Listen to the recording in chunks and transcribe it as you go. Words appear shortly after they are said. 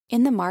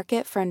In the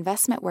market for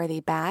investment-worthy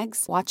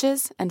bags,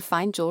 watches, and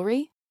fine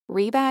jewelry,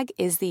 Rebag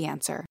is the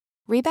answer.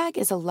 Rebag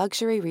is a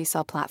luxury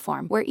resale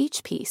platform where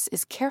each piece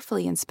is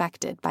carefully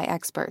inspected by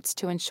experts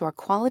to ensure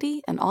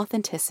quality and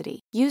authenticity.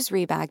 Use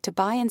Rebag to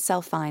buy and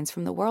sell finds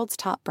from the world's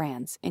top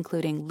brands,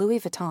 including Louis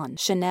Vuitton,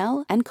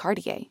 Chanel, and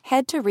Cartier.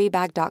 Head to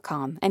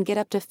Rebag.com and get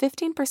up to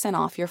 15%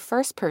 off your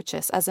first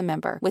purchase as a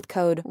member with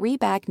code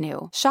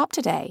REBAGNEW. Shop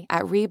today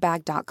at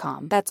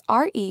Rebag.com. That's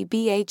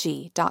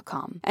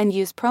REBAG.com. And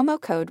use promo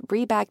code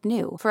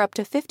REBAGNEW for up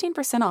to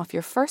 15% off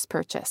your first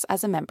purchase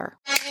as a member.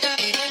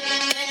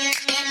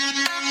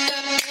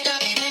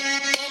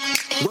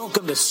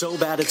 Welcome to So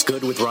Bad It's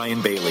Good with Ryan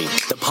Bailey,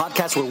 the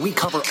podcast where we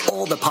cover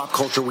all the pop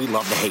culture we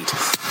love to hate,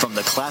 from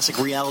the classic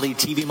reality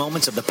TV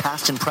moments of the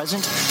past and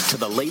present to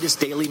the latest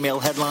Daily Mail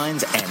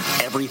headlines and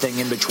everything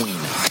in between.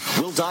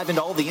 We'll dive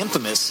into all the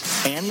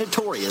infamous and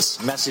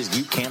notorious messes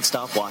you can't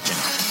stop watching.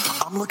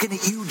 I'm looking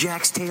at you,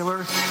 Jax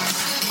Taylor.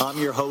 I'm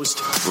your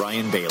host,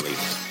 Ryan Bailey.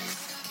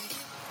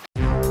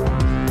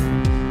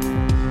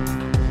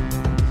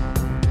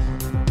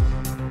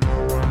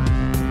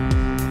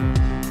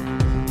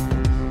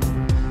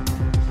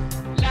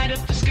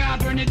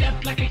 Burn it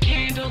up like a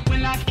candle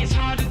when life gets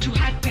harder, too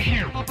hot to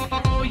handle.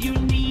 All you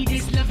need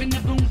is love in the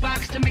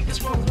boombox to make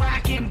this world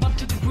rock and bump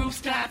to the groove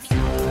stops. We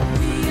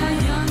are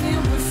young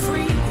and we're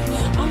free.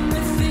 Only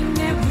thing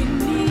that we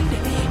need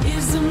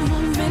is a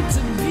moment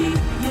to be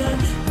a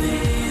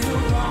little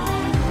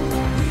wrong.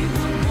 We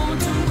were born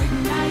to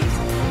ignite,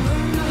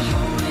 burn a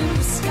hole in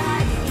the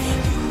sky.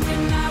 You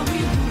and I, we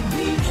will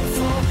be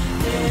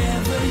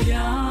forever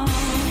young.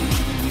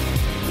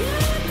 You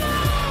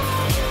know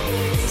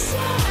it's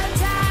our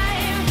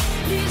time.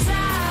 These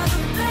are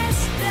the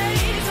best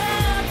days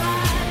of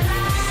our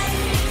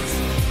lives.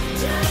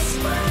 Just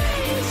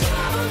raise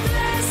your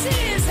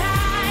glasses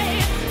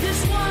high.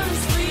 This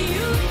one's for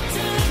you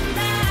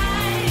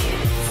tonight.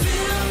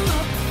 Fill 'em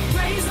up,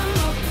 raise 'em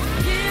up,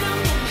 get 'em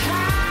up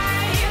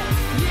high.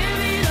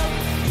 Live it up,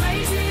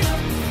 raise it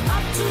up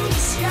to the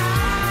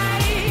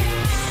sky.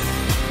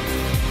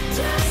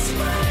 Just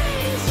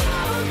raise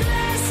your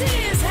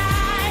glasses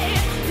high.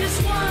 This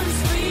one's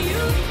for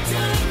you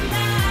tonight.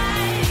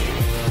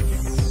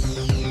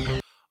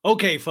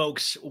 Okay,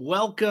 folks,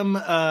 welcome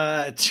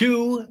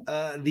to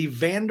the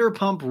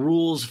Vanderpump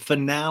Rules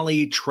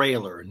finale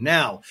trailer.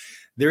 Now,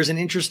 there's an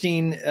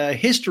interesting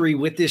history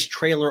with this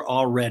trailer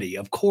already.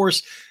 Of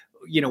course,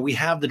 you know, we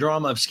have the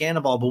drama of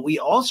Scandival, but we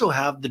also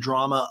have the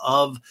drama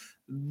of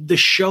the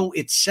show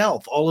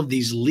itself. All of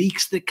these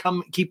leaks that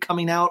keep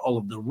coming out, all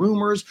of the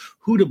rumors,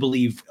 who to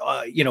believe,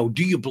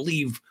 do you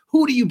believe,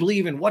 who do you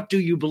believe, and what do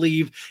you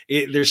believe?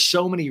 There's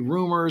so many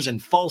rumors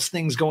and false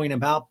things going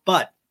about,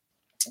 but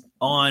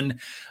on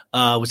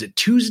was it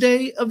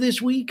Tuesday of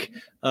this week?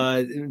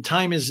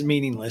 Time is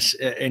meaningless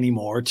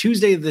anymore.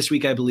 Tuesday of this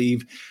week, I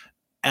believe,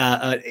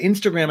 an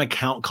Instagram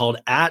account called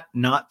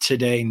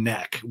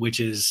 @NotTodayNeck, which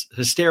is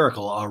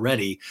hysterical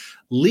already,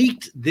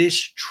 leaked this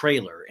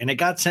trailer, and it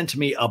got sent to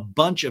me a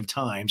bunch of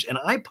times, and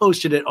I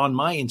posted it on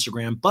my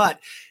Instagram, but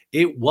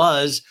it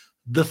was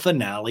the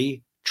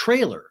finale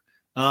trailer.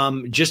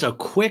 Just a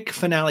quick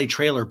finale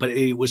trailer, but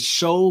it was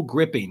so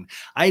gripping.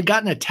 I had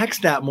gotten a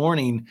text that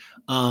morning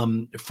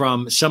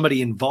from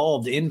somebody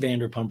involved in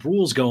Vanderpump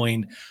Rules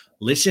going,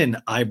 listen,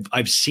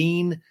 I've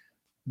seen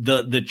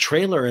the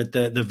trailer at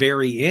the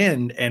very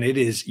end, and it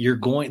is,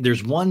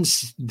 there's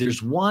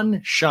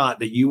one shot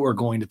that you are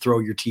going to throw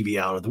your TV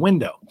out of the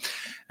window.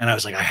 And I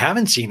was like, I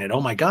haven't seen it.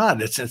 Oh my God,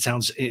 that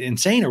sounds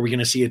insane. Are we going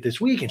to see it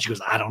this week? And she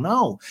goes, I don't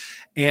know.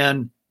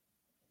 And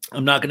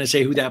I'm not going to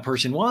say who that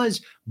person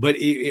was, but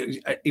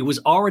it was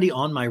already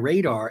on my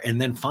radar. And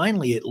then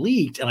finally it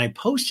leaked and I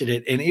posted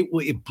it, and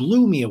it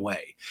blew me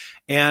away.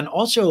 And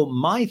also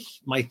my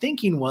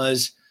thinking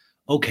was,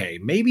 okay,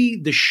 maybe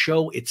the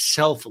show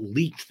itself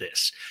leaked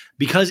this,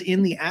 because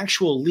in the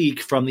actual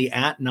leak from the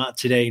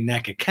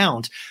 @NotTodayNeck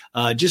account,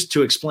 just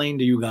to explain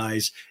to you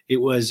guys,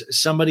 it was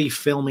somebody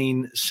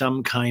filming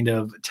some kind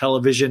of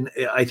television.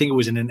 I think it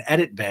was in an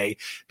edit bay,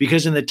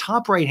 because in the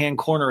top right-hand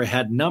corner, it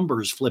had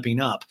numbers flipping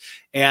up,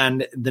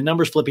 and the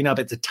numbers flipping up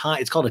at the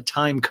time, it's called a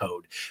time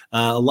code.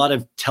 A lot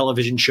of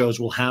television shows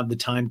will have the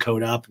time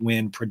code up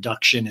when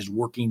production is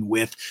working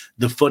with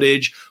the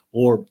footage,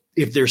 or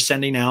if they're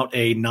sending out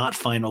a not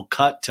final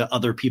cut to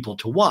other people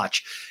to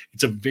watch.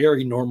 It's a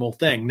very normal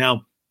thing.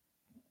 Now,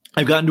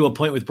 I've gotten to a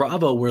point with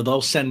Bravo where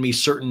they'll send me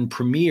certain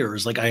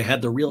premieres. Like I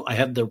have the Real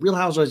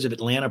Housewives of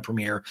Atlanta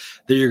premiere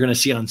that you're going to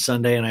see on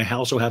Sunday, and I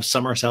also have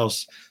Summer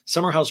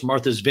House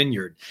Martha's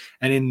Vineyard.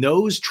 And in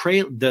those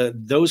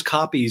those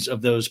copies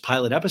of those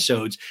pilot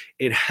episodes,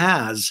 it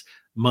has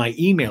my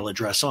email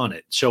address on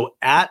it. So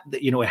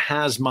it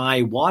has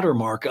my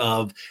watermark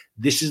of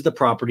this is the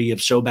property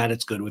of So Bad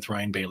It's Good with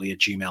Ryan Bailey at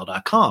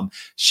gmail.com.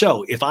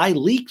 So if I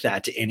leak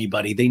that to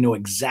anybody, they know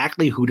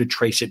exactly who to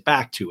trace it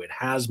back to. It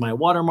has my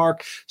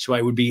watermark. So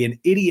I would be an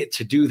idiot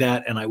to do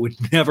that. And I would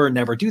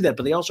never do that.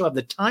 But they also have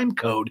the time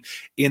code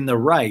in the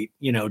right,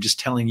 just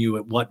telling you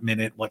at what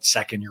minute, what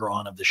second you're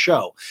on of the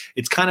show.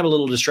 It's kind of a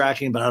little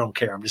distracting, but I don't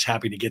care. I'm just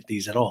happy to get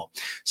these at all.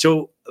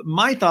 So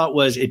my thought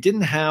was it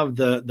didn't have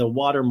the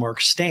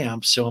watermark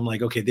stamp. So I'm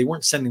like, okay, they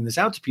weren't sending this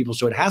out to people.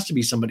 So it has to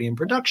be somebody in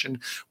production,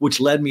 which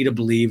led me to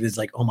believe is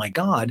like, oh my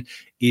God,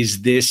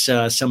 is this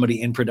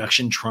somebody in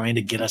production trying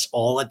to get us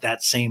all at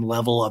that same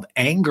level of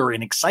anger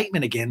and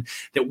excitement again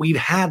that we've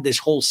had this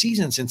whole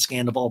season since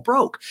Scandival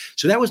broke?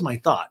 So that was my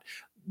thought.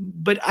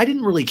 But I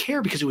didn't really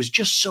care because it was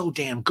just so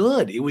damn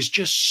good. It was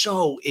just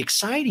so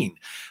exciting.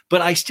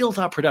 But I still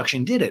thought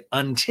production did it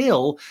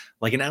until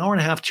like an hour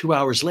and a half, 2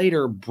 hours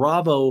later,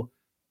 Bravo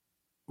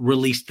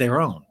released their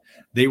own.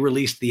 They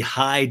released the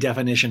high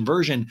definition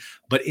version.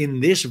 But in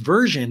this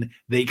version,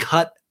 they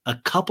cut a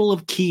couple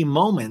of key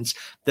moments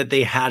that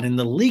they had in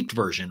the leaked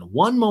version.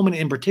 One moment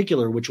in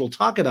particular, which we'll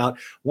talk about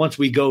once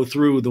we go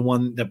through the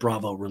one that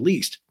Bravo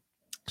released.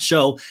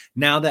 So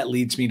now that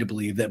leads me to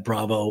believe that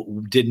Bravo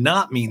did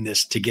not mean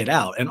this to get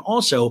out. And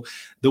also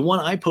the one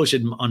I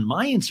posted on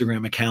my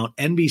Instagram account,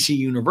 NBC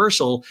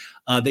Universal,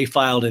 they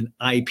filed an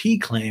IP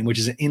claim, which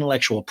is an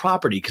intellectual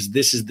property, because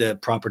this is the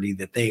property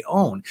that they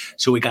own.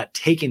 So it got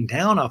taken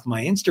down off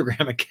my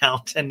Instagram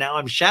account, and now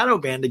I'm shadow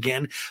banned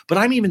again. But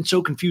I'm even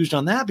so confused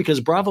on that because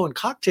Bravo and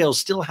Cocktails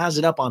still has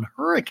it up on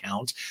her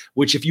account,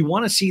 which if you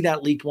want to see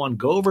that leaked one,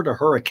 go over to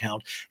her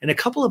account and a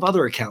couple of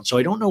other accounts. So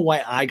I don't know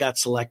why I got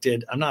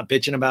selected. I'm not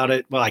bitching about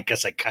it. Well, I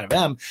guess I kind of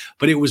am,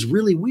 but it was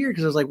really weird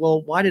because I was like,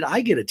 well, why did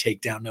I get a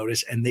takedown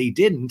notice and they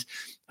didn't?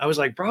 I was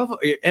like, Bravo,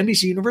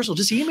 NBC Universal,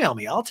 just email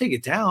me. I'll take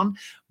it down.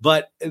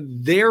 But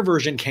their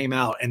version came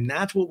out, and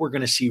that's what we're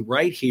going to see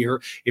right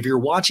here. If you're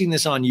watching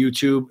this on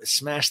YouTube,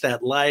 smash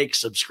that like,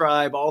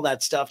 subscribe, all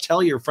that stuff.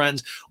 Tell your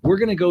friends. We're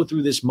going to go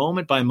through this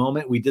moment by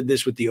moment. We did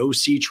this with the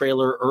OC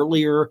trailer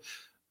earlier.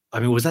 I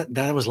mean,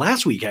 that was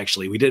last week,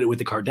 actually. We did it with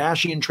the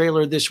Kardashian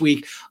trailer this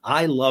week.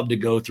 I love to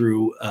go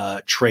through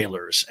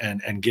trailers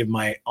and give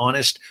my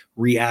honest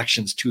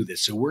reactions to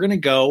this. So we're going to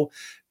go.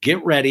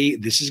 Get ready.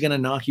 This is going to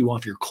knock you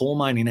off your coal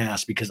mining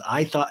ass because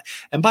I thought,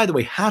 and by the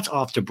way, hats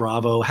off to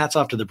Bravo, hats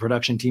off to the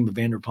production team of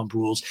Vanderpump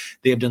Rules.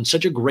 They have done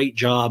such a great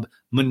job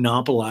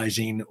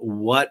monopolizing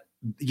what,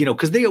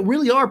 because they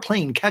really are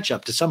playing catch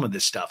up to some of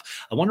this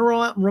stuff. I want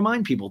to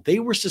remind people they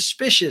were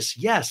suspicious,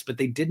 yes, but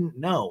they didn't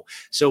know.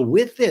 So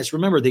with this,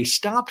 remember, they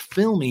stopped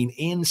filming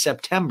in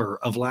September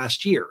of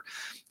last year.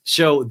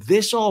 So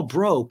this all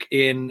broke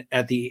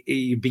at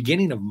the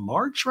beginning of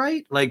March,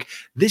 right? Like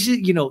this is,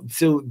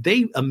 so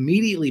they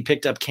immediately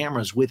picked up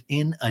cameras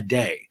within a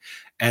day,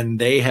 and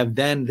they had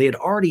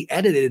already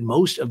edited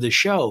most of the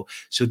show.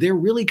 So they're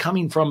really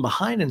coming from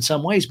behind in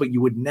some ways, but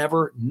you would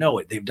never know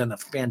it. They've done a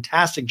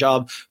fantastic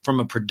job from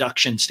a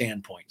production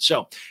standpoint.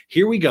 So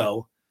here we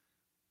go.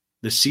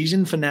 The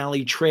season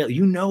finale trailer,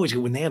 is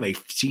when they have a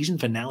season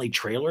finale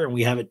trailer and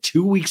we have it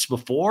 2 weeks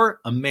before.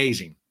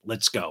 Amazing.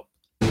 Let's go.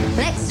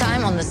 Next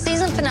time on the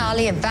season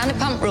finale of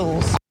Vanderpump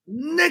Rules.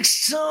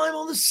 Next time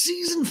on the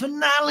season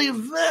finale of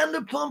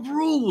Vanderpump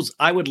Rules.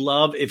 I would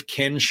love if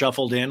Ken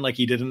shuffled in like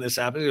he did in this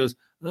episode. He goes,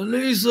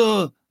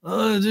 Lisa,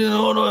 do you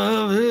know what I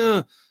have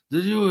here?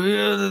 Did you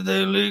hear that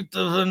they leaked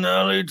the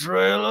finale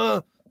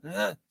trailer?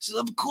 Yeah. Says,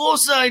 of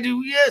course I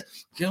do,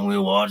 yes. Can we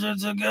watch it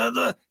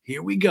together?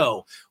 Here we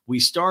go. We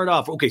start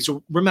off. Okay,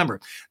 so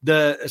remember,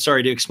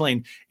 sorry to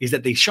explain, is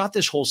that they shot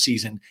this whole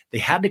season. They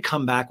had to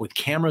come back with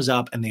cameras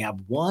up, and they have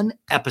one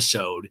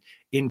episode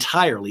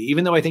entirely,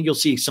 even though I think you'll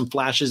see some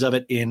flashes of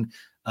it in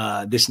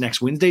this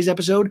next Wednesday's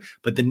episode.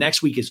 But the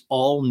next week is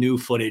all new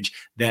footage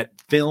that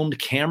filmed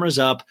cameras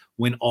up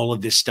when all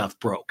of this stuff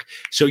broke.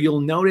 So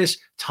you'll notice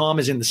Tom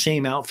is in the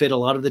same outfit a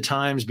lot of the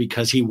times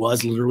because he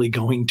was literally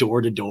going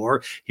door to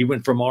door. He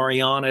went from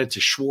Ariana to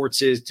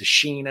Schwartz's to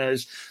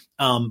Sheena's.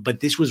 But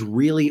this was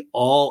really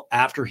all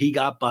after he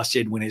got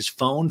busted when his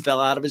phone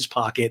fell out of his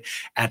pocket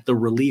at the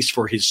release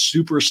for his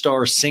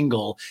superstar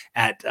single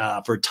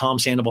for Tom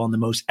Sandoval and the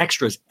Most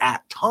Extras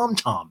at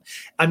TomTom.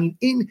 I mean,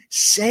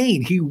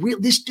 insane.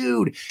 This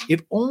dude,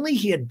 if only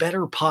he had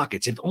better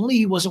pockets, if only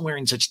he wasn't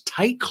wearing such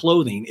tight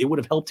clothing, it would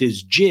have helped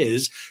his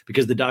jizz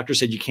because the doctor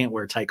said you can't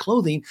wear tight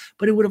clothing,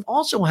 but it would have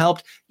also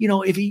helped,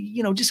 if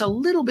he, just a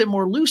little bit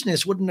more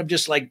looseness wouldn't have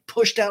just like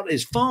pushed out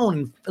his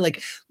phone.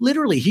 Like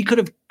literally he could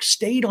have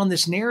stayed on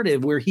this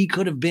narrative where he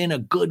could have been a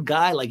good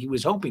guy like he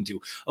was hoping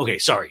to. Okay,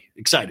 sorry.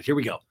 Excited. Here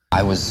we go.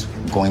 I was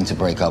going to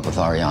break up with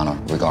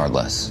Ariana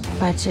regardless.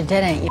 But you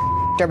didn't. You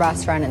your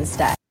best friend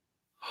instead.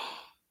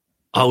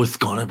 I was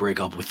going to break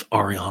up with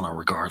Ariana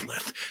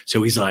regardless.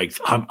 So he's like,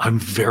 I'm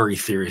very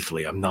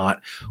seriously, I'm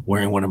not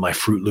wearing one of my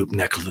Fruit Loop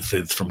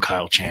necklaces from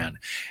Kyle Chan.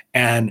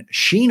 And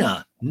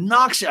Sheena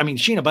knocks it. I mean,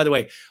 Sheena, by the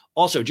way,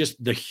 also,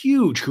 just the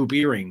huge hoop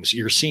earrings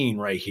you're seeing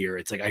right here.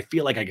 It's like, I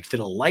feel like I could fit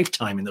a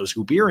lifetime in those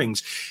hoop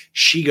earrings.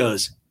 She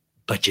goes,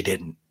 but you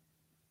didn't.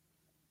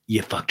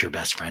 You fucked your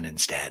best friend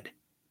instead.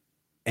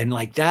 And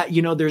like that,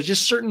 there's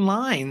just certain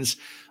lines.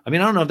 I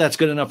mean, I don't know if that's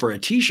good enough for a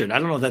t-shirt. I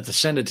don't know if that's a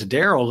Send It to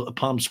Daryl, a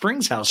Palm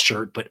Springs house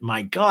shirt, but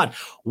my God,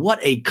 what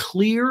a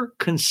clear,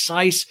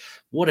 concise,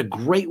 what a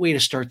great way to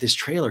start this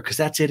trailer. Cause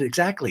that's it.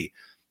 Exactly.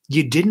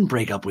 You didn't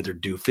break up with her,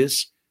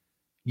 doofus.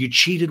 You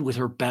cheated with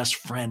her best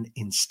friend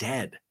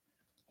instead.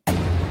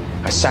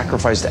 I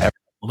sacrificed everything.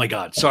 Oh my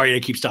God. Sorry. I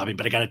keep stopping,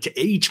 but I got to,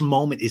 each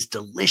moment is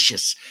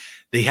delicious.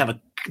 They have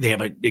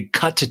a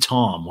cut to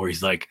Tom where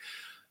he's like,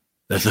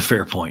 that's a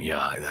fair point.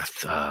 Yeah.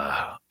 That's,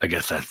 I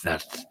guess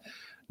that's,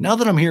 now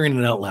that I'm hearing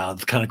it out loud,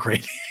 it's kind of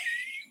crazy.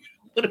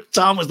 But if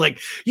Tom was like,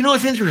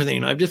 it's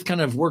interesting. I've just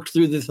kind of worked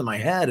through this in my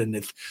head, and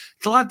it's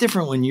a lot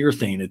different when you're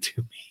saying it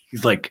to me.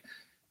 He's like,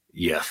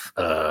 yes.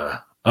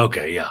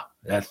 Okay. Yeah.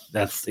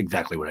 That's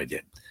exactly what I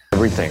did.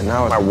 Everything.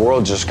 Now my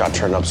world just got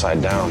turned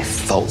upside down. I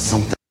felt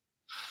something.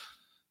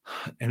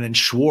 And then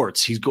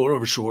Schwartz, he's going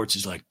over Schwartz.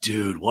 He's like,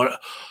 dude, what?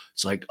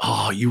 It's like,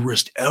 you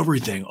risked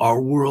everything.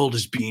 Our world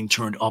is being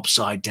turned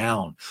upside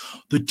down.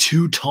 The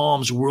two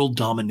Toms' world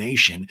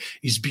domination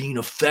is being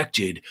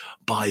affected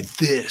by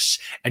this.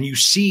 And you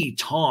see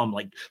Tom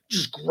like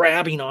just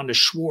grabbing onto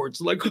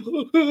Schwartz, like,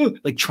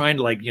 like trying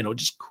to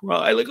just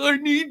cry, like, I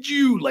need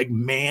you, like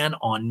man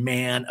on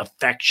man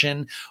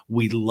affection.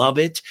 We love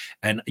it.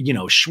 And,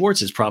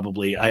 Schwartz is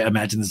probably, I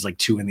imagine this is like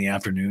 2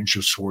 p.m. So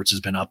Schwartz has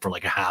been up for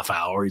like a half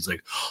hour. He's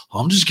like,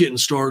 I'm just getting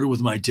started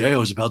with my day. I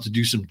was about to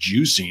do some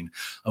juicing.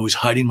 I was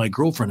hiding my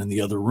girlfriend in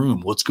the other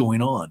room. What's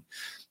going on?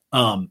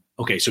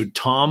 Okay. So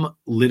Tom,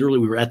 literally,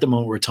 we were at the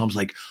moment where Tom's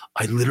like,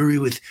 I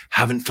literally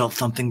haven't felt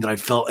something that I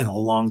felt in a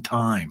long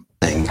time.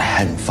 I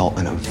hadn't felt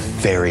in a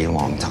very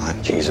long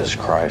time. Jesus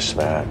Christ,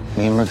 Matt.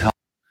 Me and Raquel.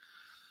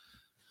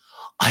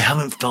 I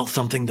haven't felt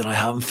something that I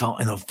haven't felt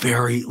in a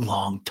very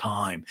long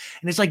time.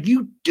 And it's like,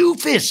 you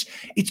doofus.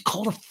 It's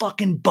called a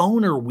fucking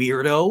boner,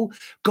 weirdo.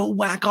 Go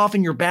whack off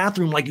in your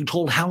bathroom like you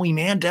told Howie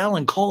Mandel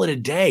and call it a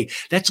day.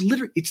 That's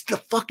literally, it's the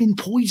fucking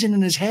poison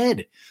in his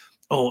head.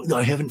 Oh,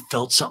 I haven't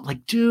felt something.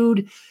 Like,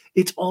 dude,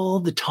 it's all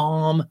the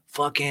Tom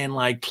fucking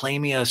like play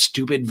me a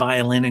stupid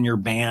violin in your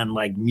band,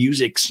 like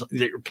music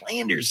that you're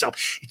playing to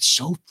yourself. It's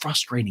so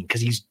frustrating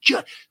because he's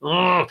just,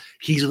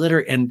 he's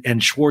literally,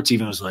 and Schwartz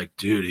even was like,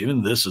 dude,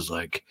 even this is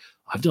like,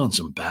 I've done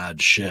some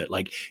bad shit.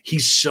 Like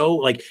he's so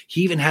like,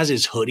 he even has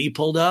his hoodie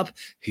pulled up.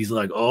 He's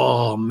like,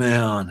 oh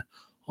man.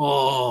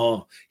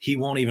 Oh, he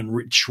won't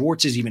even,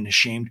 Schwartz is even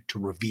ashamed to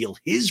reveal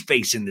his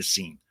face in the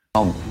scene.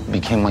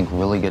 Became like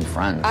really good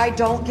friends. I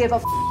don't give a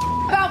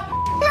about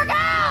your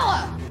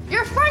gal.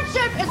 Your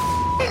friendship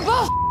is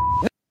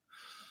bullshit.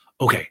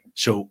 Okay,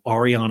 so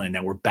Ariana,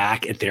 now we're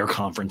back at their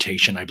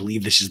confrontation. I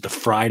believe this is the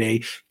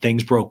Friday.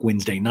 Things broke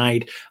Wednesday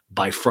night.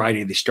 By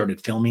Friday, they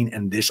started filming,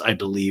 and this, I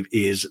believe,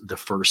 is the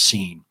first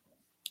scene.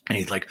 And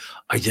he's like,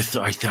 I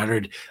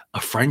started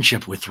a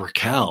friendship with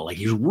Raquel. Like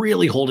he's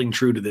really holding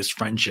true to this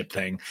friendship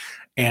thing.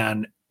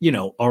 And,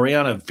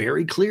 Ariana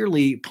very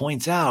clearly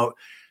points out,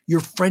 your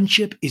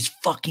friendship is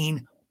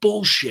fucking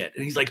bullshit.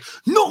 And he's like,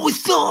 no,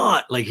 it's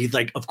not. Like, he's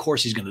like, of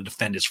course he's going to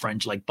defend his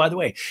friend. Like, by the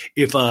way,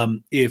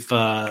 if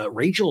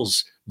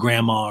Rachel's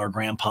grandma or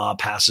grandpa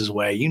passes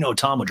away,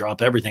 Tom would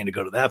drop everything to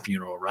go to that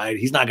funeral, right?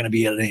 He's not going to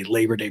be at any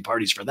Labor Day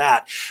parties for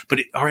that. But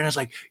Ariana's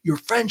like, your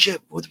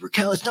friendship with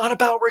Raquel, it's not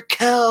about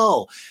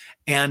Raquel.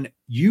 And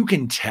you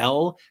can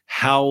tell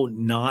how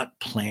not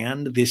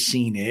planned this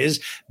scene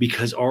is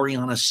because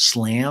Ariana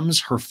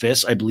slams her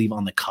fist, I believe,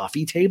 on the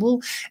coffee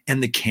table,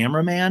 and the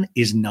cameraman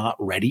is not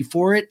ready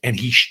for it. And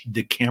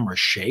the camera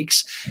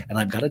shakes. And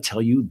I've got to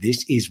tell you,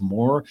 this is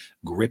more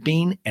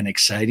gripping and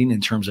exciting in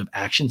terms of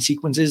action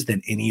sequences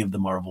than any of the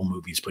Marvel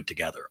movies put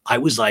together. I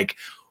was like,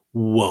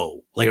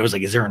 whoa. Like, I was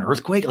like, is there an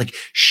earthquake? Like,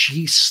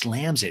 she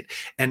slams it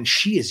and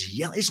she is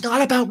yelling, it's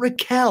not about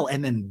Raquel.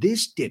 And then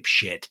this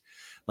dipshit,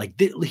 like,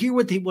 hear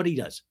what he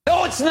does.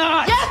 No, it's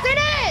not. Yes,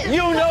 it is.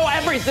 You know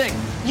everything.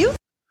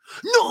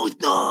 No, it's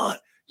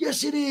not.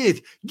 Yes, it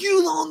is.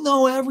 You don't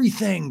know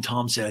everything,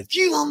 Tom says.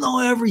 You don't know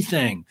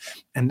everything.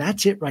 And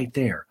that's it right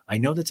there. I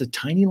know that's a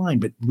tiny line,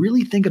 but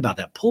really think about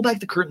that. Pull back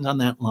the curtains on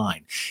that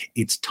line.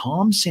 It's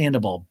Tom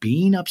Sandoval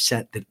being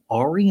upset that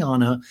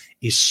Ariana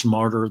is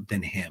smarter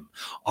than him.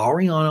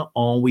 Ariana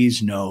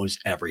always knows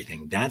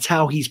everything. That's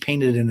how he's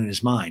painted it in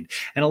his mind.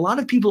 And a lot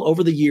of people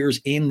over the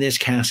years in this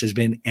cast has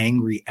been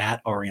angry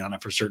at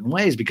Ariana for certain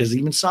ways because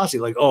even Saucy,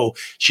 like, oh,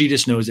 she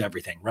just knows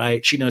everything,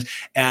 right? She knows.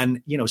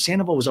 And,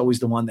 Sandoval was always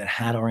the one that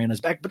had Ariana's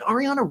back. But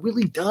Ariana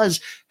really does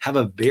have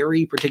a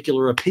very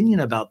particular opinion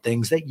about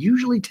things that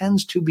usually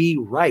tends to be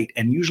right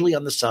and usually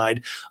on the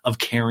side of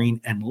caring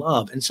and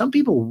love. And some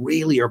people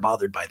really are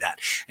bothered by that.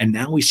 And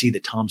now we see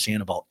that Tom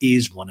Sandoval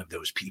is one of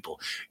those people.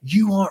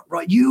 You aren't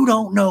right. You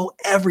don't know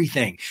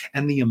everything.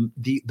 And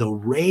the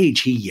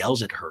rage he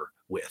yells at her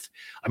with,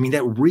 I mean,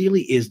 that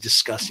really is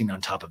disgusting on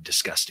top of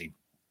disgusting.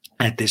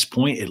 At this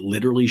point, it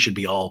literally should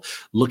be all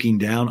looking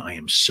down. I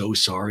am so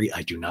sorry.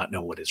 I do not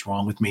know what is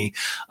wrong with me.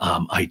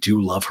 I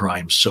do love her. I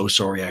am so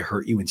sorry I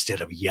hurt you, instead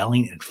of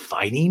yelling and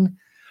fighting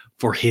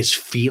for his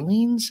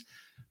feelings.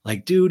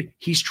 Like, dude,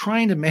 he's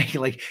trying to make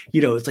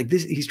it's like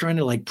this. He's trying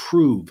to like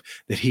prove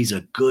that he's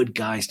a good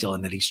guy still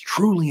and that he's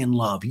truly in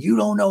love. You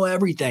don't know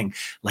everything,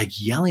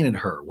 like yelling at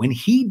her when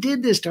he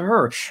did this to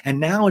her. And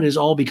now it has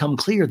all become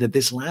clear that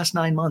this last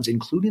 9 months,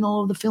 including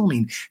all of the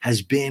filming,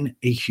 has been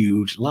a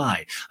huge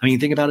lie. I mean,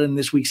 think about it in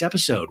this week's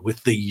episode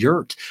with the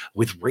yurt,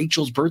 with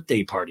Rachel's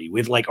birthday party,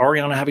 with like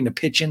Ariana having to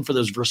pitch in for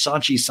those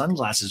Versace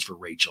sunglasses for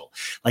Rachel.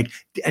 Like,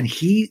 and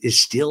he is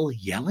still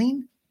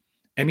yelling.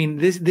 I mean,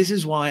 this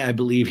is why I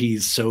believe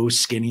he's so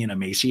skinny and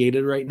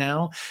emaciated right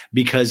now,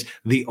 because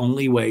the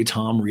only way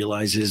Tom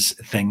realizes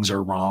things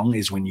are wrong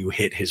is when you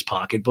hit his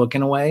pocketbook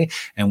in a way,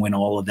 and when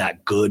all of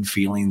that good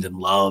feelings and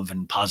love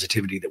and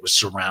positivity that was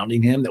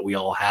surrounding him, that we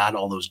all had,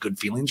 all those good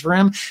feelings for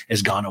him,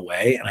 has gone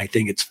away. And I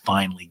think it's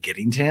finally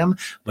getting to him.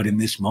 But in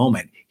this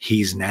moment,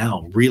 he's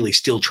now really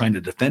still trying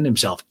to defend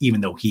himself, even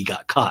though he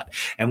got caught.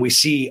 And we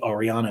see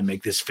Ariana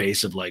make this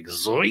face of like,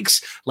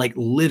 zoinks, like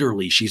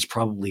literally she's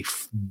probably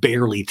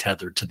barely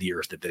tethered to the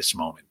earth at this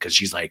moment, because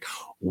she's like,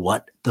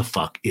 what the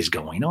fuck is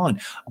going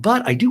on?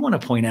 But I do want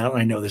to point out,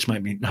 and I know this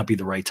might not be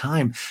the right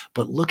time,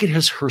 but look at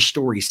her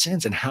story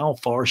since and how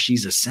far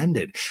she's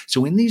ascended.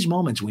 So in these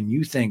moments when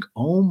you think,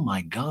 oh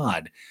my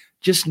God,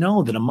 just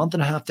know that a month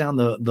and a half down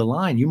the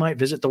line, you might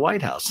visit the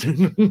White House.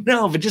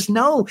 No, but just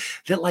know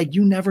that like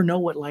you never know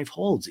what life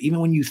holds,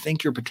 even when you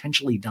think you're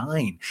potentially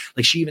dying.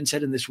 Like she even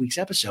said in this week's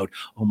episode,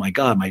 oh my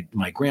God,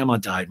 my grandma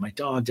died, my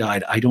dog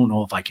died. I don't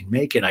know if I can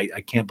make it. I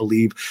can't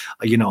believe,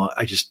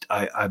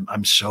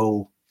 I'm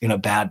so in a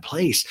bad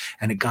place.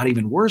 And it got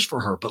even worse for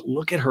her. But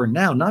look at her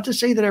now. Not to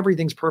say that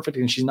everything's perfect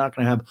and she's not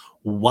going to have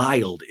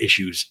wild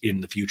issues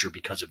in the future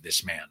because of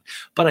this man.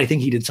 But I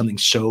think he did something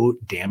so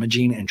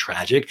damaging and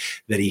tragic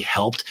that he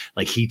helped.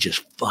 Like he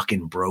just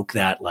fucking broke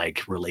that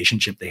like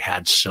relationship they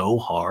had so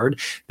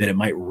hard that it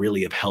might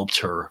really have helped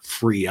her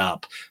free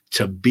up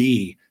to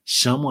be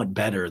somewhat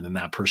better than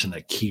that person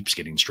that keeps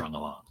getting strung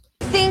along.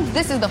 Think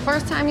this is the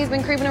first time he's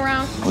been creeping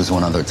around? It was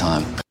one other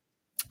time.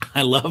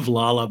 I love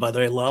Lala, by the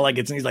way. Lala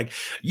gets in. He's like,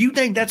 you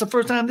think that's the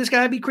first time this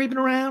guy be creeping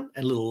around?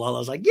 And little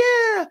Lala's like,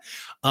 yeah.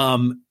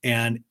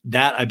 And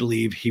that, I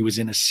believe she was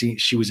in a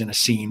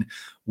scene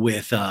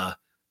with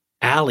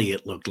Allie,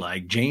 it looked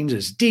like.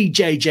 James's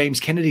DJ James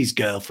Kennedy's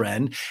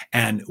girlfriend.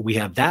 And we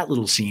have that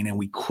little scene, and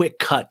we quick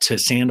cut to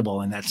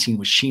Sandoval and that scene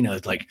with Sheena.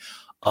 It's like,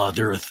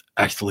 there's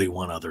actually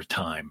one other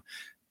time.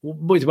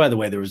 Boys, by the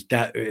way, there was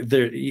that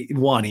there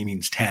one, he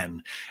means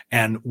 10.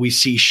 And we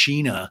see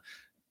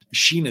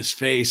Sheena's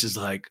face is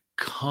like,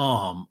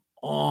 come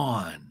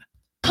on.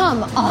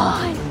 Come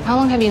on. How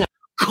long have you known?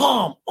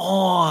 Come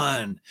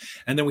on.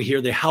 And then we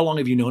hear how long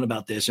have you known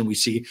about this? And we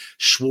see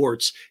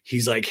Schwartz,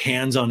 he's like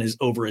hands on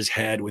over his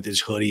head with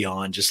his hoodie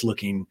on, just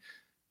looking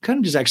kind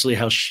of just actually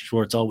how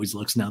Schwartz always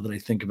looks now that I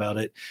think about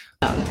it.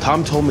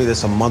 Tom told me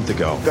this a month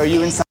ago. Are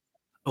you inside?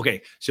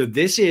 Okay, so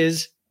this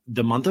is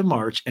the month of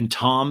March, and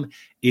Tom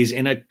is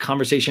in a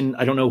conversation,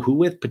 I don't know who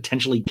with,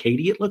 potentially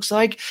Katie, it looks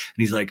like. And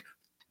he's like,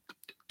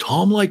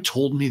 Tom like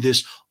told me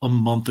this a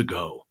month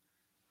ago.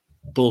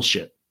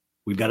 Bullshit.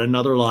 We've got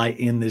another lie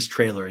in this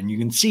trailer, and you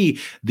can see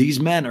these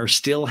men are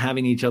still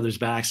having each other's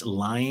backs,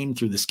 lying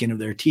through the skin of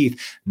their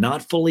teeth,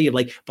 not fully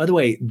like, by the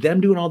way, them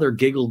doing all their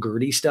giggle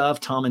gertie stuff,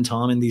 Tom and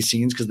Tom in these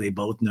scenes, because they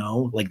both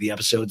know, like the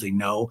episodes they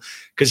know,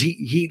 because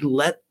he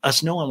let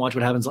us know on Watch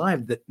What Happens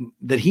Live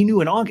that he knew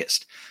in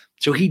August.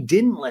 So he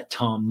didn't let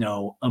Tom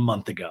know a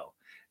month ago.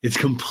 It's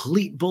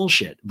complete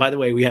bullshit. By the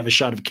way, we have a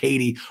shot of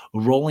Katie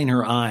rolling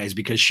her eyes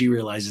because she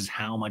realizes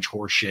how much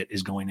horse shit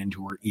is going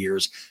into her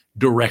ears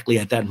directly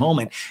at that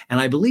moment. And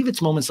I believe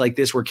it's moments like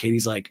this where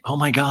Katie's like, oh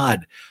my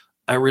God,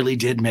 I really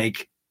did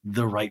make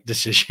the right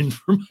decision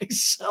for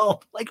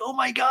myself. Like, oh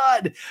my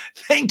God,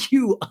 thank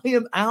you. I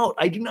am out.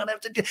 I do not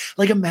have to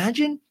like,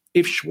 imagine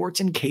if Schwartz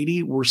and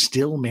Katie were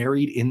still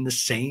married in the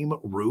same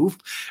roof.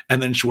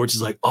 And then Schwartz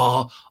is like,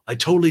 oh, I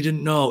totally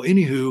didn't know.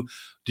 Anywho,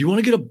 do you want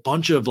to get a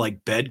bunch of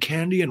like bed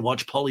candy and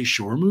watch Pauly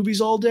Shore movies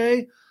all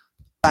day?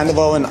 Kind of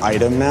all an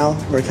item now,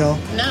 Raquel?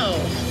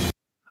 No.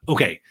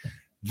 Okay,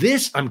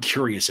 this I'm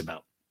curious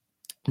about.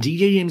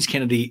 DJ James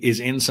Kennedy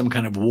is in some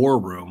kind of war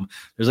room.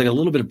 There's like a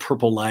little bit of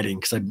purple lighting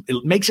because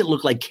it makes it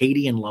look like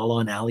Katie and Lala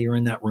and Allie are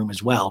in that room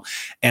as well.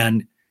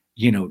 And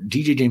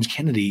DJ James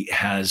Kennedy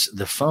has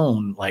the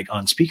phone like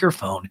on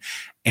speakerphone,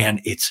 and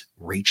it's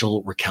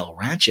Raquel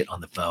Ratchet on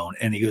the phone.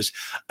 And he goes,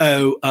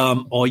 oh,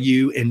 are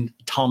you and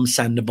Tom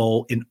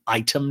Sandoval in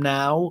item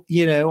now?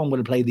 I'm going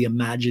to play the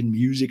Imagine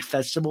Music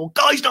Festival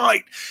guys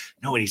night.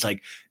 No, and he's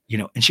like,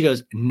 and she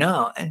goes,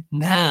 no,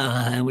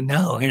 we're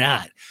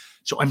not.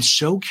 So I'm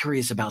so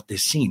curious about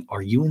this scene.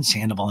 Are you and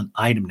Sandoval an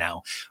item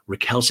now?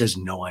 Raquel says,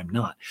 no, I'm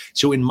not.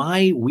 So in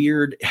my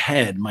weird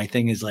head, my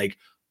thing is like,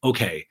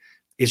 okay,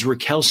 is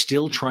Raquel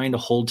still trying to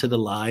hold to the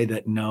lie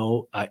that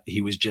no,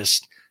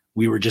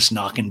 we were just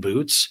knocking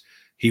boots?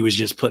 He was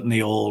just putting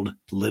the old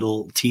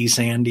little T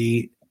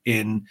Sandy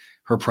in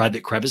her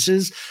private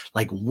crevices.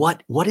 Like,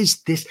 what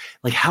is this?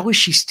 Like, how is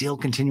she still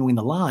continuing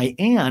the lie?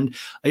 And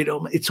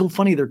it's so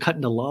funny. They're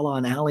cutting to Lala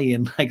and Allie,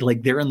 and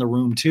like they're in the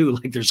room too.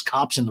 Like, there's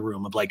cops in the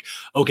room of like,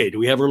 okay, do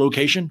we have her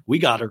location? We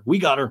got her.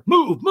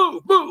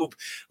 Move.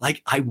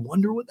 Like, I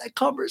wonder what that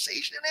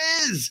conversation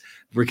is.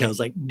 Raquel's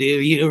like, do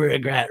you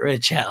regret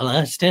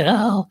Richella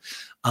still?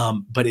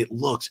 But it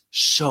looks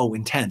so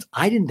intense.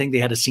 I didn't think they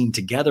had a scene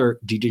together,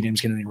 DJ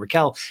James Kennedy and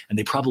Raquel, and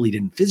they probably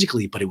didn't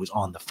physically, but it was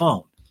on the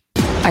phone.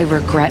 I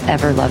regret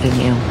ever loving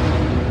you.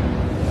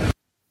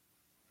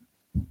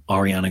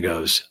 Ariana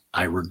goes,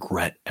 I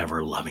regret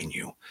ever loving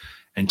you.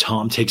 And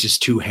Tom takes his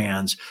two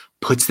hands,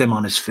 puts them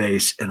on his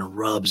face, and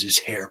rubs his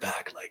hair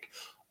back like,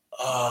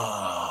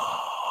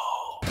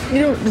 oh.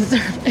 You don't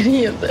deserve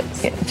any of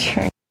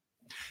this.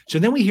 So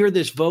then we hear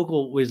this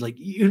vocal was like,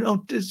 you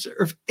don't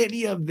deserve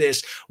any of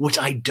this, which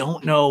I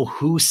don't know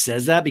who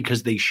says that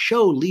because they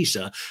show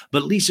Lisa,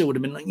 but Lisa would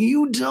have been like,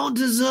 you don't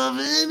deserve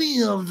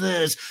any of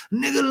this,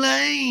 nigga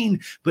Lane.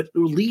 But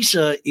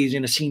Lisa is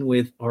in a scene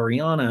with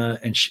Ariana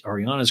and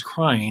Ariana's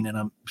crying.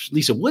 And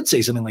Lisa would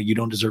say something like, you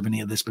don't deserve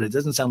any of this, but it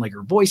doesn't sound like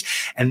her voice.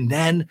 And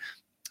then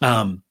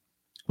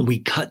we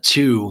cut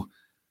to,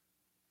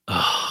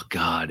 oh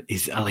God,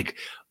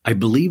 I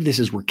believe this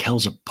is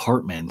Raquel's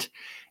apartment.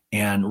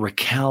 And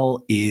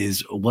Raquel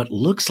is what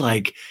looks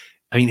like,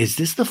 is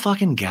this the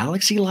fucking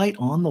galaxy light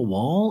on the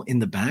wall in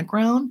the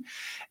background?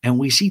 And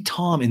we see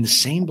Tom in the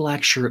same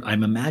black shirt.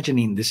 I'm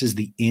imagining this is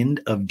the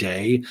end of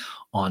day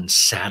on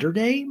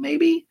Saturday,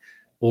 maybe,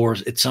 or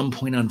at some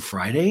point on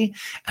Friday.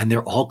 And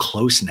they're all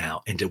close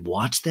now. And to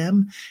watch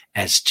them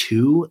as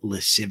two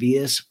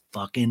lascivious,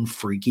 fucking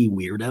freaky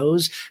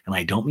weirdos, and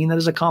I don't mean that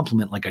as a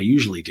compliment like I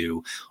usually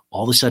do,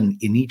 all of a sudden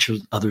in each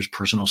other's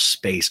personal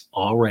space,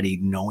 already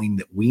knowing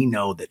that we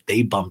know that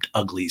they bumped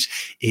uglies,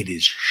 it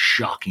is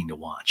shocking to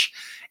watch.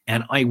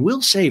 And I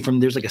will say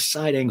there's like a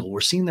side angle,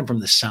 we're seeing them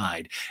from the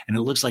side, and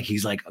it looks like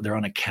he's like, they're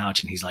on a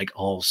couch and he's like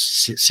all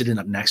sitting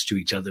up next to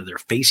each other. They're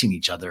facing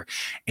each other.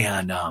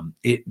 And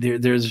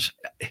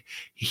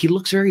he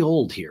looks very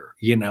old here,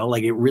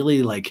 like it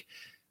really like,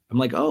 I'm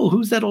like, oh,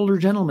 who's that older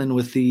gentleman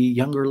with the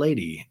younger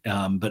lady?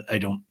 But I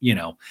don't,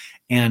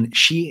 and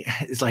she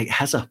is like,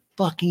 has a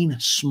fucking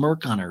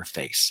smirk on her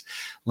face.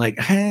 Like,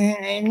 like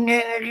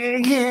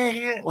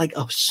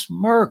a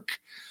smirk.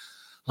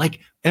 Like,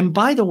 and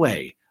by the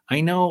way,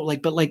 I know,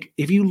 like, but like,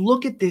 if you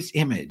look at this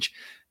image,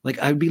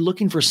 like I'd be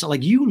looking for some,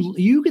 like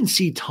you can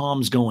see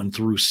Tom's going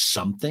through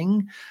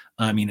something.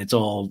 It's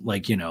all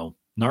like,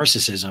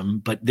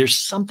 narcissism, but there's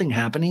something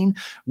happening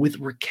with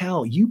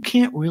Raquel. You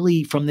can't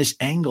really, from this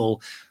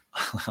angle,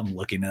 I'm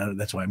looking at it.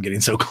 That's why I'm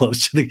getting so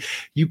close to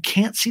you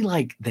can't see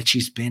like that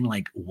she's been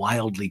like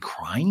wildly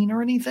crying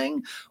or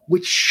anything,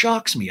 which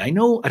shocks me. I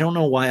don't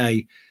know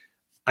why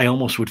I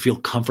almost would feel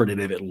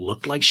comforted if it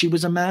looked like she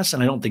was a mess.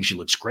 And I don't think she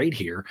looks great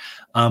here.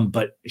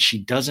 But she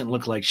doesn't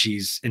look like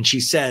and she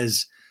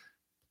says,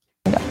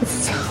 that's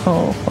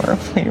so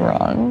horribly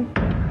wrong.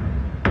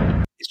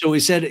 So he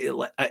said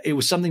it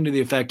was something to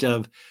the effect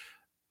of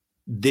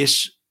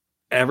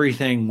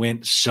everything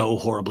went so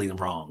horribly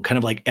wrong. Kind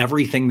of like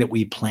everything that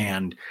we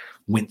planned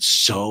went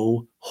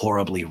so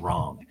horribly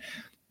wrong.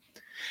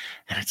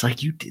 And it's like,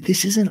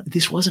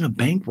 this wasn't a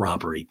bank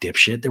robbery,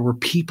 dipshit. There were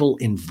people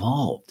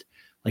involved.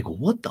 Like,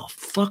 what the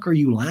fuck are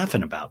you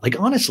laughing about? Like,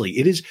 honestly,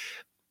 it is.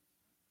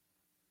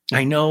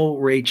 I know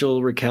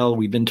Raquel,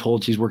 we've been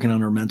told she's working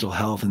on her mental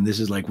health. And this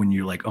is like when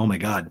you're like, oh my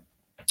God,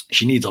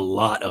 she needs a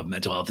lot of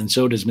mental health. And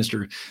so does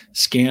Mr.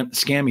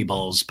 Scammy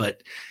Balls.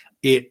 But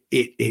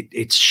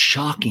it's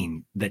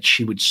shocking that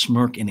she would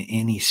smirk in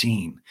any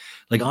scene.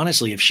 Like,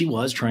 honestly, if she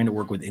was trying to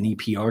work with any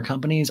PR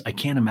companies, I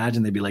can't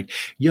imagine they'd be like,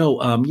 yo,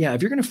 yeah,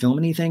 if you're going to film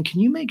anything, can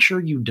you make sure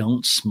you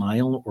don't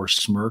smile or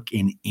smirk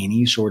in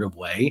any sort of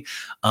way?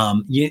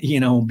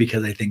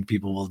 Because I think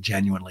people will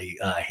genuinely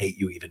hate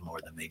you even more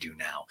than they do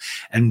now.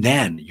 And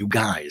then you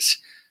guys,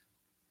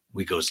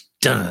 we goes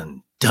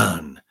done.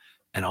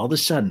 And all of a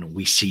sudden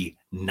we see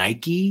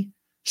Nike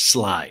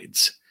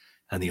slides.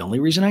 And the only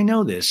reason I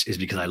know this is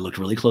because I looked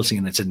really closely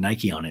and it said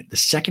Nike on it. The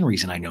second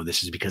reason I know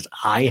this is because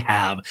I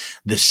have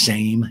the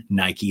same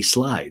Nike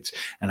slides.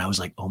 And I was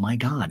like, oh my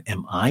God,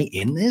 am I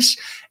in this?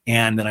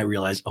 And then I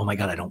realized, oh my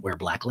God, I don't wear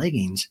black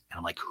leggings. And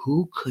I'm like,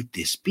 who could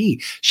this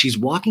be? She's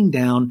walking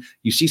down.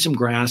 You see some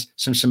grass,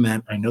 some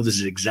cement. I know this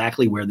is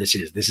exactly where this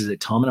is. This is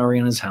at Tom and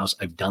Ariana's house.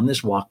 I've done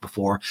this walk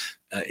before.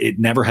 It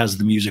never has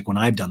the music when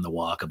I've done the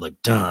walk. I'm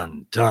like,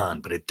 done.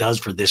 But it does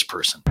for this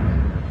person.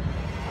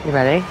 You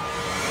ready?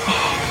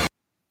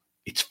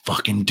 It's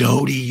fucking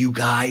Doute, you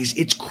guys.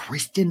 It's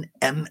Kristen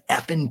M.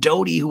 Effin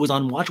Doute, who was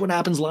on Watch What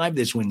Happens Live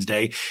this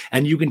Wednesday.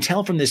 And you can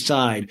tell from this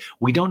side,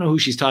 we don't know who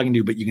she's talking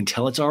to, but you can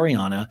tell it's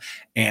Ariana.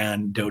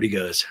 And Doute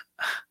goes,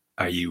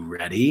 are you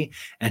ready?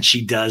 And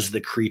she does the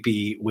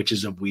creepy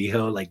Witches of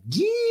WeHo, like,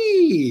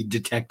 yee,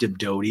 Detective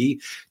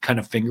Doute kind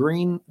of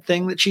fingering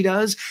thing that she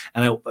does.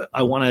 And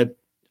I want to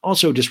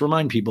also just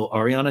remind people,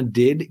 Ariana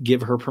did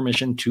give her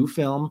permission to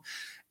film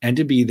and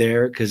to be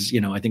there because,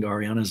 I think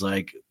Ariana's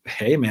like,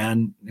 hey,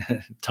 man,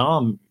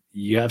 Tom,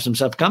 you have some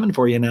stuff coming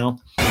for you now.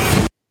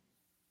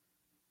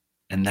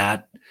 And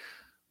that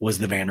was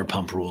the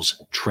Vanderpump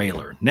Rules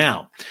trailer.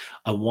 Now,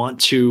 I want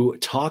to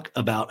talk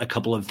about a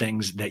couple of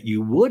things that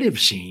you would have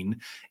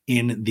seen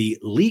in the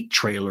leaked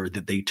trailer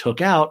that they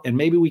took out, and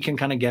maybe we can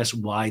kind of guess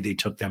why they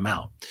took them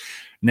out.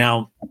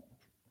 Now,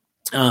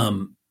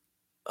 oh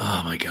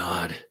my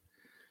God.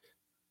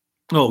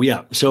 Oh,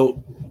 yeah.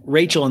 So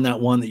Rachel, in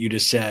that one that you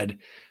just said,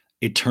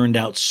 it turned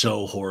out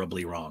so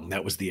horribly wrong.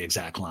 That was the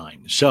exact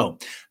line. So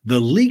the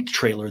leaked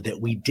trailer that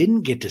we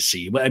didn't get to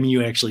see, but I mean,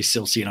 you actually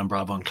still see it on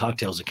Bravo and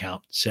Cocktails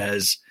account,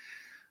 says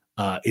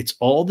it's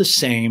all the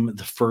same.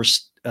 The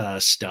first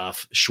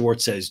stuff,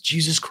 Schwartz says,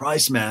 Jesus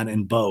Christ, man,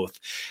 in both.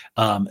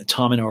 Tom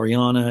and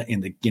Ariana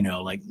in the,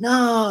 like,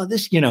 no,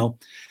 this,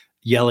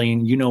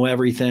 yelling, you know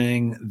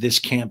everything. This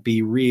can't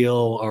be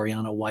real.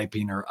 Ariana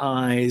wiping her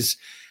eyes.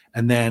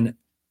 And then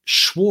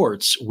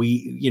Schwartz,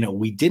 we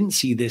didn't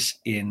see this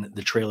in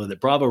the trailer that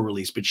Bravo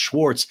released, but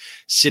Schwartz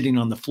sitting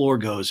on the floor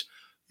goes,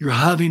 you're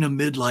having a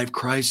midlife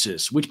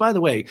crisis, which, by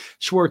the way,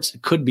 Schwartz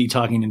could be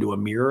talking into a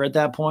mirror at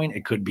that point.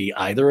 It could be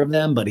either of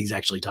them, but he's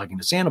actually talking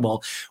to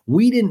Sandoval.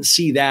 We didn't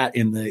see that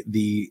in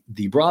the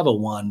Bravo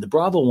one. The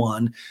Bravo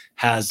one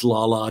has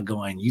Lala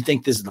going, you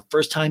think this is the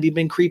first time you've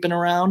been creeping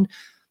around?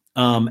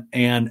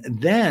 And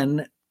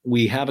then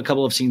we have a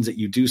couple of scenes that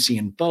you do see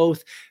in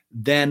both.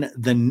 Then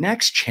the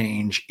next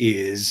change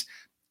is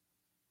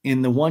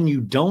in the one you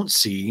don't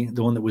see,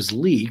 the one that was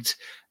leaked.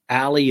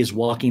 Allie is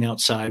walking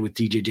outside with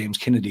DJ James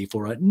Kennedy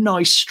for a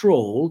nice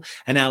stroll.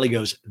 And Allie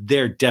goes,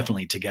 they're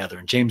definitely together.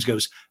 And James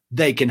goes,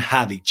 they can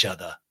have each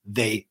other.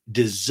 They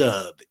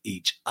deserve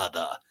each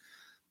other.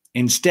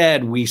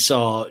 Instead, we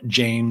saw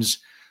James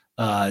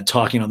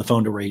talking on the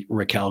phone to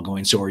Raquel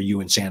going, so are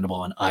you and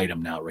Sandoval an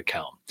item now,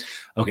 Raquel?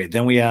 Okay,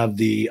 then we have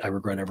the I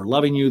regret ever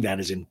loving you. That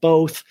is in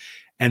both.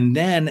 And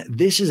then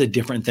this is a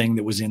different thing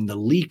that was in the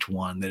leaked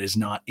one that is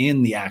not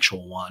in the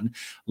actual one.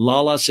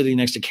 Lala sitting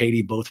next to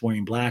Katie, both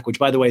wearing black, which,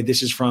 by the way,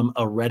 this is from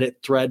a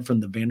Reddit thread from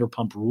the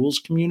Vanderpump Rules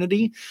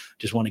community.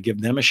 Just want to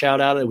give them a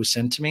shout out. It was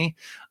sent to me.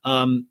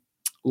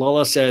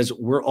 Lala says,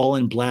 we're all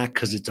in black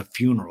because it's a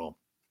funeral.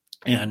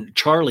 And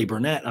Charlie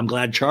Burnett, I'm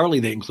glad Charlie,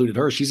 they included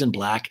her. She's in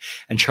black.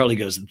 And Charlie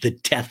goes, the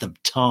death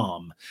of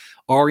Tom.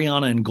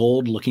 Ariana in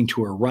gold looking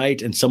to her right.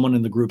 And someone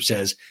in the group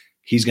says,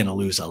 he's going to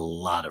lose a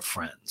lot of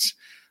friends.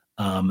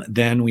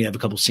 Then we have a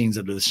couple scenes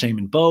that are the same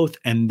in both.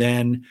 And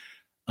then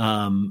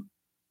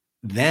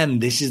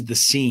this is the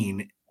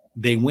scene.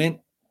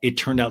 It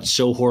turned out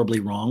so horribly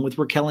wrong with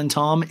Raquel and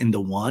Tom in the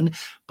one,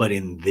 but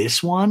in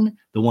this one,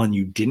 the one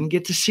you didn't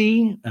get to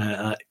see,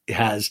 it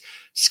has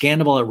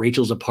Sandoval at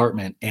Rachel's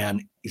apartment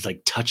and he's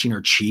like touching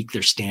her cheek.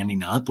 They're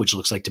standing up, which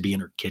looks like to be in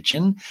her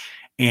kitchen.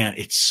 And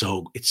it's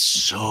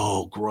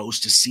so gross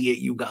to see it,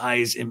 you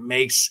guys. It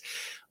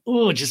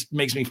just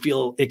makes me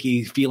feel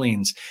icky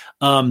feelings.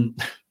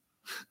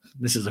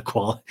 This is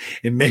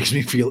it makes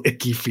me feel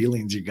icky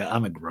feelings.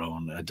 I'm a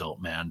grown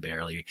adult man,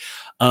 barely.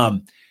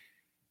 And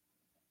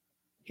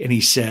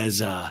he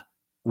says,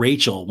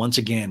 Rachel, once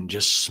again,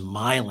 just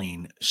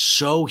smiling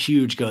so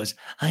huge, goes,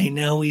 I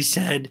know, he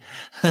said,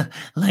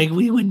 like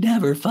we would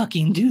never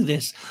fucking do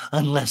this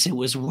unless it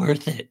was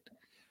worth it.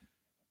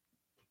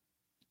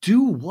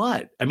 Do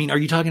what? I mean, are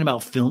you talking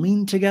about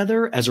filming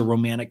together as a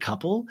romantic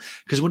couple?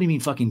 Because what do you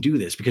mean fucking do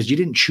this? Because you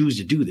didn't choose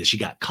to do this. You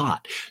got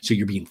caught. So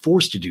you're being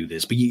forced to do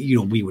this. But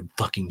we would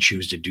fucking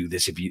choose to do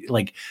this if you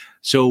like.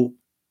 So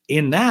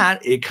in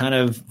that, it kind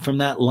of, from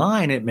that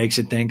line, it makes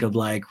it think of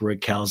like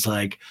Raquel's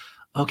like,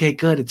 okay,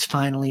 good. It's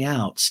finally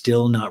out.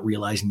 Still not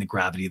realizing the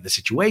gravity of the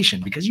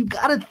situation, because you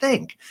got to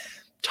think.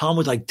 Tom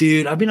was like,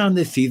 dude, I've been on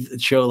this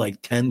show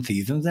like 10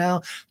 seasons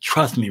now.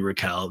 Trust me,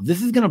 Raquel,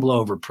 this is going to blow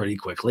over pretty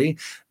quickly.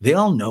 They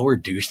all know we're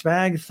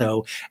douchebags.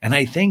 So, and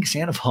I think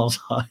Sandoval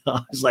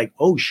was like,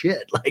 oh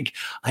shit. Like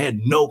I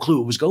had no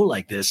clue it was go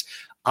like this.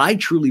 I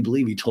truly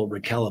believe he told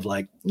Raquel of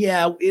like,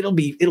 yeah, it'll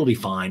be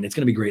fine. It's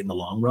going to be great in the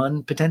long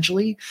run,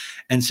 potentially.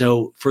 And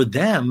so for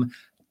them,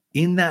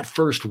 in that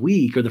first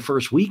week or the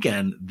first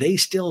weekend, they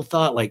still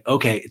thought like,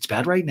 okay, it's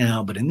bad right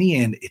now, but in the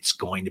end, it's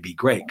going to be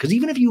great. Because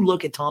even if you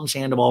look at Tom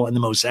Sandoval and the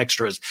Most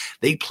Extras,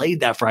 they played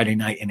that Friday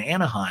night in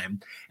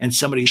Anaheim and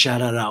somebody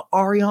shouted out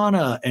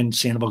Ariana, and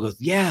Sandoval goes,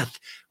 yeah,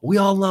 we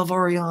all love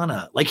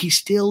Ariana. Like he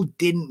still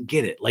didn't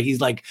get it. Like he's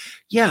like,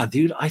 yeah,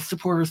 dude, I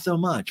support her so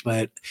much.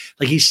 But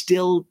like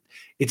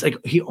it's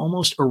like he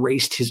almost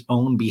erased his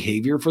own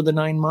behavior for the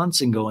 9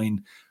 months and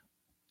going,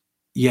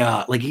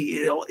 yeah, like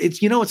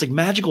it's like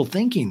magical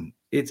thinking.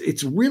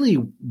 It's really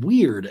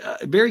weird,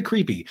 very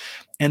creepy.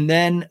 And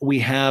then we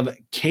have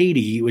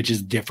Katie, which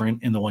is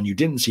different in the one you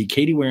didn't see.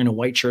 Katie wearing a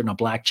white shirt and a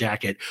black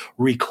jacket,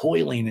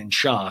 recoiling in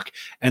shock.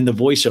 And the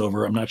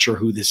voiceover, I'm not sure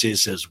who this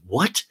is, says,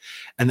 what?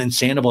 And then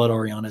Sandoval at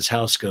Ariana's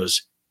house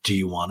goes, do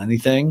you want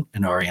anything?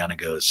 And Ariana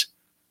goes,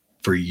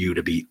 for you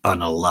to be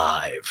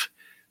unalive.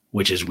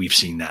 Which is, we've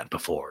seen that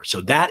before.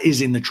 So that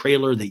is in the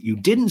trailer that you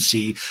didn't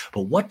see.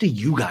 But what do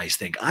you guys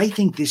think? I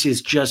think this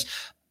is just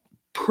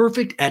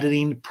perfect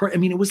editing. I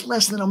mean, it was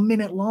less than a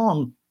minute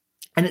long.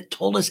 And it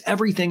told us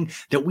everything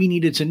that we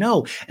needed to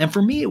know. And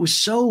for me, it was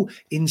so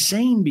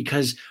insane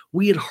because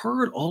we had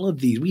heard all of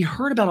these. We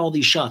heard about all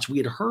these shots. We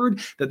had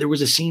heard that there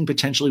was a scene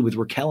potentially with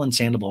Raquel and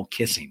Sandoval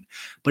kissing.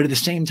 But at the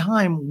same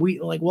time, we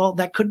were like, well,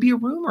 that could be a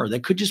rumor.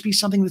 That could just be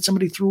something that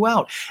somebody threw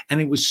out.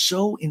 And it was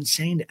so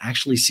insane to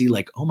actually see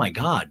like, oh my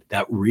God,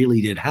 that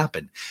really did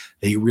happen.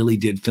 They really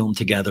did film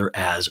together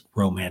as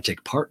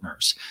romantic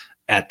partners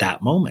at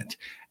that moment.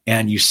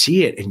 And you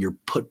see it and you're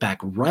put back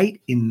right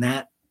in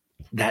that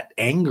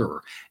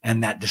anger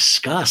and that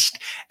disgust.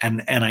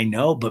 And I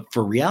know, but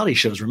for reality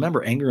shows,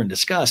 remember, anger and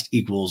disgust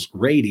equals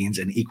ratings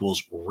and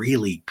equals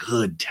really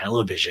good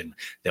television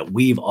that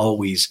we've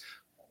always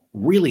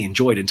really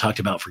enjoyed and talked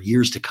about for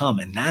years to come.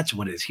 And that's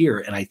what is here.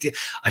 And I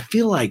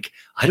feel like,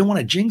 I don't want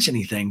to jinx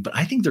anything, but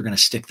I think they're going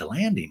to stick the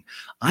landing.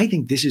 I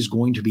think this is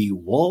going to be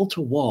wall to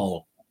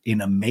wall an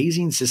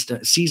amazing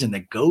season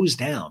that goes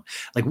down.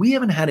 Like, we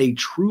haven't had a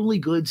truly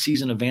good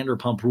season of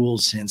Vanderpump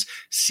Rules since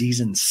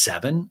season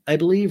 7, I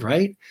believe,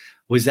 right?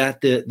 Was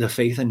that the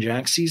Faith and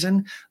Jack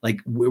season?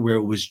 Like where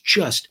it was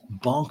just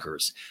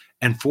bonkers.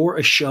 And for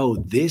a show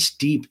this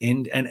deep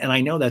in, and I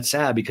know that's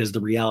sad because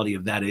the reality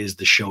of that is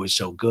the show is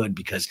so good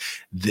because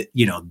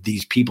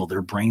these people,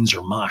 their brains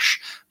are mush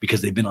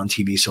because they've been on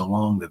TV so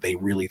long that they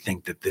really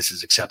think that this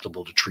is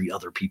acceptable to treat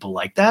other people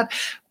like that.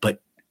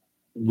 But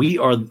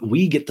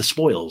we get the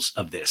spoils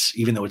of this,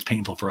 even though it's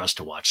painful for us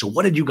to watch. So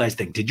what did you guys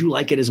think? Did you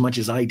like it as much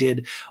as I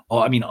did?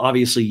 I mean,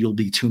 obviously you'll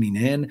be tuning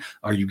in.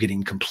 Are you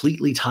getting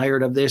completely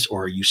tired of this,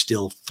 or are you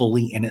still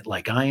fully in it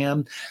like I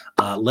am?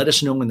 Let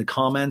us know in the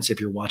comments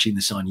if you're watching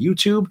this on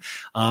YouTube.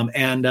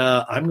 And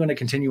I'm going to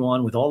continue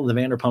on with all of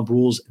the Vanderpump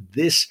Rules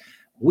this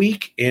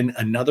week in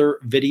another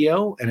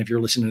video. And if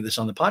you're listening to this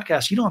on the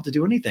podcast, you don't have to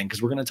do anything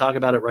because we're going to talk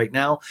about it right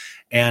now.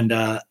 And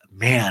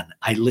man,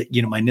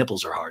 my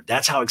nipples are hard.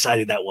 That's how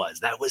excited that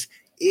was. That was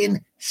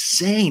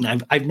insane.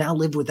 I've now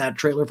lived with that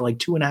trailer for like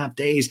 2.5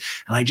 days,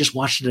 and I just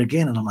watched it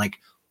again, and I'm like,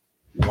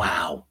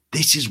 wow,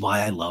 this is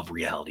why I love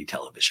reality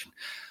television.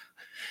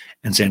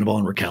 And Sandoval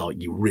and Raquel,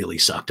 you really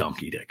suck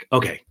donkey dick.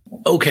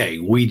 Okay,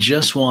 we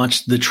just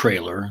watched the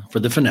trailer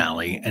for the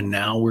finale, and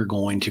now we're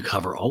going to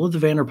cover all of the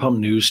Vanderpump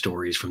news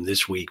stories from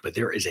this week, but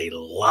there is a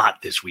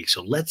lot this week,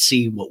 so let's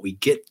see what we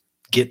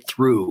get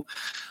through.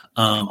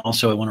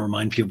 Also, I want to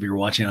remind people if you're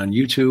watching on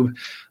YouTube,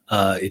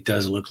 it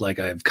does look like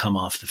I've come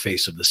off the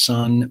face of the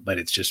sun, but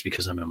it's just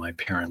because I'm in my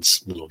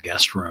parents' little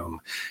guest room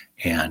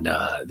and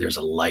there's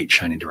a light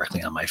shining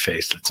directly on my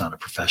face that's not a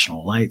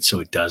professional light. So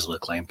it does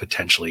look like I'm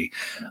potentially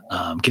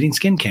getting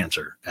skin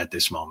cancer at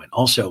this moment.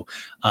 Also,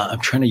 I'm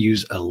trying to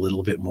use a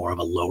little bit more of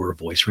a lower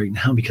voice right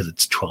now because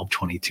it's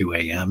 12:22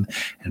 a.m.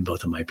 and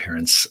both of my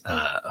parents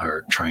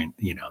are trying,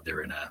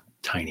 they're in a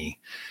tiny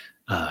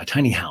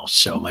house.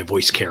 So my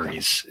voice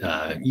carries,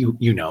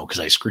 because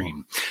I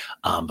scream.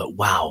 But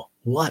wow,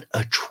 what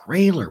a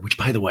trailer, which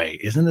by the way,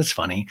 isn't this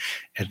funny?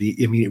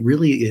 It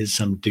really is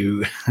some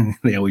dude.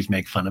 They always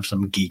make fun of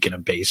some geek in a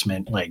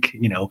basement,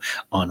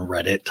 on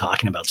Reddit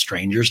talking about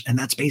strangers. And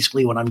that's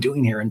basically what I'm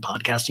doing here in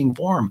podcasting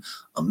form.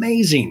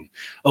 Amazing.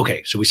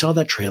 Okay. So we saw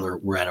that trailer.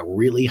 We're at a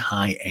really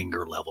high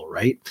anger level,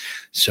 right?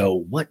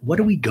 So what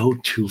do we go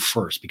to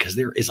first? Because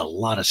there is a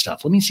lot of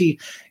stuff. Let me see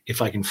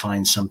if I can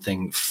find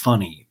something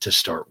funny to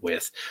start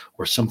with,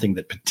 or something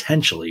that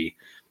potentially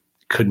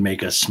could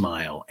make us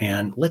smile.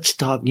 And let's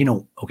talk,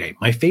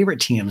 my favorite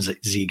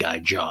TMZ guy,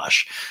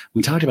 Josh,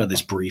 we talked about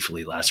this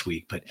briefly last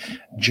week, but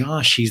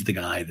Josh, he's the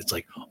guy that's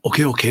like,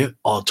 okay,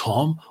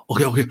 Tom,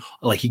 okay.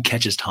 Like he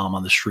catches Tom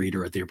on the street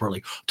or at the airport,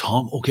 like,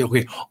 Tom, okay.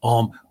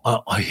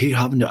 I hate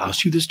having to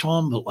ask you this,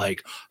 Tom, but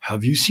like,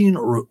 have you seen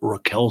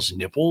Raquel's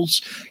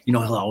nipples?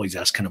 He'll always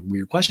ask kind of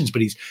weird questions,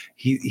 but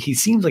he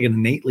seems like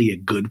innately a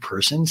good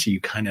person. So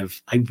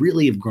I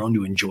really have grown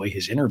to enjoy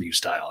his interview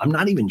style. I'm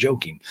not even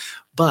joking,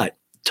 but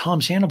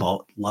Tom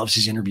Sandoval loves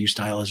his interview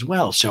style as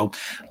well. So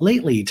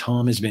lately,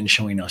 Tom has been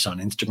showing us on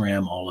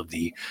Instagram all of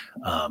the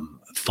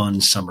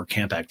fun summer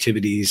camp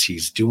activities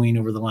he's doing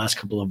over the last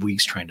couple of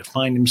weeks, trying to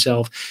find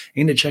himself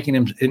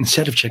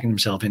instead of checking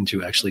himself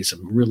into actually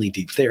some really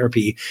deep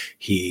therapy.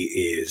 He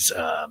is,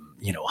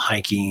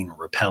 hiking,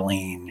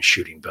 rappelling,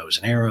 shooting bows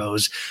and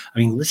arrows. I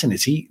mean, listen,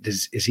 is he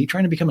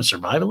trying to become a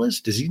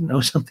survivalist? Does he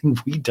know something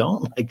we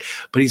don't like?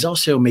 But he's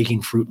also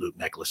making Fruit Loop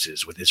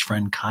necklaces with his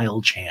friend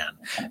Kyle Chan.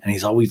 And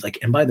he's always like,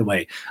 and by the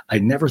way, I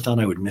never thought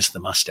I would miss the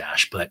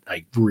mustache, but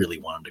I really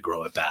wanted to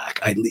grow it back.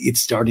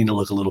 It's starting to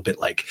look a little bit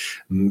like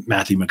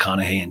Matthew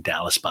McConaughey in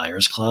Dallas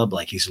Buyers Club.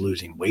 Like he's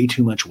losing way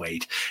too much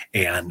weight.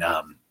 And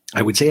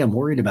I would say I'm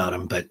worried about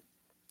him, but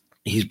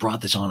he's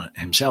brought this on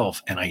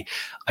himself. And I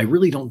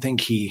really don't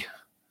think he's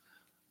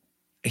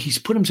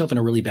put himself in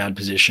a really bad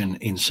position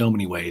in so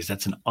many ways.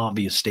 That's an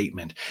obvious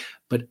statement,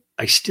 but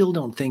I still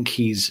don't think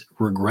he's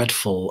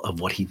regretful of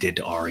what he did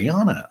to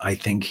Ariana. I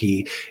think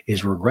he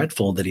is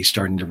regretful that he's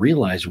starting to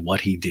realize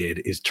what he did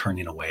is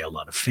turning away a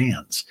lot of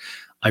fans.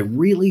 I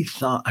really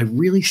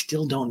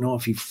still don't know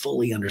if he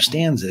fully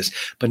understands this,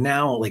 but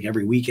now like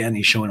every weekend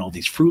he's showing all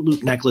these Fruit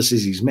Loop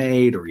necklaces he's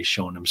made, or he's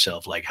showing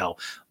himself like how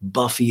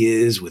buff he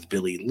is with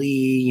Billy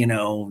Lee. You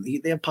know,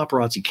 they have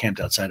paparazzi camped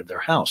outside of their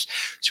house.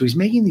 So he's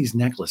making these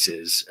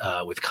necklaces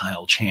with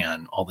Kyle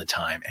Chan all the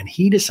time. And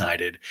he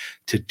decided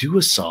to do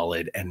a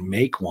solid and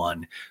make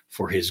one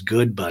for his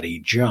good buddy,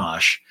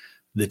 Josh,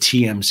 the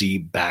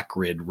TMZ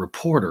backgrid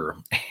reporter.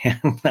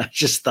 And I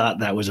just thought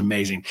that was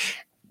amazing.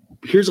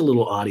 Here's a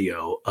little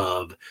audio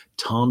of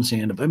Tom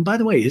Sandoval. And by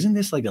the way, isn't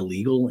this like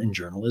illegal in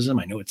journalism?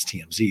 I know it's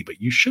TMZ,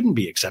 but you shouldn't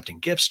be accepting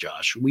gifts,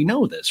 Josh. We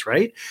know this,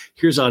 right?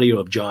 Here's audio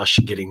of Josh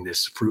getting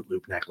this Fruit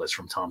Loop necklace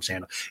from Tom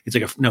Sandoval. It's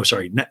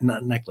like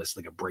not necklace,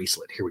 like a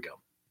bracelet. Here we go.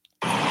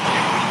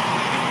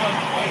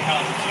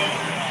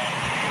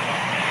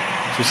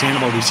 So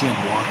Sandoval, we see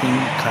him walking.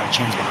 Kyle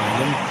Chan's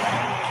behind him.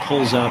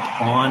 Pulls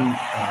up on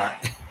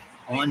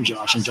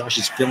Josh, and Josh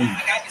is filming.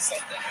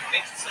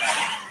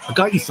 I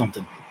got you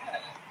something.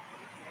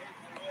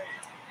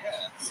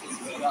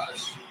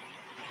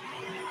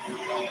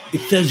 It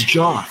says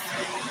Joth.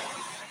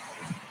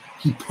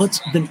 He puts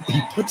the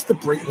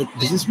bracelet.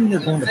 Does this mean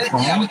they're going to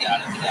prom?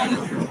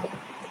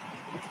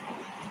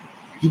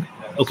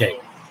 Okay.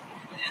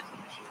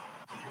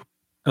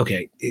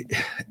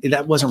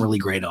 That wasn't really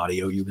great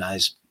audio, you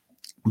guys.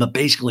 But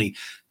basically,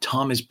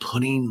 Tom is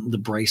putting the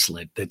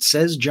bracelet that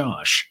says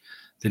Josh,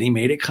 that he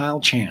made at Kyle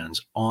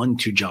Chan's,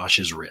 onto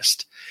Josh's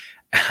wrist.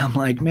 And I'm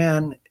like,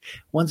 man,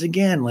 once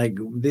again, like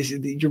this,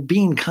 you're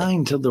being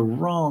kind to the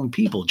wrong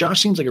people. Josh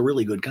seems like a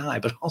really good guy,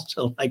 but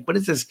also like, what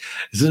is this?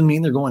 Does this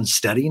mean they're going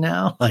steady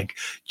now? Like,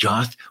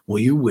 Josh, will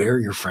you wear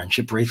your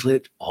friendship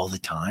bracelet all the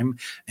time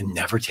and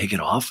never take it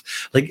off?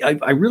 Like,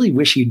 I really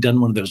wish he'd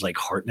done one of those like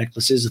heart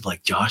necklaces of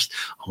like, Josh,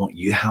 I want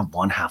you to have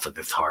one half of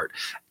this heart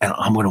and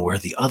I'm going to wear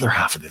the other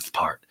half of this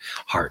heart.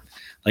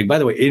 Like, by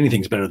the way,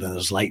 anything's better than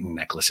those lightning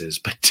necklaces,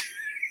 but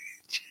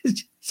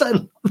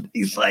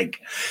he's like,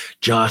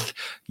 Joth,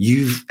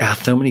 you've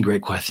asked so many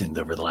great questions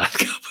over the last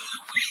couple of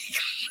weeks.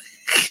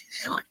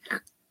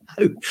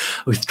 I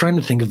was trying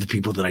to think of the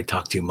people that I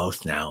talk to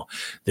most now.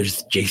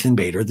 There's Jason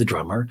Bader, the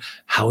drummer,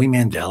 Howie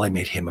Mandel. I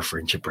made him a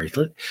friendship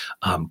bracelet.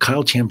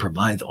 Kyle Chan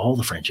provides all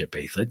the friendship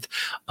bracelets.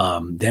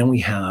 Then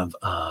we have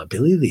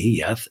Billy Lee,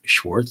 yes,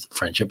 Schwartz,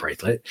 friendship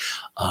bracelet.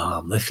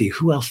 Let's see,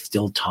 who else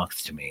still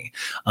talks to me?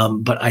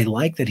 But I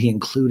like that he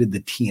included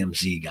the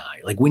TMZ guy.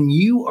 Like when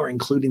you are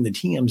including the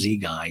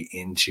TMZ guy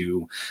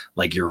into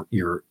like your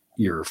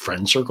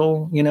friend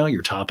circle, you know,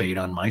 your top 8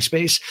 on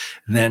MySpace,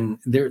 then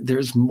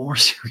there's more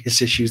serious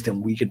issues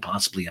than we could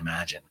possibly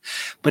imagine.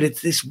 But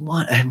it's this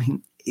one, I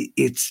mean,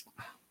 it's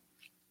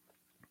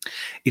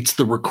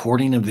the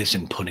recording of this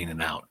and putting it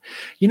out.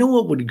 You know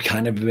what would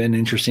kind of have been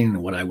interesting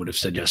and what I would have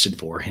suggested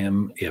for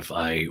him if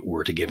I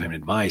were to give him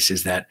advice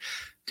is that,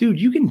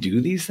 dude, you can do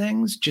these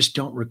things, just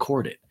don't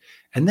record it.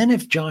 And then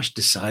if Josh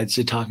decides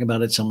to talk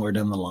about it somewhere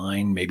down the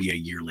line, maybe a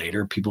year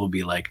later, people will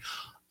be like,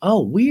 oh,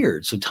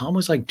 weird. So Tom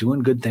was like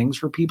doing good things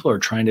for people or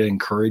trying to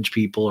encourage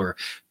people or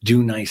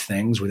do nice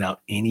things without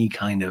any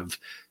kind of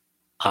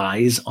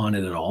eyes on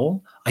it at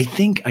all.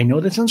 I know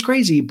that sounds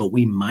crazy, but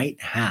we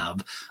might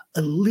have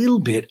a little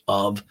bit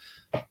of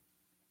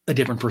a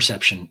different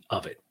perception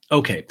of it.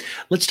 Okay,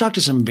 let's talk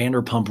to some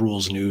Vanderpump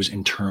Rules news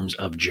in terms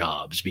of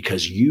jobs,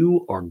 because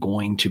you are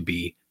going to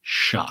be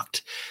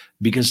shocked.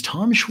 Because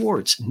Tom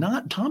Schwartz,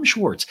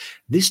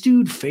 this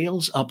dude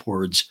fails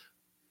upwards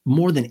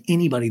more than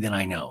anybody that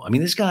I know. I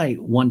mean, this guy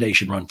one day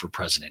should run for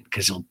president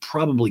because he'll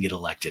probably get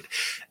elected.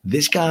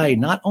 This guy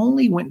not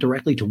only went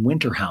directly to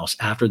Winter House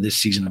after this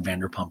season of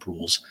Vanderpump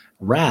Rules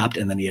wrapped,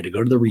 and then he had to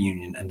go to the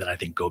reunion and then I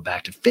think go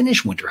back to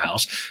finish Winter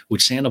House,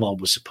 which Sandoval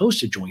was supposed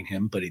to join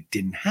him, but it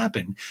didn't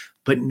happen.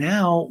 But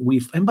now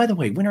and by the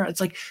way, Winter,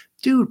 it's like,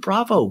 dude,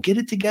 bravo, get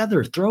it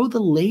together. Throw the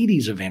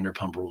ladies of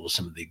Vanderpump Rules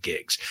some of the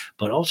gigs.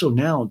 But also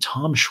now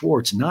Tom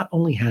Schwartz not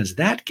only has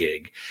that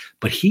gig,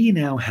 but he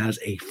now has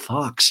a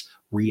Fox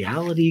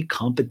reality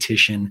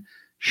competition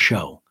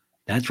show.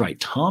 That's right.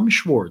 Tom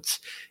Schwartz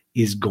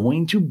is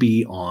going to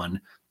be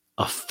on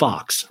a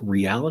Fox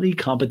reality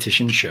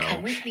competition show,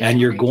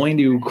 and you're going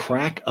to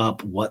crack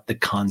up what the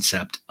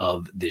concept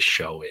of this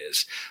show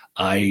is.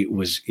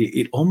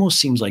 It almost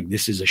seems like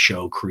this is a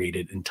show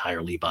created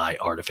entirely by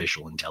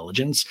artificial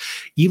intelligence.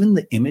 Even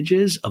the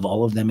images of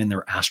all of them in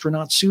their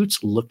astronaut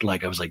suits looked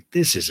like, I was like,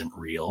 this isn't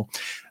real.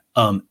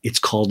 It's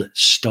called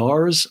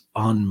Stars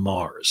on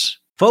Mars.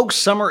 Folks,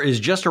 summer is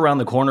just around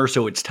the corner,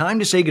 so it's time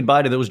to say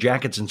goodbye to those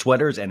jackets and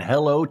sweaters and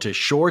hello to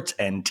shorts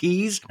and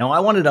tees. Now,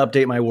 I wanted to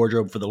update my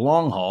wardrobe for the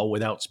long haul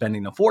without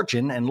spending a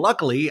fortune, and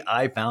luckily,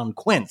 I found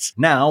Quince.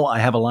 Now, I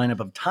have a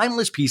lineup of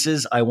timeless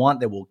pieces I want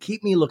that will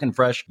keep me looking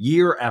fresh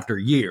year after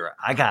year.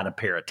 I got a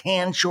pair of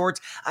tan shorts.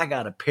 I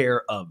got a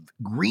pair of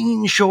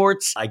green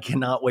shorts. I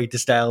cannot wait to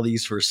style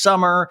these for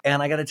summer,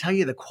 and I gotta tell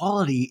you, the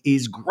quality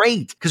is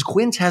great because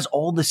Quince has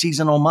all the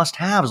seasonal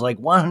must-haves like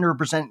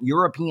 100%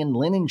 European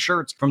linen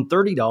shirts from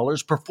 30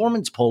 $30,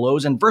 performance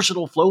polos, and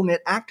versatile flow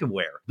knit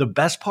activewear. The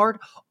best part?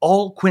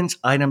 All Quince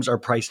items are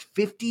priced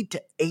 50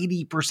 to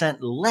 80%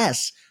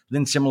 less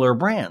than similar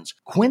brands.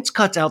 Quince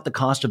cuts out the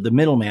cost of the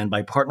middleman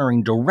by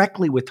partnering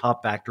directly with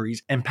top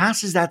factories and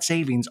passes that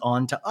savings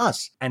on to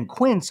us. And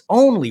Quince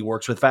only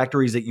works with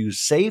factories that use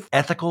safe,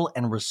 ethical,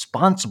 and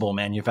responsible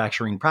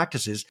manufacturing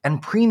practices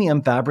and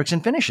premium fabrics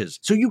and finishes,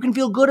 so you can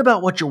feel good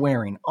about what you're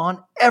wearing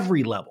on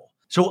every level.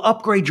 So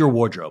upgrade your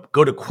wardrobe.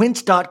 Go to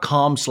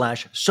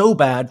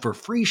quince.com/sobad for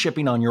free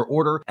shipping on your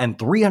order and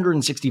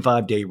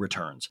 365-day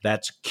returns.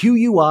 That's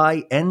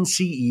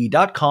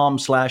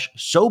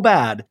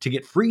QUINCE.com/sobad to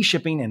get free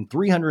shipping and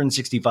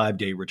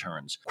 365-day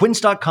returns.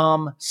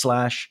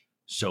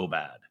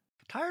 Quince.com/sobad.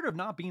 Tired of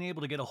not being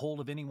able to get a hold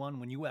of anyone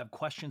when you have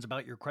questions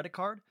about your credit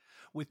card?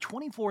 With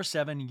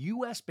 24/7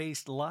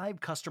 US-based live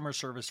customer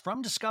service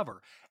from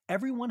Discover,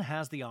 everyone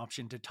has the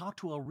option to talk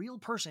to a real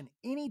person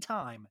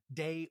anytime,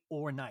 day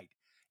or night.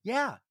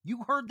 Yeah,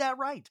 you heard that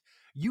right.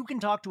 You can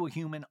talk to a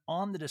human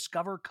on the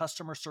Discover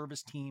customer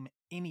service team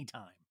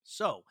anytime.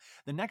 So,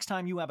 the next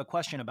time you have a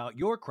question about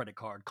your credit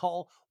card,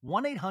 call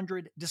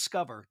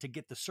 1-800-DISCOVER to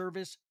get the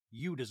service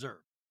you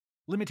deserve.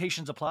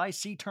 Limitations apply.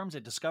 See terms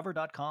at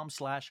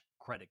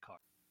discover.com/credit card.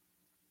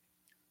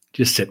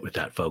 Just sit with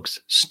that, folks.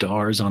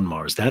 Stars on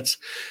Mars. That's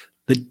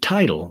the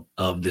title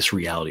of this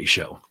reality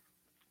show.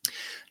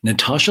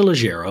 Natasha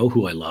Leggero,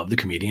 who I love, the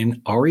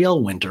comedian,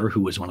 Ariel Winter,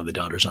 who was one of the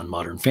daughters on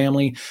Modern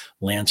Family,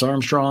 Lance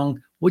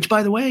Armstrong, which,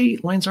 by the way,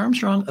 Lance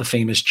Armstrong, a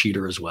famous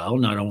cheater as well,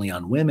 not only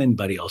on women,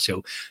 but he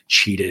also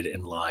cheated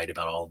and lied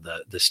about all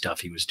the stuff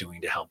he was doing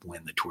to help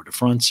win the Tour de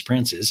France.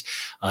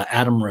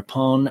 Adam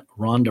Rippon,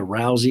 Ronda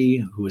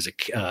Rousey, who is a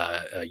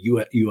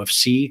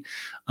UFC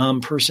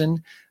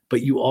person,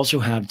 but you also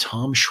have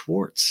Tom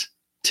Schwartz,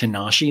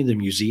 Tanashi, the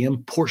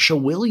museum, Portia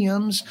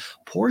Williams,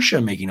 Portia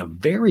making a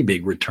very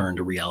big return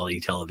to reality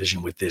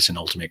television with this and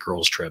Ultimate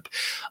Girls Trip.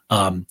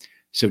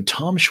 So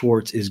Tom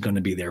Schwartz is going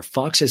to be there.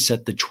 Fox has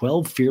set the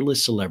 12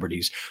 fearless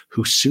celebrities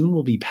who soon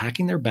will be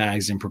packing their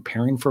bags and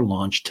preparing for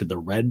launch to the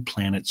Red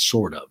Planet,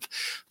 sort of,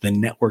 the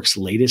network's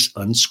latest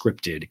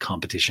unscripted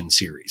competition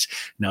series.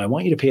 Now, I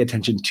want you to pay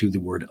attention to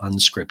the word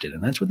unscripted,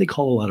 and that's what they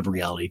call a lot of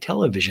reality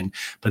television,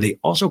 but they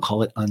also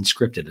call it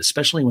unscripted,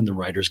 especially when the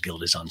Writers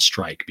Guild is on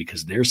strike,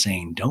 because they're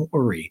saying, don't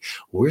worry,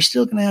 we're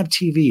still going to have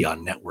TV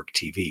on network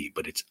TV,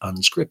 but it's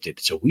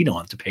unscripted, so we don't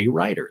have to pay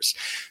writers.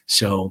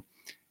 So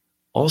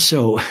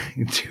also,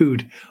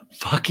 dude,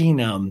 fucking,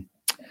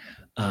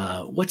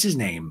 what's his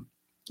name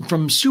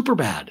from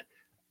Superbad?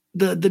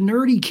 The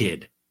nerdy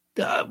kid.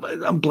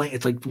 I'm blank.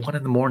 It's like 1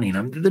 a.m.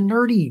 I'm the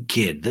nerdy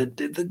kid, the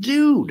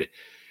dude.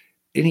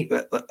 And he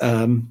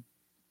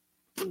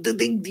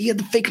had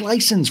the fake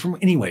license from,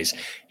 anyways,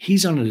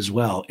 he's on it as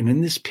well. And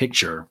in this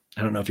picture,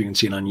 I don't know if you can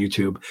see it on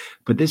YouTube,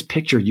 but this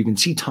picture, you can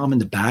see Tom in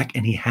the back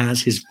and he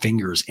has his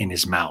fingers in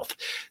his mouth.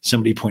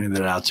 Somebody pointed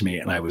that out to me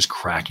and I was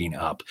cracking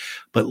up.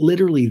 But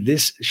literally,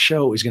 this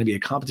show is going to be a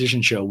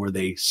competition show where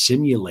they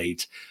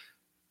simulate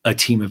a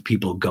team of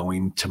people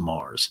going to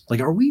Mars.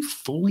 Like, are we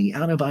fully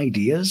out of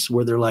ideas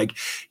where they're like,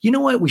 you know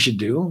what we should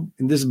do?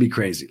 And this would be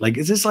crazy. Like,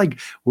 is this like,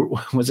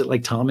 was it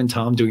like Tom and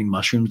Tom doing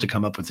mushrooms to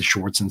come up with the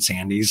Schwartz and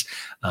Sandy's,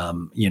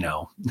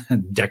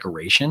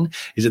 decoration?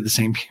 Is it the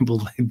same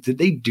people? Did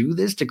they do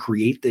this to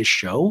create this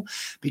show?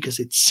 Because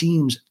it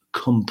seems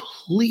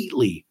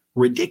completely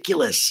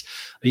ridiculous.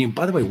 I mean,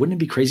 by the way, wouldn't it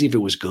be crazy if it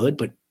was good?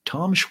 But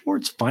Tom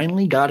Schwartz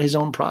finally got his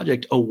own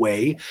project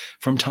away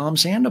from Tom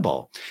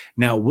Sandoval.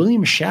 Now,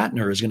 William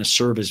Shatner is going to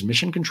serve as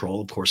mission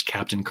control, of course,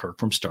 Captain Kirk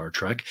from Star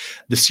Trek.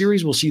 The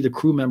series will see the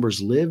crew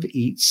members live,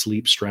 eat,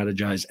 sleep,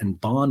 strategize,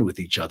 and bond with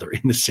each other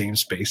in the same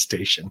space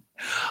station.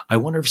 I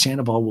wonder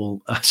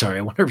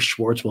if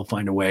Schwartz will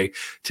find a way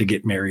to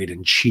get married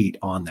and cheat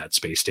on that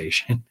space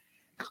station.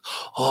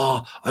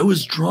 Oh, I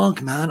was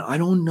drunk, man. I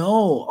don't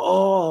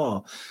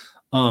know.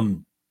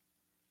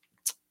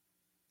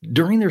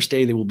 During their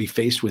stay, they will be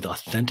faced with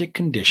authentic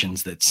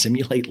conditions that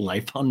simulate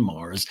life on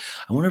Mars.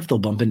 I wonder if they'll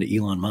bump into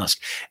Elon Musk.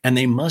 And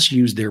they must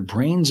use their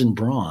brains and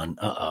brawn.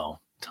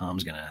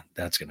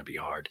 That's gonna be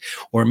hard.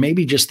 Or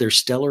maybe just their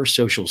stellar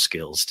social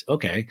skills,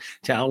 to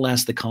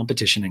outlast the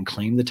competition and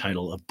claim the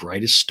title of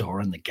brightest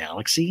star in the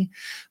galaxy.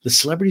 The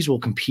celebrities will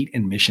compete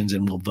in missions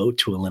and will vote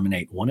to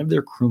eliminate one of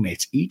their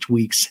crewmates each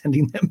week,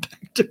 sending them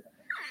back to...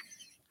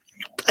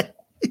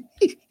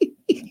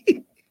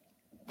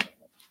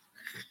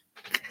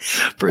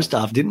 First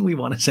off, didn't we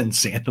want to send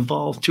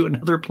Sandoval to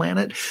another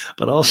planet?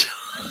 But also,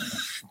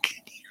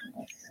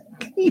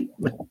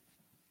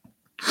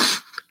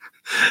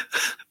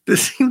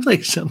 this seems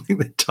like something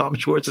that Tom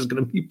Schwartz is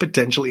going to be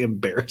potentially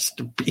embarrassed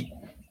to be.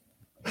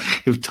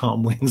 If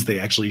Tom wins, they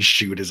actually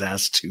shoot his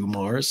ass to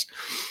Mars.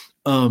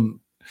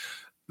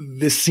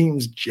 This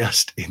seems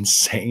just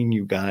insane,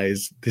 you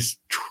guys. This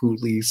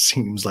truly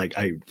seems like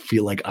I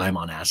feel like I'm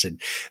on acid.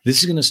 This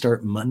is going to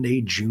start Monday,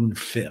 June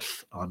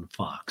 5th on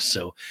Fox.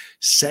 So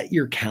set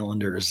your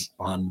calendars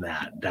on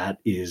that. That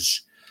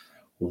is,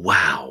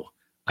 wow.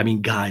 I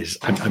mean, guys,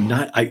 I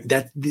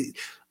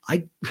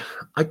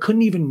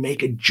couldn't even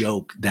make a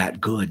joke that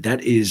good.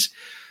 That is,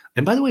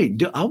 And by the way,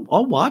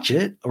 I'll watch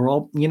it,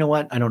 or you know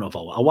what? I don't know if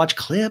I'll watch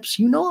clips.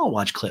 I'll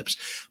watch clips,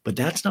 but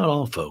that's not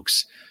all,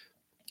 folks.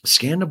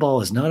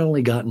 Scandal has not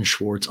only gotten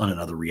Schwartz on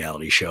another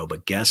reality show,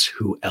 but guess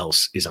who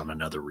else is on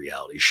another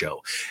reality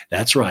show?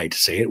 That's right.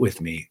 Say it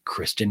with me.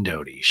 Kristen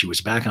Doute. She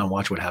was back on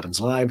Watch What Happens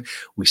Live.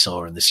 We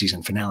saw her in the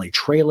season finale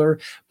trailer,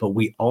 but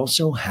we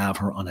also have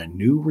her on a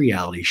new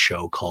reality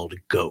show called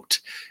GOAT.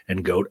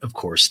 And GOAT, of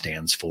course,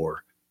 stands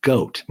for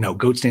GOAT. No,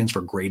 GOAT stands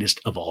for Greatest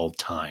of All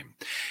Time.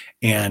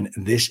 And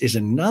this is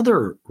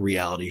another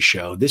reality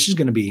show. This is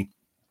going to be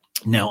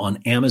now on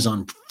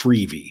Amazon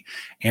Freevee,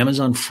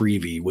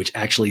 which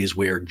actually is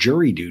where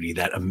Jury Duty,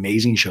 that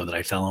amazing show that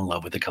I fell in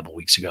love with a couple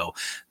weeks ago,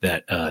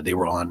 that they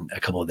were on, a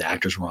couple of the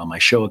actors were on my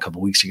show a couple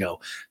weeks ago.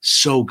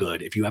 So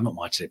good. If you haven't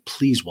watched it,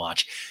 please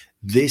watch.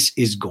 This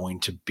is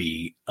going to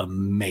be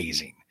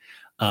amazing.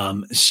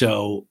 This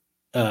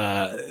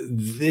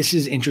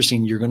is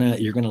interesting. You're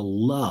gonna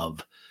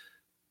love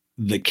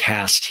the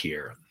cast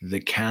here. The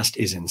cast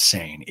is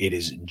insane. It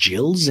is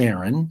Jill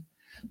Zarin.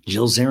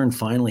 Jill Zarin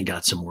finally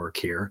got some work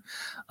here.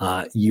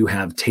 You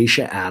have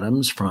Tayshia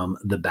Adams from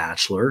The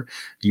Bachelor.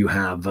 You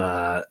have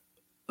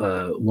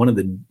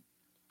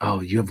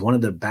you have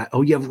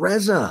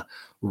Reza.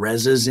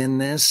 Reza's in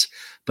this.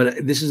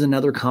 But this is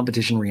another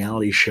competition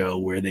reality show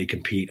where they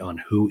compete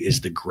on who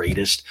is the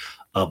greatest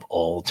of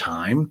all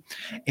time.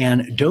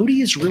 And Doute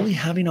is really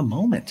having a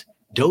moment.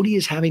 Doute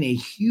is having a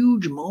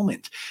huge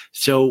moment.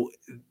 So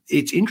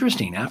it's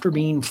interesting. After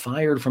being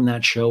fired from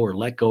that show or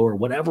let go or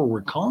whatever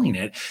we're calling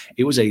it,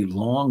 it was a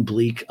long,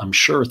 bleak, I'm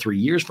sure, 3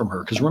 years from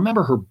her. Because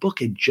remember, her book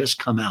had just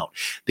come out.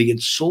 They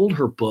had sold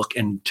her book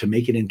and to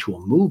make it into a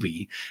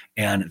movie,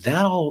 and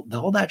that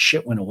all that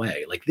shit went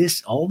away. Like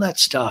this, all that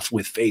stuff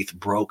with Faith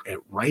broke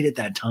right at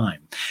that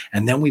time.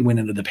 And then we went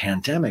into the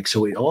pandemic.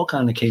 So it all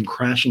kind of came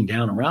crashing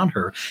down around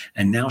her.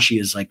 And now she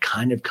is like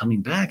kind of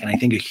coming back. And I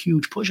think a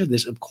huge push of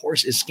this, of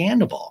course, is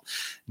Scandal.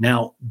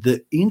 Now,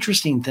 the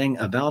interesting thing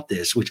about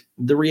this, which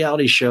the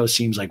reality show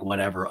seems like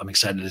whatever, I'm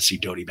excited to see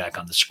Doute back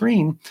on the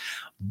screen,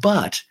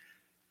 but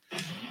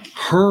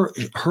her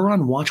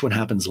on Watch What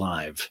Happens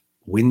Live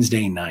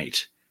Wednesday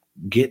night,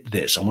 get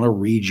this. I want to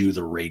read you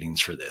the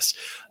ratings for this.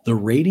 The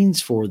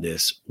ratings for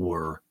this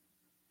were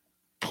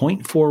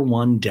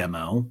 0.41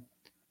 demo,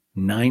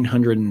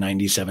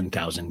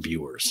 997,000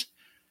 viewers.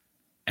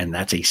 And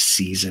that's a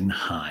season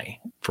high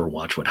for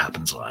Watch What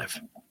Happens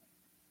Live.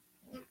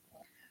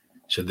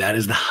 So that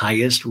is the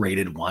highest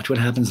rated Watch What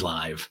Happens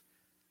Live,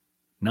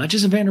 not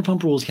just of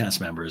Vanderpump Rules cast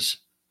members,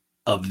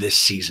 of this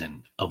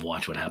season of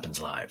Watch What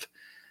Happens Live.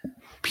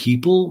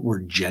 People were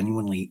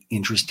genuinely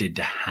interested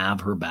to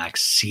have her back,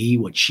 see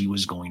what she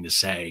was going to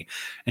say.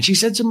 And she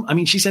said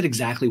she said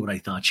exactly what I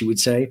thought she would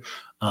say.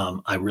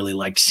 I really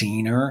liked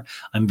seeing her.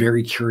 I'm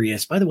very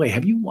curious. By the way,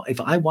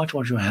 if I watch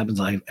What Happens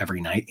Live every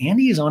night,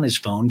 Andy is on his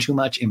phone too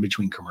much in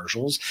between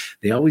commercials.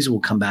 They always will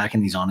come back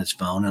and he's on his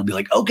phone and I'll be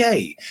like,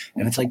 okay.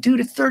 And it's like,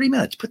 dude, it's 30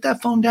 minutes. Put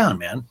that phone down,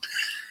 man.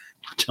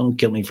 Don't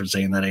kill me for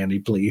saying that, Andy,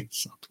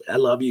 please. I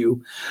love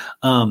you.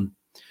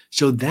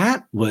 So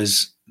that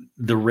was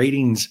the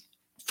ratings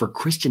for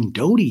Kristen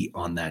Doute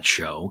on that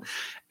show.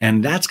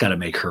 And that's got to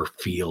make her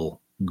feel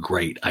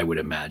great, I would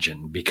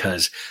imagine,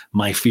 because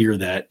my fear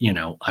that,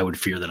 I would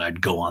fear that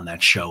I'd go on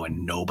that show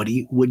and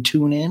nobody would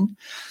tune in.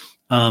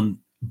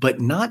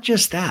 But not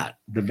just that,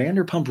 the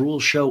Vanderpump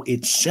Rules show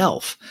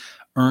itself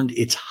earned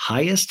its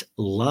highest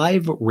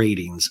live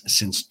ratings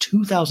since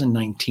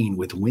 2019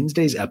 with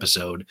Wednesday's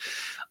episode.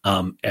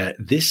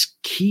 This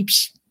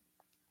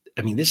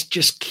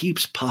just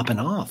keeps popping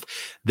off.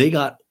 They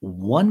got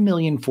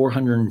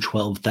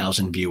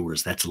 1,412,000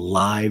 viewers. That's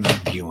live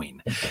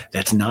viewing.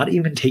 That's not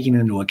even taking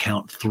into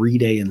account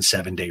 3-day and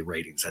 7-day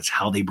ratings. That's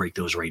how they break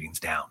those ratings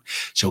down.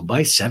 So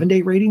by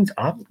 7-day ratings,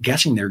 I'm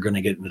guessing they're going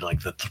to get into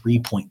like the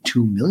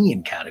 3.2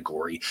 million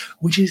category,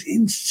 which is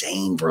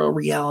insane for a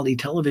reality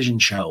television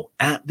show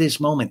at this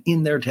moment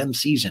in their 10th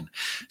season.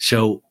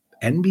 So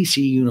NBC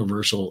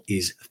Universal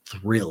is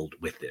thrilled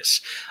with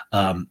this.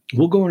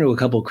 We'll go into a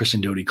couple of Kristen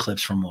Doute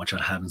clips from Watch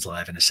What Happens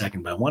Live in a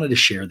second, but I wanted to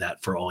share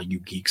that for all you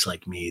geeks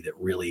like me that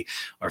really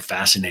are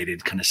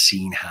fascinated kind of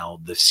seeing how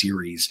the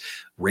series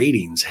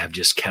ratings have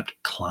just kept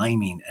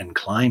climbing and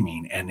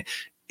climbing. And,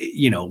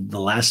 the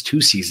last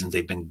 2 seasons,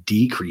 they've been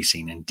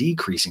decreasing and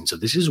decreasing. So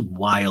this is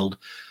wild,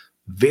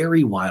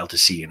 very wild to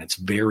see, and it's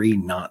very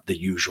not the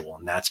usual,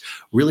 and that's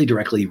really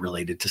directly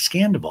related to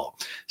Scandal.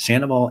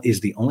 Sandoval is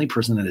the only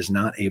person that is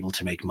not able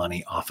to make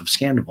money off of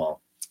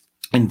Scandal.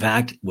 In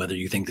fact, whether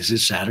you think this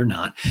is sad or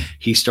not,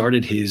 he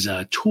started his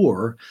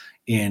tour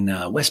in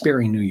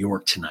Westbury, New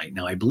York tonight.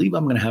 Now, I believe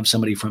I'm going to have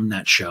somebody from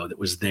that show that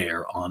was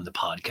there on the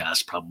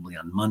podcast probably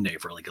on Monday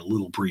for like a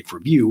little brief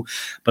review.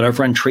 But our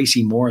friend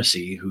Tracy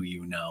Morrissey, who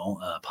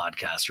a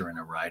podcaster and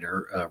a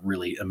writer, a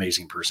really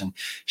amazing person,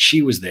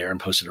 she was there and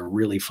posted a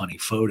really funny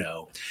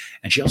photo.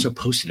 And she also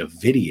posted a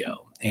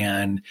video.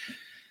 And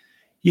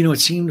it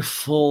seemed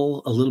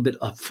full a little bit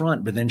up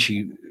front, but then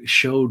she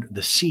showed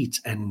the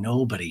seats and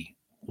nobody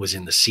was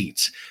in the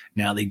seats.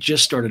 Now they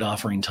just started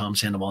offering Tom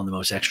Sandoval and the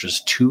Most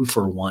Extras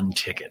 2-for-1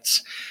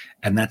 tickets,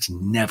 and that's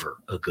never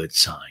a good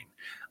sign.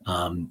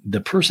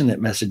 The person that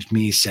messaged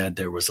me said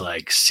there was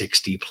like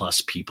 60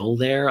 plus people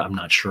there. I'm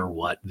not sure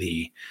what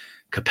the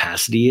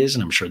capacity is,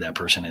 and I'm sure that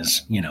person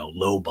is,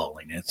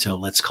 lowballing it. So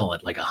let's call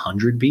it like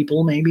 100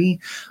 people, maybe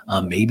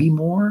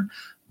more.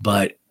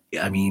 But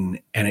I mean,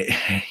 and it,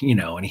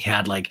 and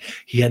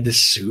he had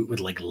this suit with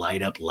like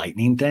light up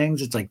lightning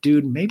things. It's like,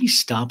 dude, maybe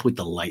stop with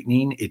the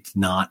lightning. It's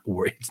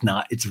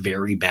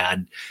very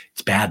bad.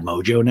 It's bad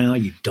mojo now.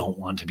 You don't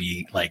want to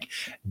be like,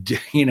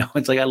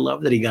 it's like, I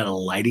love that he got a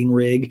lighting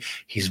rig.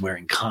 He's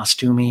wearing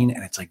costuming,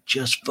 and it's like,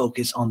 just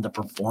focus on the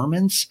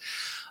performance.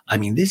 I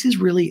mean, this is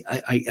really,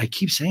 I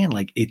keep saying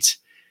like,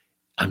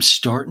 I'm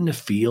starting to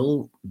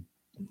feel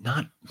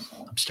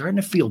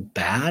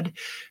bad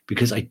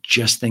because I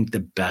just think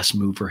the best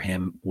move for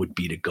him would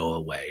be to go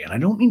away. And I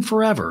don't mean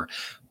forever,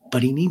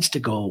 but he needs to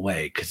go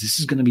away because this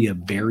is going to be a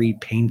very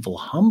painful,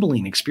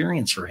 humbling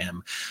experience for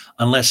him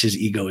unless his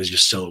ego is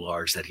just so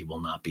large that he will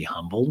not be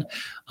humbled.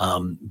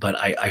 But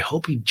I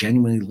hope he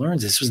genuinely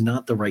learns this was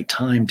not the right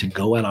time to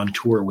go out on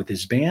tour with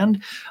his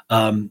band.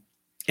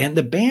 And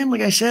the band,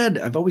 like I said,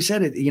 I've always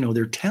said it,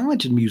 they're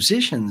talented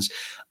musicians.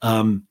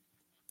 And,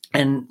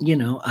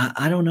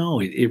 I don't know.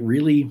 It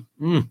really,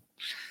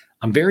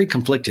 I'm very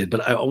conflicted,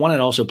 but I wanted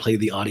to also play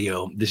the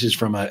audio. This is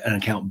from an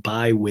account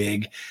by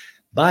Wig,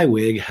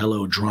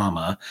 Hello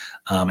Drama.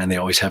 And they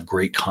always have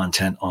great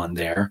content on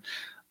there.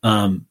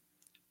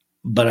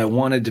 But I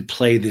wanted to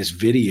play this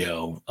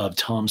video of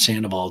Tom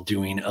Sandoval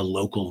doing a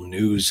local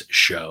news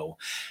show.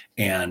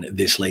 And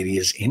this lady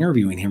is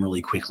interviewing him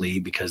really quickly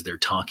because they're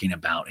talking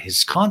about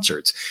his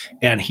concerts.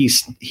 And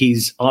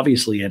he's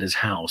obviously at his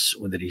house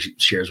that he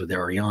shares with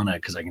Ariana,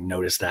 because I can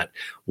notice that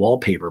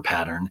wallpaper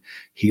pattern.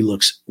 He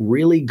looks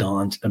really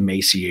gaunt,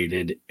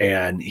 emaciated,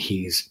 and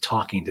he's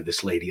talking to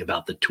this lady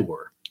about the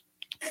tour.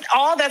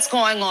 All that's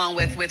going on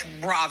with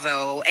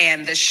Bravo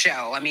and the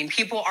show. I mean,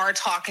 people are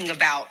talking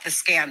about the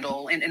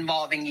scandal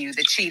involving you,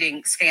 the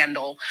cheating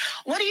scandal.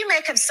 What do you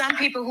make of some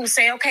people who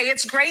say, okay,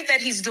 it's great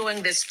that he's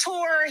doing this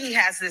tour, he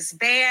has this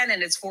band,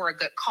 and it's for a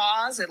good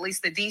cause, at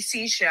least the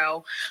DC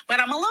show,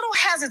 but I'm a little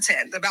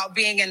hesitant about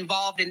being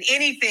involved in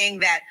anything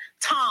that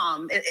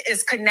Tom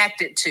is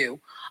connected to.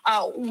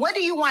 What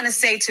do you want to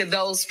say to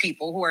those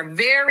people who are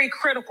very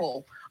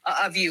critical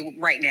of you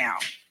right now?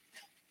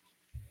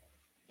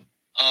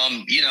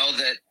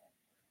 That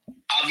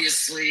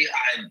obviously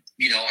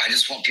I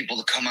just want people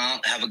to come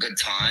out, have a good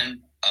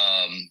time.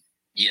 I'm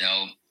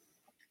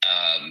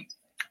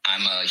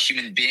a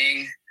human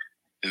being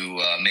who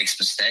makes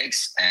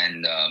mistakes,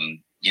 and,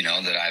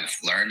 that I've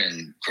learned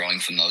and growing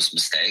from those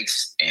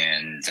mistakes.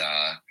 And,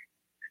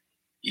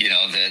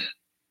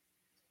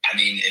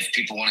 if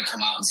people want to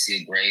come out and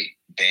see a great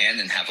band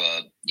and have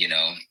a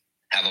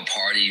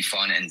party,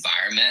 fun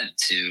environment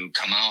to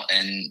come out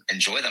and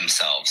enjoy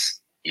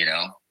themselves,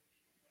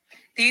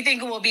 Do you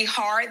think it will be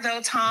hard,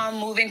 though, Tom,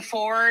 moving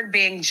forward,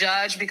 being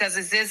judged? Because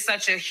this is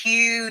such a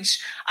huge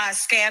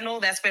scandal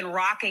that's been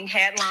rocking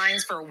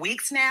headlines for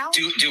weeks now.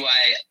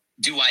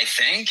 Do I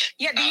think?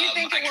 Yeah, do you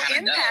think it will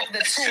impact the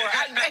tour?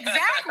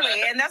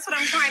 Exactly, and that's what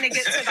I'm trying to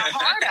get to the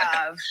heart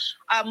of.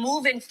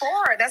 Moving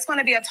forward, that's going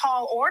to be a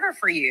tall order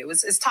for you.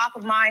 It's top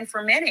of mind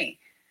for many.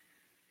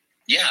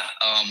 Yeah,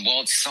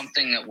 it's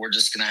something that we're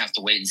just going to have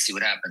to wait and see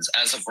what happens.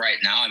 As of right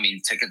now,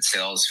 ticket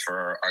sales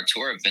for our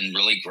tour have been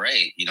really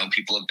great.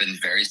 People have been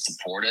very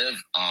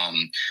supportive.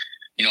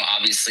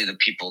 Obviously the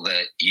people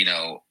that,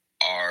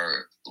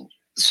 are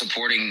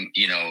supporting,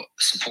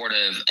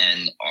 supportive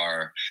and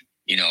are,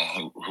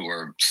 who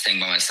are staying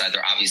by my side,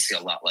 they're obviously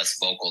a lot less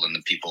vocal than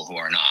the people who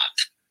are not.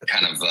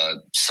 Kind of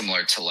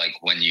similar to like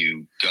when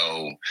you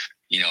go,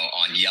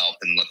 on Yelp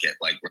and look at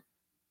like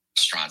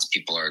restaurants,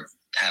 people are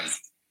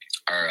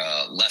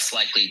less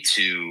likely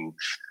to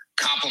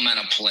compliment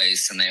a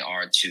place than they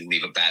are to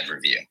leave a bad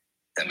review.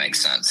 That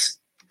makes sense.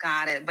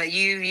 Got it. But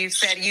you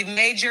said you've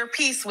made your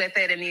peace with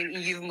it, and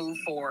you've moved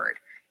forward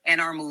and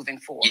are moving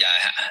forward. Yeah.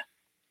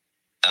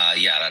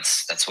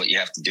 That's what you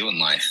have to do in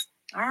life.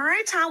 All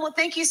right, Tom. Well,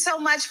 thank you so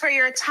much for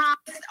your time.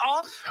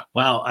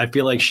 Wow. I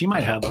feel like she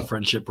might have a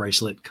friendship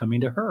bracelet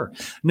coming to her.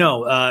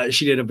 No,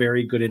 she did a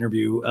very good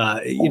interview.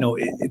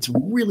 It's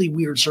really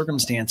weird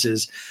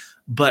circumstances.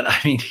 But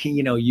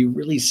you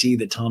really see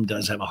that Tom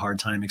does have a hard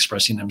time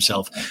expressing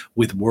himself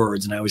with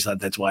words. And I always thought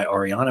that's why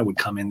Ariana would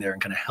come in there and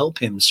kind of help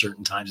him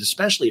certain times,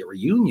 especially at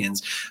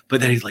reunions.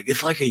 But then he's like,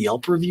 it's like a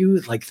Yelp review.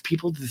 It's like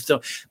people do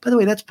stuff. By the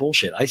way, that's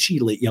bullshit. I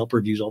see Yelp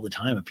reviews all the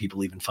time of people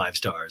leaving 5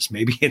 stars.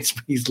 Maybe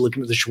he's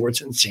looking at the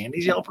Schwartz and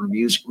Sandy's Yelp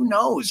reviews. Who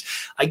knows?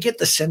 I get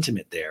the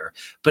sentiment there.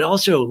 But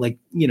also,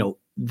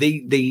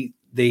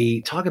 they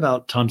talk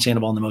about Tom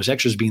Sandoval and the Most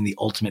Extras being the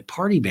ultimate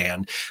party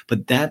band,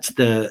 but that's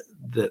the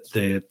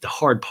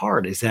hard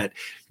part is that,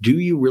 do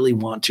you really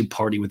want to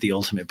party with the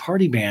ultimate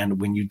party band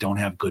when you don't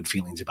have good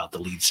feelings about the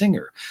lead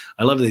singer?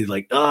 I love that he's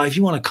like, if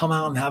you want to come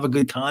out and have a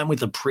good time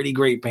with a pretty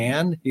great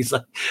band, he's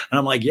like, and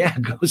I'm like, yeah,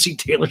 go see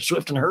Taylor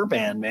Swift and her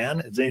band,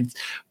 man. It's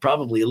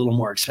probably a little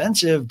more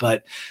expensive,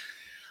 but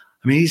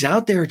I mean, he's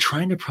out there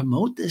trying to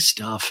promote this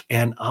stuff,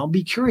 and I'll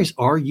be curious,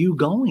 are you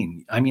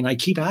going? I mean, I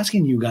keep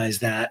asking you guys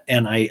that,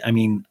 and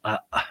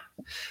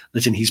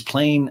listen, he's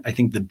playing, I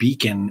think, the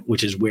Beacon,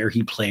 which is where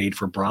he played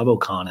for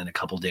BravoCon in a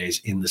couple days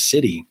in the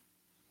city.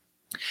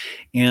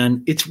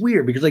 And it's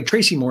weird because like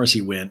Tracy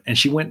Morrissey went, and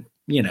she went,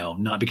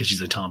 not because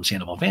she's a Tom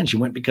Sandoval fan. She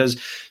went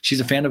because she's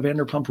a fan of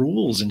Vanderpump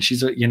Rules. And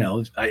she's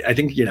I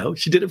think,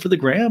 she did it for the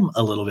gram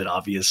a little bit,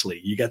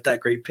 obviously. You got that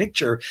great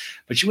picture,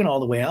 but she went all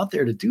the way out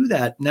there to do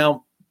that.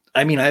 Now,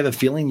 I mean, I have a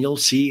feeling you'll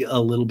see a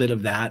little bit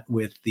of that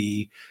with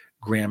the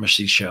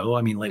Gramercy show.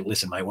 I mean, like,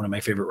 listen, one of my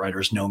favorite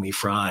writers, Nomi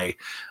Fry,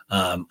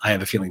 I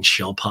have a feeling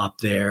she'll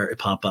pop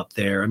up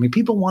there. I mean,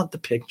 people want the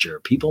picture.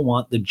 People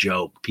want the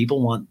joke.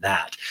 People want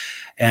that.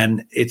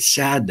 And it's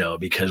sad, though,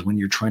 because when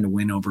you're trying to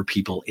win over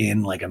people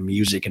in like a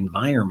music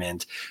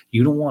environment,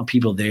 you don't want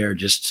people there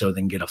just so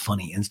they can get a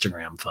funny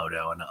Instagram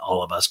photo and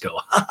all of us go,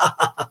 ha, ha,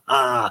 ha, ha,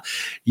 ha.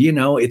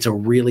 It's a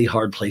really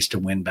hard place to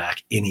win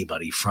back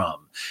anybody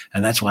from.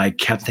 And that's why I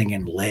kept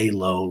thinking lay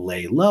low,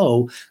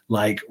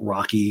 like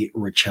Rocky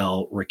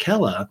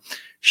Raquella.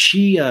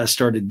 She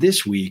started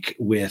this week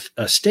with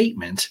a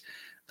statement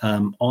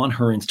on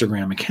her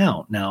Instagram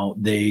account. Now,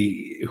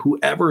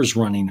 whoever's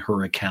running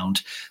her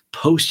account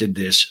posted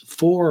this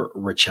for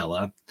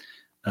Raquel,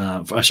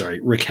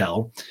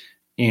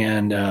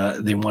 and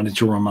they wanted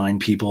to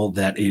remind people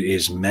that it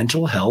is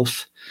mental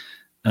health.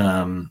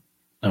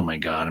 Oh my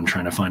God, I'm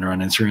trying to find her on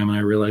Instagram, and I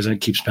realize I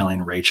keep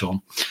spelling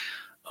Rachel.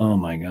 Oh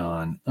my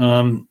God.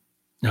 Oh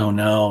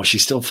no, she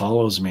still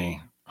follows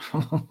me.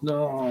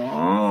 No,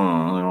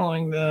 I don't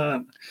like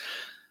that.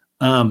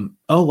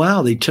 Oh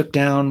wow, they took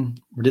down,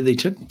 or did they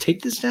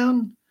take this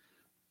down?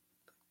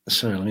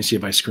 Sorry, let me see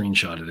if I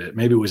screenshotted it.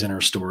 Maybe it was in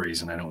her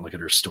stories and I don't look at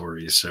her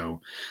stories.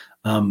 So,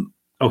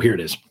 here it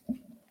is.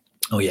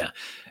 Oh yeah.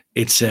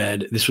 It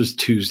said, this was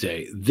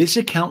Tuesday, this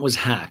account was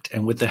hacked,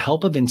 and with the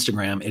help of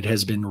Instagram, it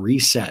has been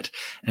reset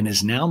and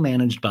is now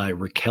managed by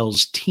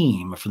Raquel's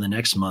team for the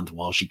next month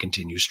while she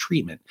continues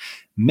treatment.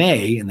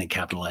 May, and they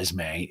capitalize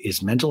May,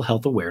 is Mental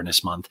Health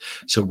Awareness Month,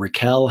 so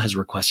Raquel has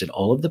requested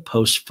all of the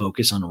posts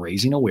focus on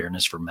raising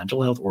awareness for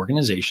mental health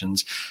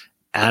organizations,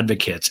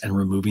 advocates, and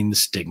removing the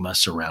stigma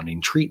surrounding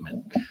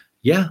treatment.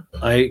 Yeah,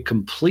 I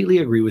completely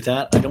agree with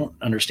that. I don't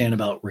understand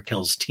about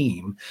Raquel's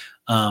team.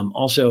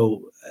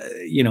 Also,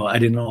 I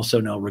didn't also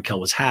know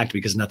Raquel was hacked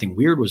because nothing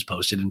weird was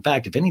posted. In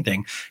fact, if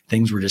anything,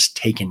 things were just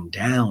taken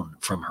down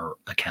from her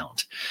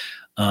account.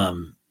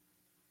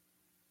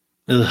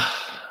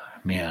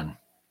 Man.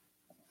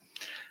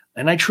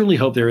 And I truly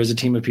hope there is a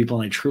team of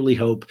people, and I truly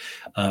hope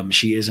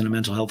she is in a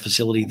mental health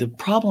facility. The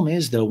problem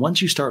is, though,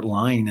 once you start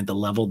lying at the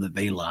level that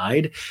they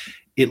lied,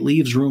 it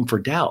leaves room for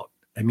doubt.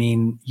 I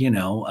mean,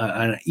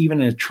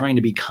 even trying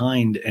to be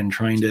kind and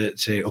trying to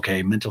say,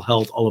 okay, mental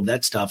health, all of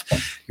that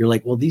stuff, you're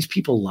like, well, these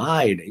people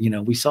lied.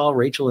 We saw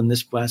Rachel in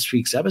this last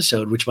week's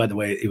episode, which, by the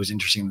way, it was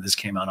interesting that this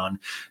came out on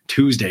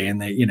Tuesday,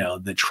 and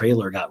the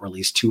trailer got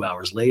released 2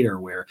 hours later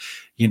where,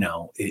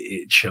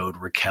 it showed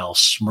Raquel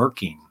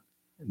smirking,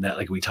 that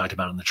like we talked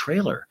about in the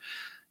trailer.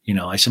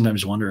 I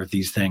sometimes wonder if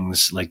these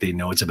things, like, they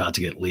know it's about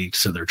to get leaked,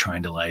 so they're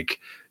trying to like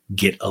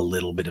get a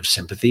little bit of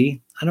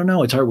sympathy. I don't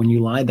know. It's hard when you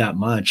lie that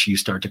much. You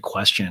start to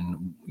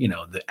question,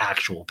 the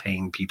actual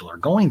pain people are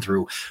going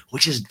through,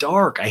 which is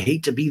dark. I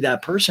hate to be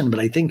that person, but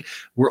I think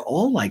we're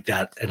all like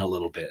that in a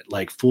little bit.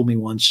 Like, fool me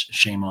once,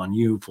 shame on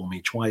you. Fool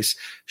me twice,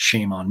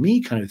 shame on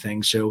me, kind of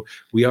thing. So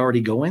we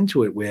already go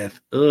into it with,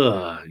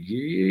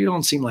 you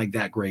don't seem like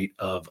that great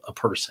of a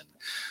person.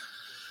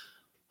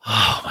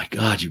 Oh my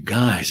God, you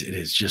guys, it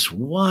is just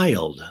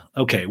wild.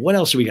 Okay, what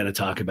else do we got to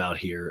talk about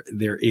here?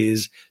 There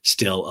is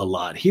still a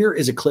lot. Here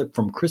is a clip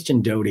from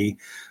Kristen Doute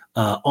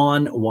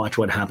on Watch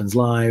What Happens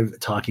Live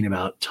talking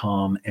about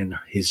Tom and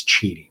his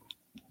cheating.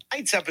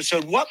 Tonight's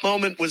episode, what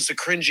moment was the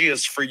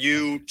cringiest for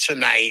you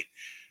tonight?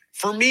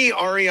 For me,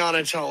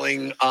 Ariana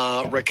telling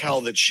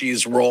Raquel that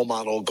she's role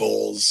model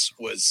goals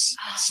was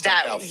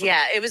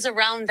it was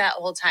around that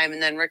whole time,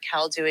 and then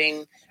Raquel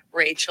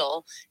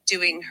Rachel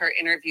doing her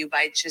interview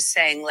by just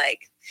saying,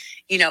 like,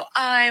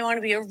 I want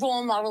to be a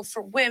role model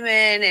for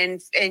women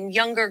and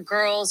younger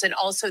girls, and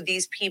also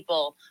these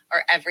people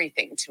are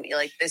everything to me.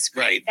 Like this,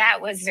 right?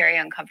 That was very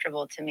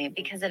uncomfortable to me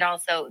because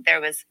there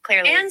was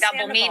clearly a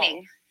double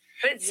meaning.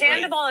 But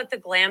Sandoval at the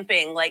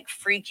glamping, like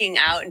freaking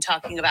out and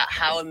talking about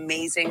how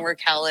amazing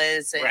Raquel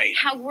is. And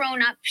how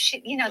grown up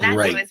that's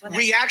always what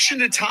reaction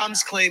to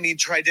Tom's claim he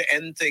tried to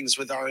end things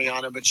with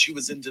Ariana, but she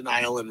was in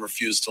denial and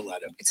refused to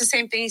let him. It's the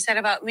same thing he said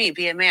about me.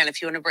 Be a man.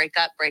 If you want to break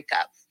up, break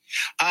up.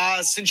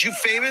 Since you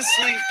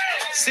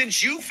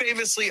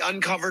famously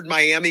uncovered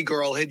Miami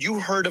Girl, had you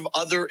heard of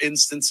other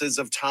instances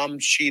of Tom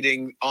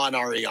cheating on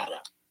Ariana?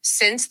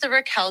 Since the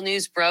Raquel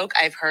news broke,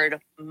 I've heard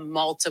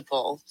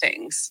multiple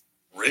things.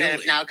 Really?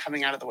 That are now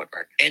coming out of the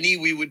woodwork. Any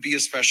we would be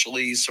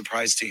especially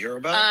surprised to hear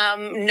about?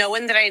 No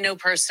one that I know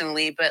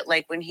personally, but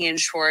like when he and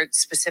Schwartz,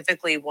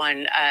 specifically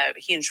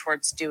he and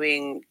Schwartz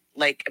doing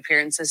like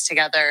appearances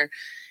together,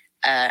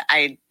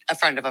 a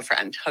friend of a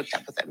friend hooked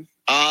up with him.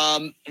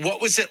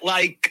 What was it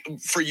like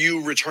for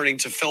you returning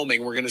to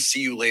filming? We're going to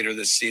see you later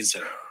this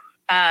season.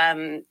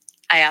 I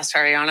asked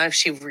Ariana if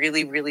she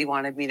really, really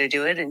wanted me to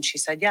do it, and she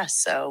said yes,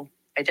 so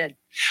I did.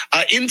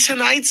 In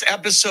tonight's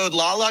episode,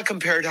 Lala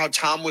compared how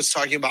Tom was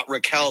talking about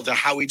Raquel to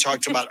how he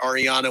talked about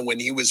Ariana when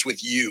he was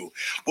with you.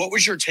 What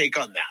was your take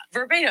on that?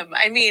 Verbatim.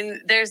 I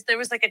mean, there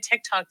was like a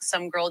TikTok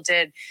some girl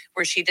did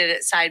where she did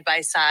it side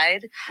by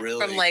side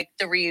from like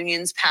the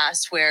reunions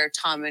past where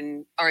Tom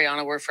and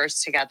Ariana were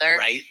first together.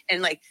 Right.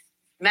 And like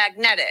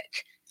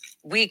magnetic,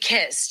 we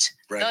kissed,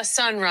 the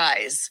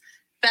sunrise,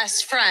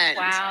 best friend.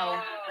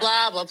 Wow.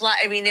 Blah, blah, blah.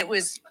 I mean, it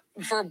was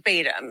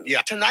verbatim.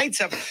 Yeah.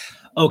 Tonight's episode.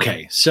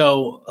 Okay,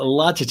 so a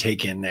lot to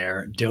take in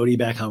there. Doute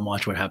back on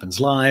Watch What Happens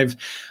Live.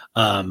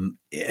 The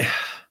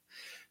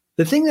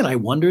thing that I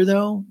wonder,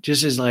 though,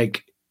 just is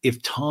like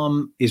if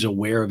Tom is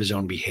aware of his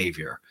own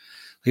behavior.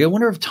 Like, I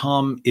wonder if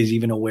Tom is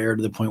even aware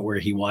to the point where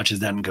he watches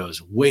that and goes,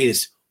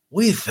 wait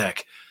a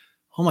sec.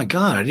 Oh, my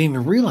God, I didn't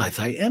even realize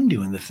I am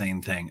doing the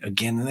same thing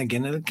again and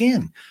again and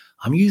again.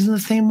 I'm using the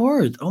same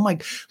words. Oh, my.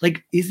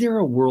 Like, is there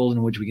a world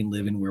in which we can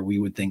live in where we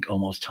would think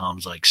almost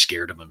Tom's, like,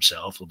 scared of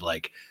himself, of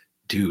like,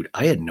 dude,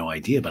 I had no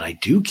idea, but I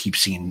do keep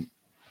seeing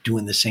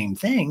doing the same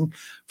thing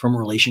from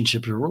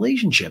relationship to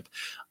relationship.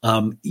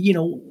 In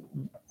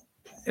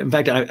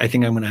fact, I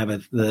think I'm going to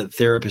have the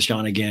therapist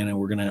on again,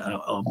 and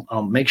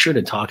I'll make sure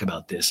to talk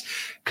about this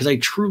because I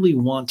truly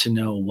want to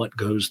know what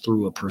goes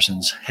through a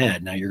person's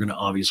head. Now, you're going to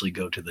obviously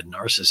go to the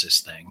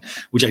narcissist thing,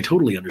 which I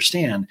totally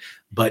understand,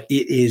 but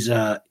it is,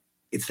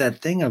 it's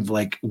that thing of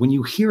like, when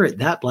you hear it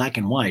that black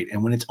and white,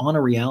 and when it's on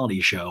a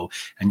reality show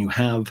and you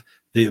have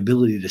the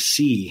ability to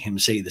see him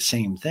say the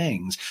same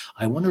things,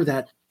 I wonder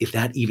if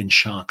that even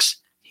shocks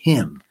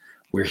him,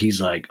 where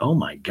he's like, oh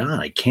my God,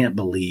 I can't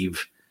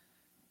believe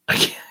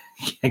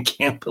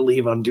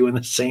I'm doing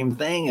the same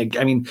thing.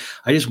 I mean,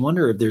 I just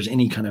wonder if there's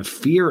any kind of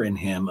fear in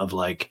him of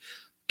like,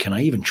 can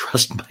I even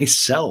trust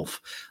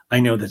myself? I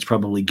know that's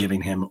probably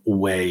giving him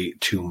way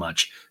too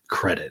much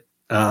credit.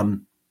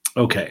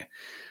 Okay.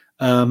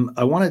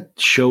 I want to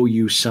show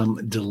you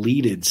some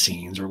deleted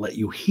scenes, or let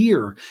you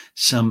hear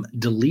some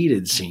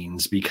deleted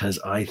scenes, because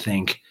I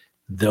think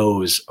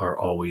those are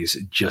always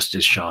just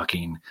as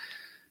shocking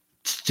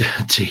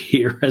to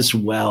hear as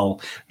well.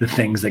 The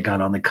things that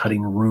got on the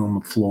cutting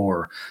room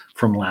floor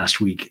from last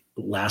week's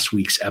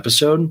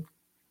episode.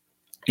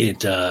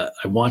 I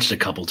watched a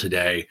couple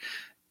today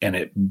and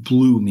it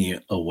blew me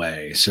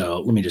away. So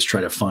let me just try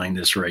to find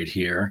this right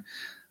here.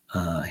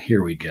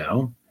 Here we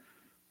go.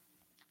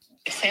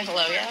 Say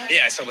hello, yeah?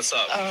 Yeah, I said what's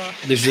up.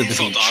 This is it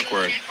felt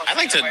awkward. I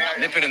like to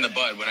nip it in the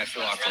bud when I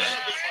feel awkward.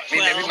 I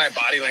mean, maybe my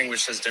body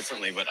language says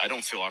differently, but I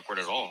don't feel awkward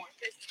at all.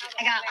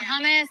 I got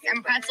hummus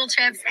and pretzel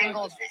chips and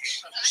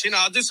goldfish. You know,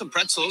 I'll do some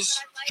pretzels.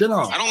 I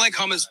don't like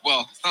hummus.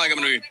 Well, it's not like I'm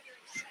going to be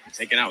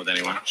taking out with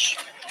anyone.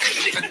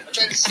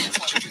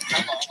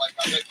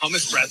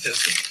 Hummus breath is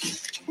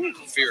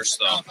fierce,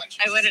 though.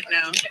 I wouldn't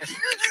know.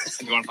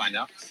 Do you want to find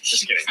out?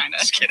 Just kidding.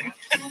 Just kidding.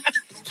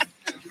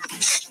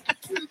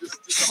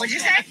 What'd you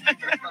say?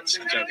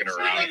 Just joking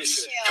around.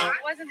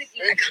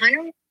 I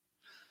kind of.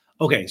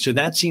 Okay, so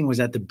that scene was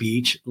at the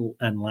beach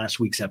in last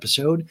week's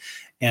episode,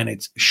 and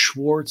it's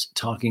Schwartz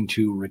talking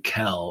to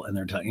Raquel, and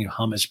they're talking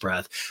hummus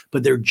breath,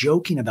 but they're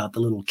joking about the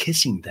little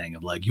kissing thing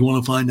of like, you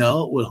want to find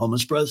out what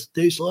hummus breath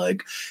tastes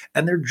like?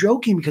 And they're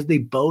joking because they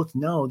both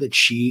know that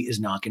she is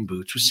knocking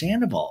boots with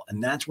Sandoval,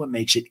 and that's what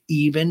makes it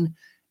even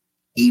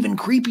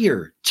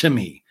creepier to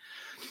me.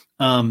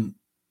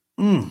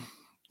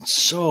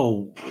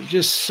 So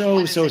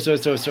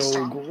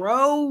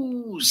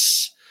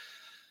gross.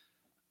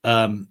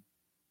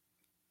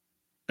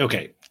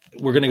 Okay,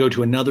 we're going to go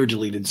to another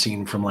deleted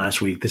scene from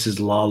last week. This is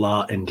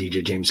Lala and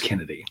DJ James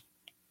Kennedy.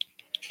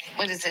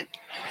 What is it?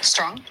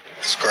 Strong?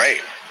 It's great.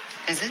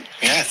 Is it?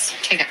 Yes.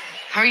 Okay, good.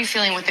 How are you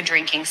feeling with the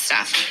drinking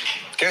stuff?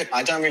 Good.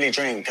 I don't really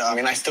drink. I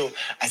mean, I still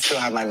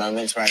have my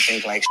moments where I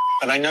think like,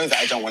 but I know that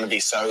I don't want to be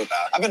sober.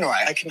 I've been all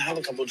right. I can have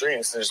a couple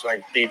drinks and just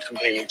like be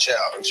completely chill.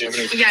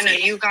 Yeah, no,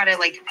 you gotta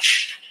like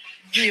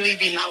really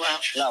be mellow.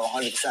 No,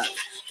 100%.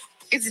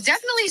 It's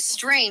definitely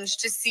strange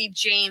to see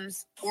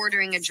James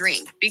ordering a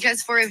drink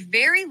because for a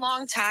very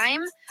long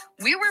time,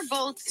 we were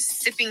both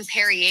sipping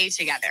Perrier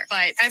together.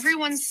 But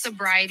everyone's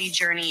sobriety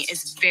journey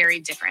is very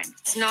different.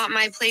 It's not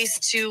my place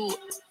to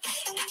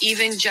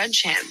even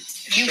judge him.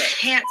 You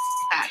can't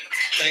that.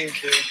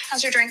 Thank you.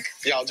 How's your drink?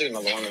 Yeah, I'll do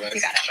another one of those. You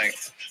got it.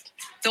 Thanks.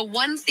 The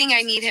one thing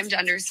I need him to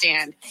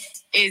understand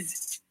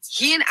is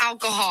he and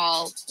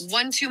alcohol,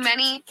 one too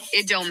many,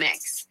 it don't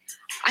mix.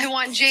 I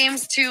want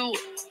James to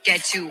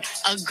get to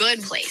a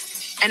good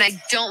place, and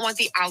I don't want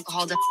the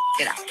alcohol to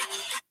it up.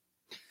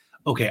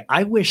 Okay,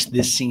 I wish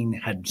this scene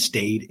had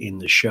stayed in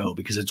the show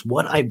because it's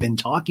what I've been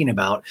talking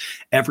about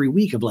every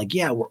week of like,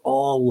 yeah, we're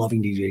all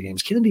loving DJ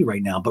James Kennedy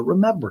right now, but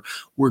remember,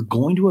 we're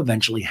going to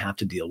eventually have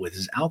to deal with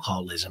his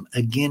alcoholism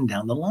again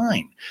down the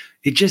line.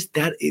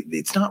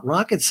 It's not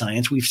rocket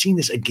science. We've seen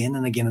this again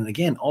and again and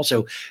again.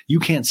 Also, you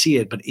can't see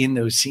it, but in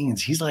those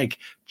scenes, he's like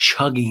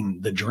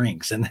chugging the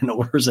drinks and then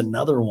orders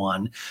another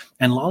one.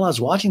 And Lala's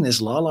watching this,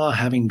 Lala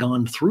having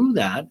gone through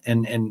that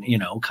and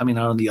coming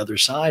out on the other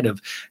side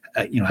of,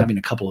 having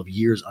a couple of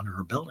years under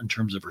her belt in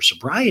terms of her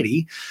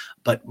sobriety.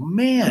 But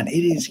man,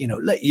 it is,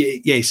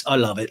 yes, I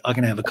love it. I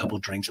can have a couple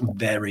of drinks. I'm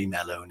very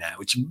mellow now.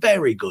 It's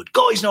very good.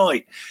 Guys'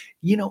 night.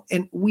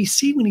 And we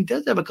see when he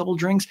does have a couple of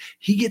drinks,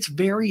 he gets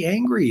very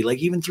angry, like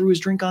even threw his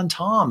drink on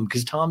Tom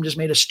because Tom just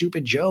made a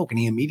stupid joke and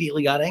he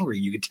immediately got angry.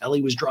 You could tell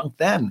he was drunk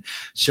then.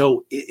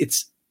 So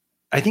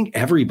I think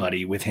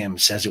everybody with him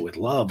says it with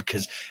love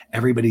because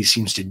everybody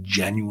seems to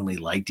genuinely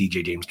like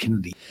DJ James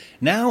Kennedy.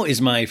 Now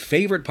is my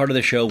favorite part of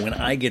the show when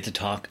I get to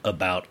talk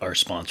about our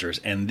sponsors.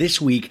 And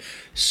this week,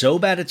 So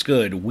Bad It's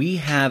Good, we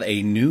have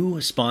a new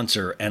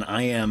sponsor and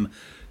I am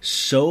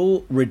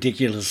so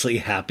ridiculously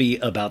happy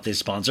about this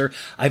sponsor.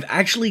 I've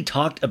actually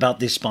talked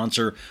about this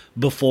sponsor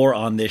before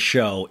on this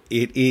show.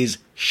 It is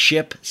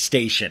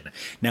ShipStation.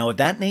 Now, if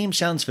that name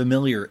sounds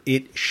familiar,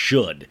 it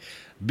should,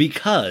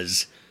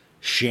 because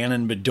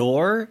Shannon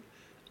Bedore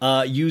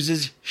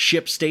uses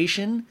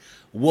ShipStation.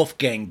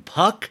 Wolfgang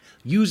Puck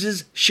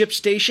uses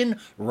ShipStation.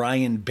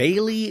 Ryan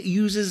Bailey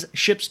uses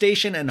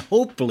ShipStation. And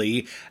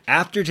hopefully,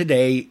 after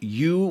today,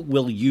 you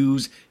will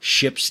use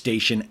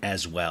ShipStation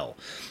as well.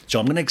 So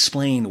I'm going to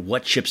explain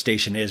what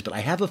ShipStation is, but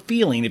I have a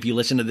feeling if you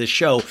listen to this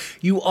show,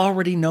 you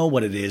already know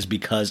what it is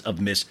because of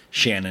Miss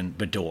Shannon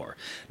Bedore.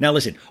 Now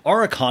listen,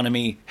 our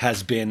economy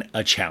has been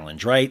a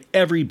challenge, right?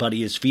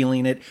 Everybody is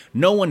feeling it.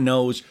 No one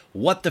knows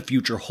what the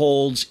future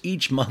holds.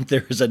 Each month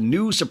there is a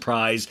new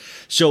surprise.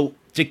 So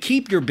to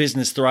keep your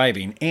business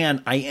thriving,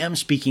 and I am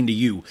speaking to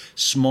you,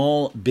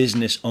 small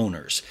business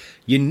owners,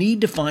 you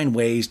need to find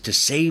ways to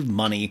save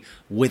money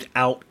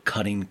without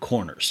cutting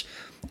corners.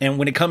 And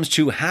when it comes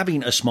to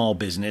having a small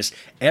business,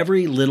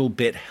 every little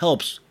bit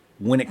helps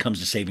when it comes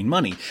to saving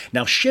money.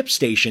 Now,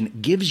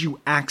 ShipStation gives you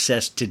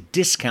access to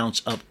discounts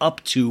of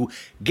up to,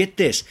 get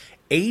this,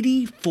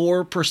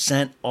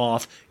 84%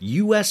 off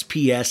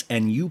USPS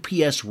and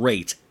UPS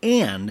rates,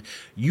 and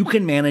you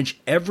can manage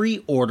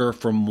every order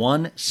from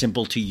one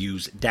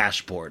simple-to-use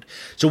dashboard.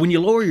 So when you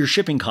lower your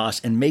shipping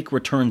costs and make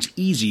returns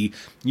easy,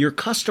 your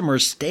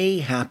customers stay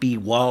happy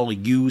while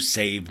you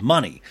save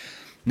money.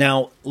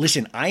 Now,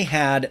 listen, I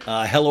had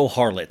Hello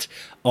Harlot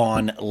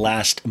on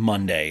last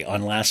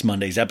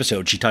Monday's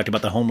episode. She talked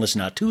about the Homeless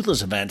Not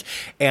Toothless event,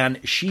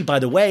 and she, by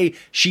the way,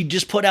 she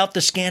just put out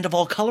the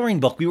Scandival coloring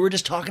book. We were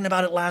just talking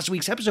about it last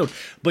week's episode,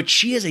 but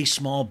she is a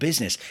small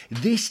business.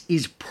 This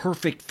is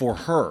perfect for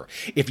her.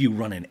 If you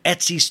run an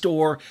Etsy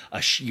store,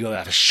 you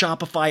have a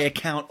Shopify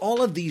account,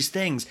 all of these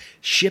things,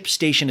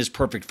 ShipStation is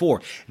perfect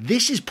for.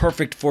 This is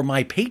perfect for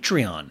my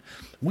Patreon.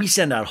 We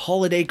send out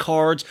holiday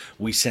cards.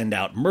 We send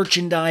out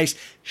merchandise.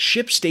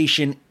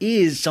 ShipStation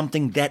is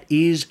something that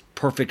is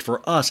perfect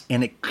for us,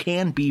 and it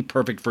can be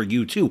perfect for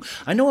you too.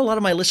 I know a lot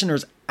of my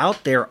listeners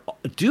out there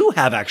do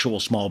have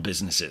actual small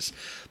businesses,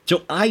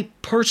 so I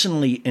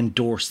personally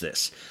endorse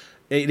this.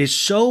 It is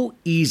so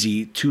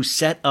easy to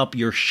set up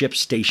your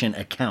ShipStation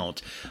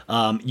account.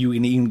 You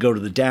can even go to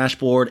the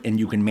dashboard and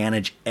you can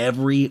manage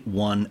every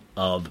one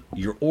of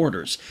your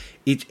orders.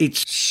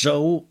 It's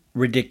so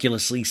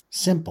ridiculously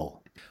simple.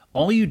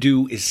 All you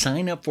do is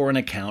sign up for an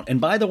account. And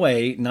by the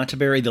way, not to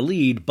bury the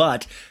lead,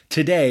 but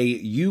today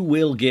you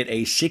will get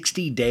a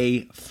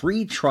 60-day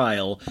free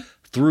trial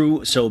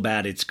through So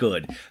Bad It's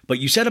Good. But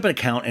you set up an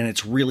account and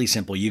it's really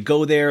simple. You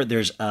go there,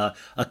 there's a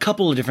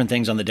couple of different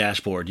things on the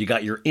dashboard. You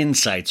got your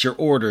insights, your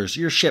orders,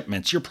 your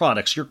shipments, your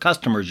products, your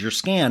customers, your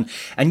scan,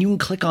 and you can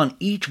click on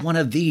each one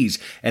of these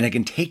and it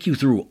can take you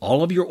through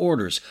all of your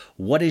orders,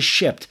 what is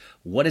shipped,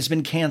 what has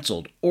been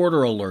canceled, order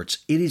alerts.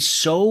 It is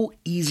so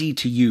easy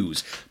to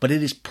use, but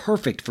it is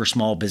perfect for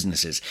small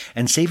businesses,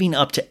 and saving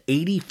up to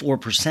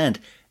 84%.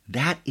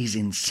 That is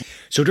insane.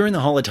 So during the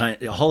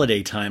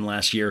holiday time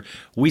last year,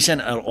 we sent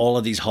out all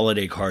of these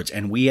holiday cards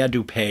and we had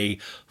to pay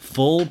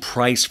full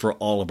price for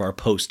all of our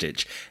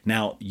postage.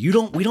 Now, we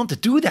don't have to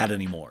do that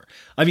anymore.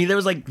 I mean, there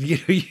was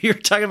you're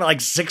talking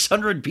about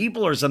 600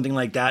 people or something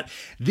like that.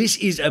 This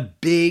is a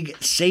big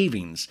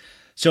savings.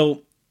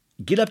 So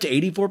get up to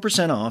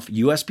 84% off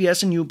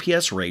USPS and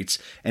UPS rates.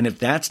 And if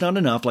that's not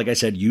enough, like I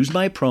said, use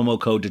my promo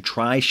code to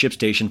try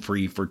ShipStation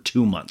free for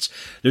 2 months.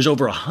 There's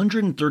over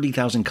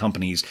 130,000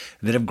 companies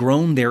that have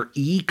grown their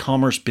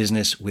e-commerce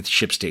business with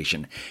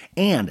ShipStation.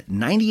 And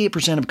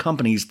 98% of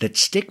companies that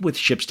stick with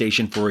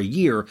ShipStation for a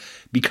year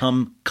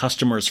become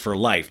customers for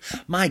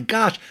life. My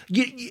gosh,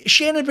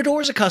 Shannon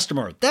Bedore's a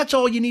customer. That's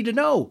all you need to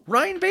know.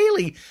 Ryan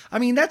Bailey, I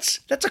mean,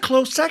 that's a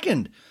close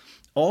second.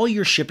 All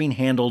your shipping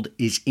handled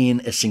is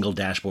in a single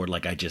dashboard,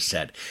 like I just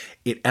said.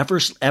 It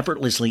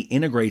effortlessly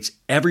integrates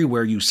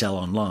everywhere you sell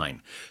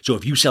online. So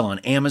if you sell on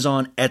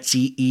Amazon,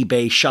 Etsy,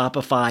 eBay,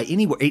 Shopify,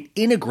 anywhere, it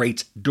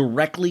integrates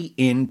directly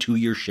into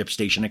your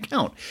ShipStation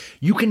account.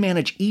 You can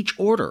manage each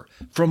order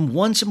from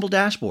one simple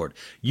dashboard.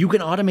 You can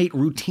automate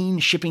routine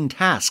shipping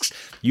tasks.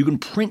 You can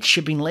print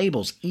shipping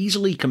labels,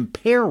 easily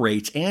compare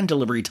rates and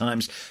delivery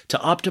times to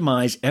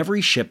optimize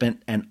every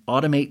shipment and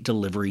automate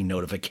delivery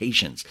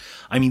notifications.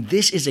 I mean,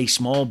 this is a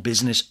small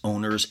business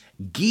owner's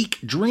geek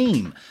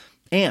dream.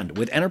 And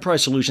with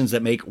enterprise solutions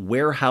that make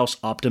warehouse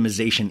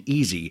optimization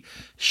easy,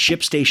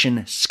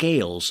 ShipStation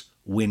scales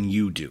when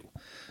you do.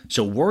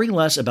 So worry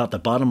less about the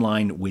bottom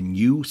line when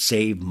you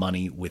save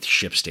money with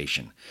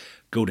ShipStation.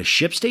 Go to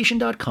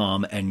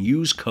ShipStation.com and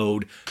use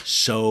code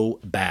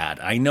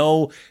SOBAD. I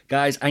know,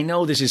 guys,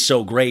 this is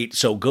so great,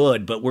 so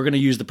good, but we're going to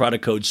use the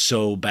product code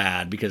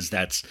SOBAD because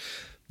that's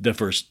the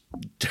first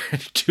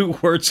 2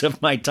 words of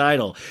my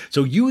title.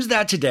 So use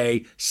that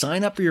today.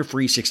 Sign up for your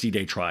free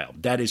 60-day trial.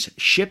 That is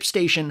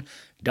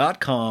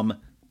ShipStation.com.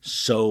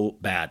 So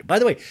bad. By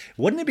the way,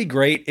 wouldn't it be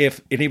great if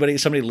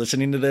somebody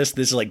listening to this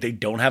is like they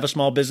don't have a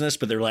small business,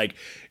 but they're like,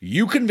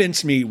 you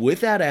convinced me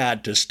with that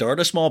ad to start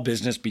a small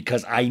business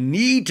because I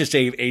need to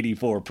save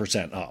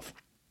 84% off.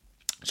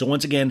 So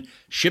once again,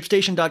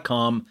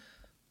 ShipStation.com,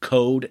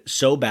 code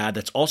so bad.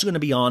 That's also going to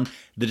be on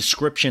the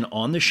description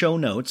on the show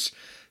notes.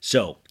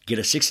 So get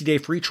a 60-day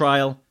free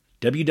trial,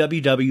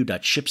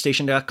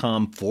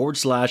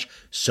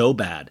 www.shipstation.com/so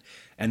bad.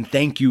 And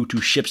thank you to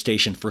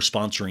ShipStation for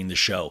sponsoring the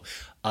show.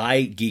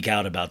 I geek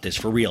out about this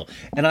for real.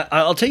 And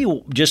I'll tell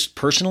you just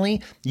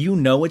personally,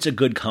 it's a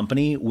good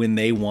company when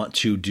they want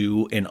to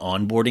do an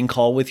onboarding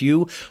call with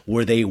you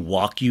where they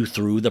walk you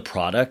through the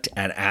product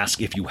and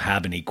ask if you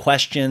have any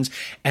questions.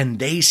 And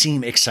they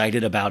seem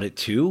excited about it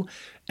too.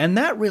 And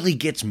that really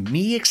gets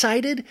me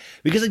excited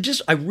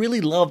because I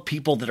really love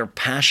people that are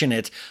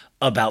passionate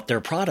about their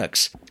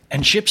products.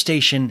 And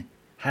ShipStation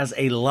has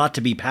a lot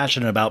to be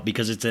passionate about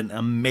because it's an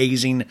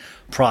amazing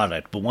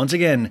product. But once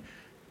again,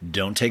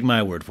 don't take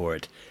my word for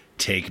it.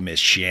 Take Miss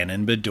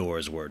Shannon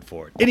Bedore's word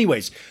for it.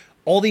 Anyways,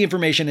 all the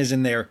information is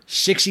in there.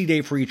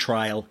 60-day free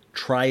trial.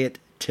 Try it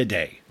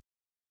today.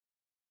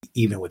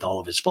 Even with all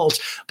of his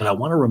faults. But I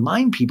want to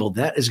remind people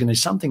that is going to be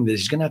something that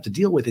he's going to have to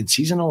deal with in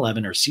season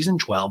 11 or season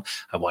 12.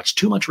 I watched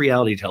too much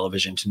reality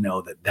television to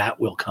know that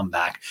will come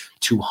back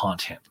to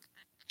haunt him.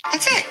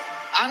 That's it.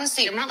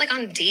 Honestly, I'm not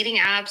on dating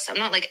apps. I'm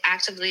not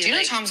actively. Do you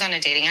know Tom's on a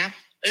dating app?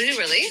 Are you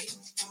really?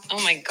 Oh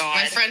my God.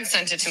 My friend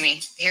sent it to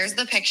me. Here's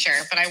the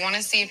picture, but I want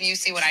to see if you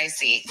see what I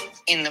see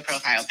in the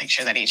profile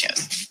picture that he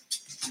chose.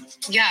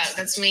 Yeah,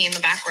 that's me in the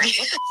background.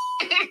 What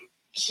the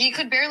He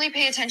could barely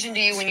pay attention to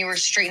you when you were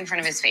straight in front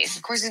of his face.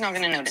 Of course, he's not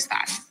going to notice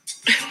that.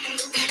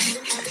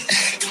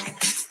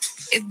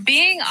 If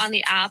being on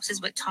the apps is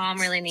what Tom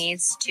really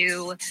needs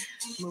to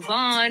move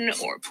on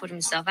or put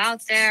himself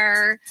out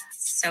there,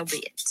 so be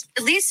it.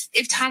 At least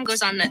if Tom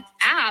goes on the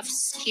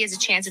apps, he has a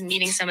chance of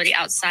meeting somebody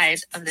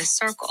outside of this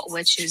circle,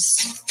 which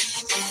is,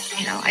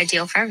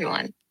 ideal for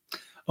everyone.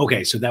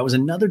 Okay, so that was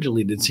another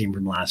deleted scene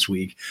from last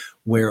week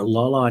where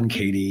Lala and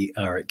Katie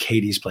are at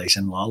Katie's place,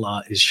 and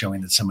Lala is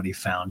showing that somebody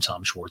found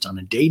Tom Schwartz on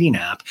a dating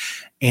app,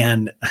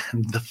 and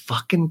the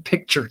fucking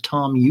picture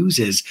Tom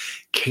uses,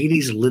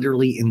 Katie's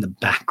literally in the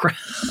background.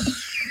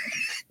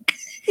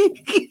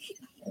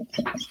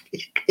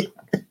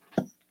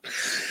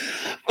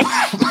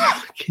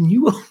 Can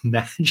you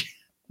imagine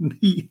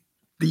the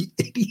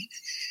idiot?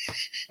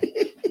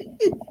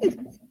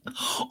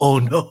 Oh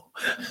no.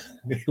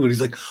 When he's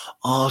like,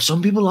 oh,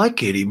 some people like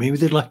Katie. Maybe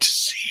they'd like to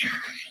see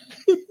her.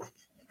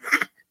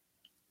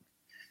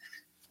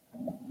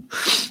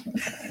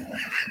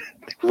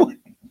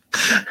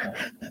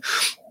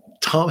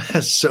 Tom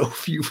has so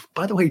few.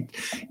 By the way,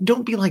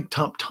 don't be like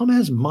Tom. Tom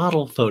has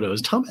model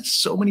photos. Tom has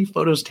so many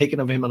photos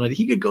taken of him on it.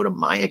 He could go to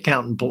my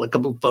account and pull a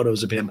couple of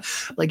photos of him.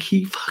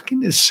 He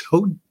fucking is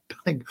so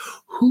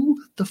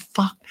who the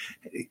fuck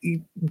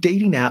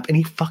dating app, and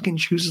he fucking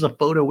chooses a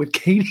photo with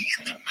Katie.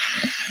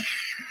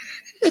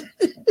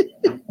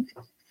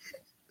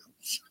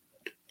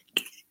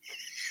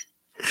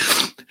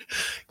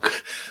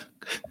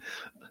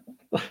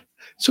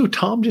 So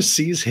Tom just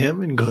sees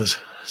him and goes,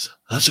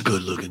 that's a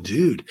good looking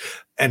dude,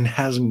 and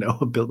has no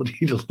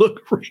ability to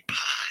look right by.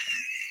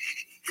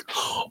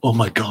 Oh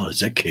my God, is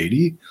that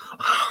Katie?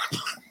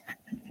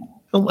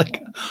 I'm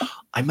like,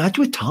 I matched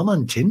with Tom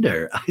on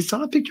Tinder. I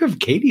saw a picture of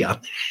Katie on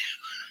there.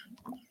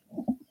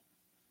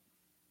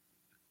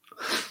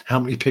 How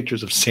many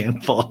pictures of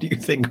Sandfall do you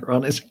think are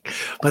on his?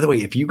 By the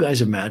way, if you guys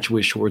have matched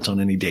with Schwartz on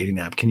any dating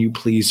app, can you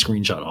please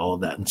screenshot all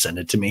of that and send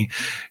it to me?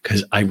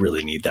 Because I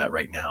really need that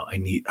right now. I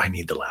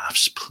need the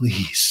laughs.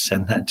 Please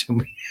send that to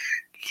me.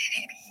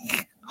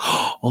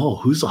 Oh,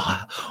 who's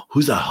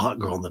that hot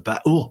girl in the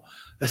back? Oh,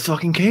 that's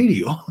fucking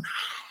Katie. Oh,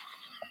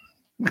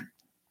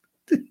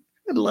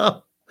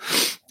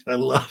 I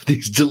love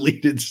these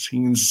deleted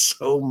scenes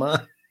so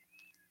much.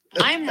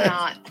 I'm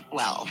not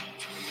well.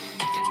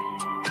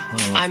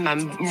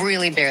 I'm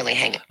really barely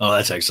hanging. Oh,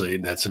 that's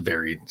a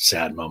very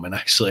sad moment.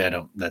 Actually,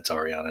 that's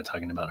Ariana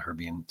talking about her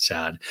being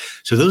sad.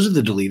 So those are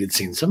the deleted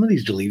scenes. Some of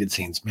these deleted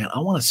scenes, man, I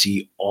want to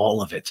see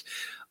all of it.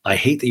 I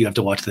hate that you have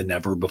to watch the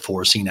never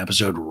before seen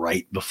episode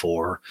right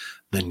before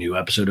the new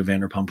episode of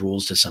Vanderpump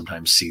Rules to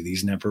sometimes see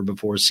these never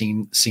before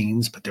seen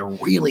scenes, but they're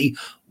really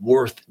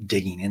worth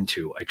digging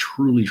into. I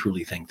truly,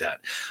 truly think that.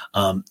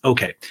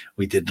 Okay,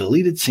 we did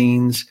deleted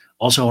scenes.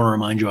 Also, I want to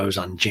remind you, I was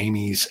on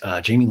Jamie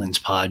Lynn's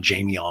pod,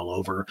 Jamie All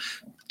Over,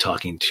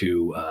 talking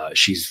to,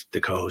 she's the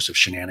co-host of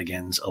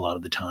Shenanigans a lot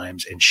of the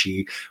times, and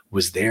she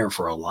was there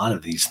for a lot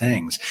of these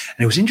things.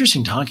 And it was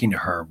interesting talking to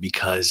her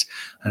because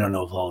I don't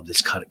know if all of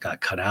this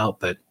got cut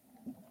out, but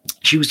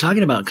she was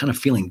talking about kind of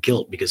feeling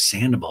guilt because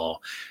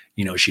Sandoval,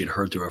 she had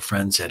heard through a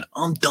friend said,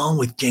 I'm done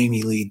with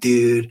Jamie Lee,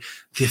 dude.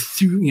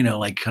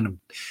 Like kind of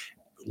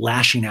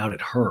lashing out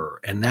at her.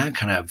 And that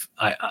kind of,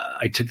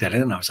 I took that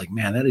in and I was like,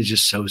 man, that is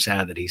just so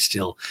sad that he's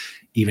still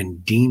even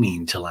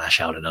deeming to lash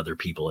out at other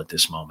people at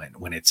this moment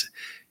when it's,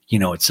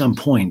 at some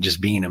point,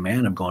 just being a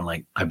man, I'm going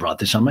like, I brought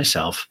this on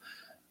myself.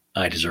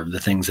 I deserve the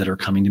things that are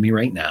coming to me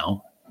right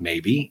now.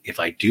 Maybe if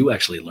I do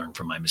actually learn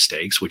from my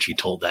mistakes, which he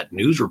told that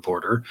news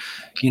reporter,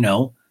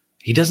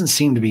 he doesn't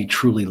seem to be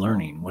truly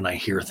learning when I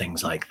hear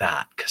things like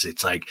that. Cause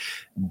it's like,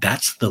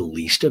 that's the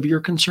least of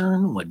your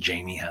concern, what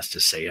Jamie has to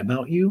say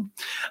about you.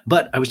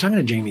 But I was talking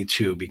to Jamie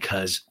too,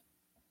 because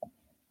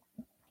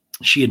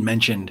she had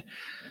mentioned,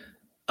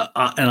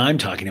 and I'm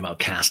talking about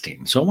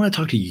casting. So I want to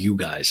talk to you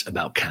guys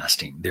about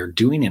casting. They're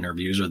doing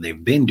interviews, or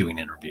they've been doing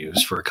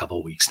interviews for a couple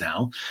of weeks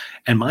now.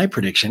 And my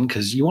prediction,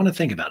 because you want to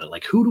think about it,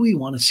 like, who do we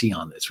want to see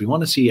on this? We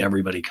want to see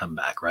everybody come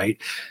back, right?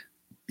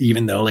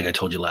 Even though, like I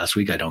told you last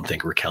week, I don't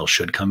think Raquel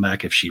should come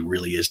back if she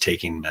really is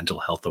taking mental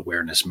health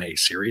awareness May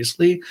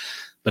seriously.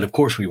 But of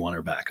course we want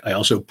her back. I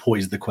also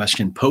posed the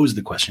question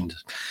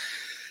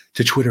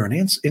to Twitter and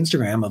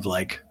Instagram of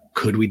like,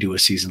 could we do a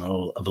season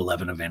of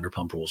 11 of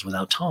Vanderpump Rules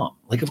without Tom?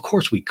 Like, of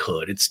course we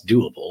could. It's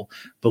doable.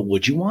 But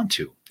would you want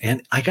to?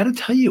 And I got to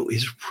tell you,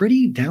 it's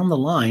pretty down the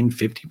line,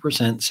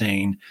 50%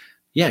 saying,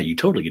 yeah, you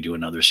totally could do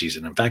another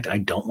season. In fact, I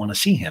don't want to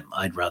see him.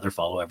 I'd rather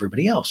follow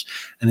everybody else.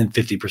 And then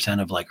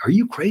 50% of like, are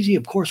you crazy?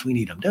 Of course we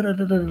need him. Da, da,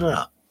 da, da,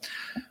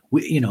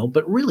 da.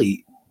 But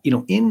really,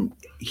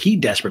 he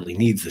desperately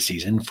needs the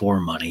season for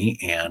money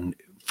and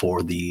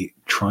for the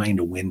trying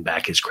to win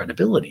back his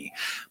credibility.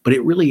 But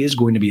it really is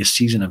going to be a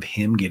season of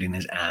him getting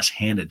his ass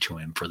handed to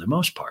him for the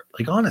most part,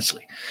 like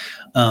honestly.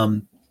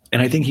 And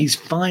I think he's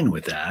fine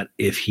with that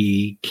if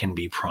he can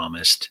be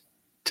promised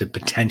to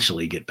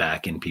potentially get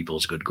back in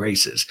people's good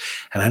graces.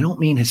 And I don't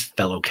mean his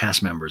fellow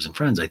cast members and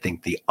friends. I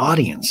think the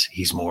audience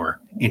he's more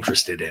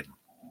interested in,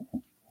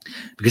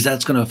 because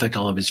that's going to affect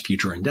all of his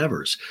future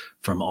endeavors,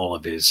 from all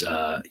of his,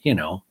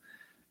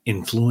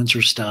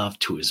 influencer stuff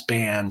to his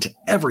band, to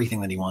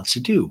everything that he wants to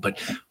do.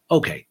 But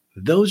okay,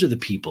 those are the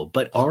people.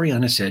 But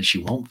Ariana said she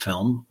won't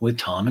film with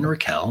Tom and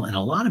Raquel, and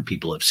a lot of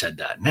people have said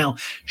that. Now,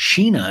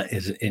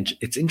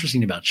 it's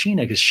interesting about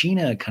Sheena, because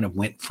Sheena kind of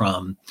went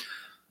from,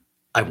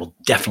 I will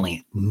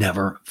definitely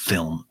never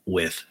film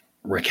with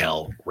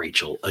Raquel,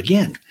 Rachel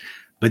again.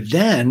 But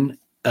then,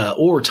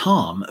 or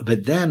Tom,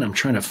 but then I'm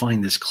trying to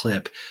find this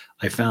clip.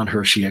 I found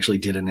her. She actually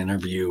did an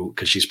interview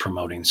because she's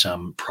promoting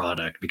some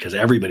product, because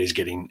everybody's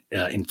getting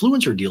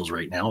influencer deals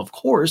right now, of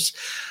course.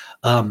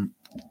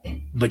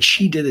 But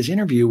she did this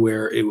interview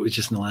where it was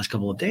just in the last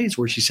couple of days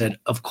where she said,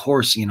 of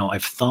course,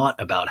 I've thought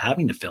about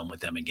having to film with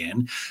them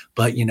again,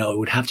 but, it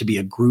would have to be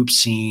a group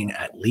scene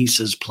at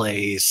Lisa's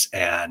place.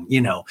 And,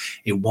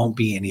 it won't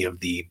be any of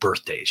the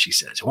birthdays, she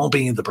says. It won't be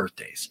any of the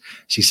birthdays.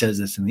 She says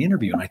this in the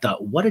interview. And I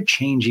thought, what a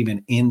change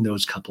even in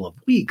those couple of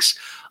weeks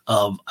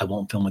of I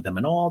won't film with them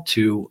at all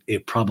to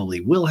it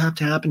probably will have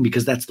to happen,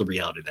 because that's the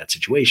reality of that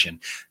situation.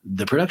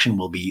 The production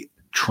will be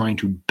trying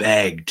to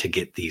beg to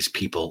get these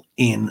people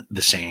in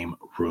the same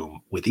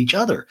room with each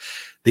other.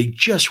 They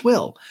just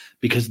will,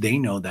 because they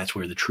know that's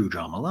where the true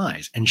drama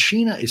lies. And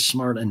Sheena is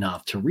smart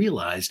enough to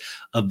realize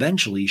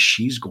eventually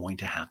she's going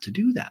to have to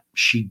do that.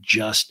 She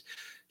just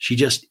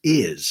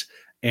is.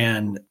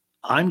 And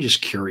I'm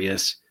just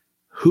curious,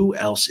 who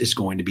else is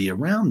going to be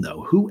around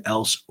though? Who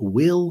else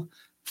will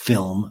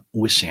film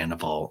with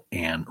Sandoval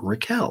and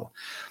Raquel?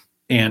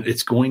 And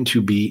it's going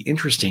to be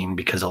interesting,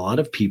 because a lot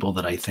of people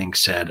that I think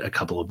said a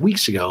couple of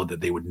weeks ago that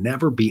they would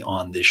never be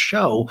on this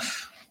show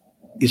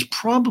is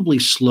probably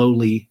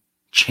slowly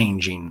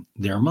changing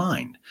their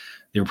mind.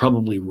 They're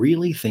probably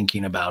really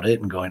thinking about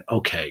it and going,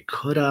 okay,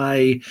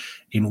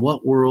 in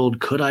what world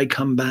could I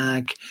come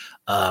back?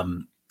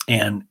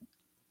 And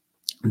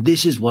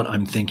this is what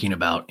I'm thinking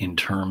about in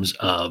terms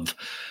of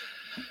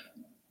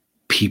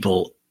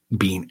people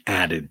being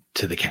added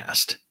to the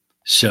cast.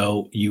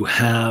 So you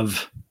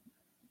have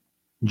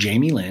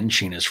Jamie Lynn,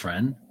 Sheena's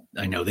friend.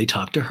 I know they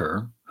talked to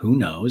her. Who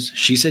knows?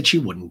 She said she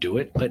wouldn't do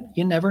it, but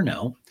you never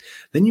know.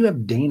 Then you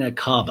have Dana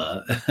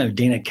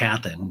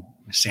Cathan.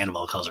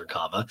 Sandoval calls her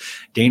Kava.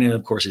 Dana,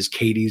 of course, is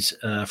Katie's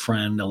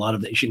friend.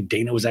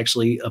 Dana was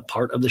actually a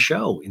part of the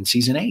show in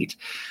season 8.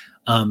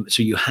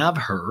 So you have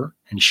her,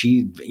 and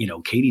she,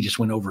 Katie just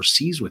went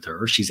overseas with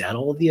her. She's at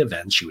all of the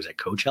events. She was at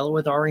Coachella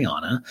with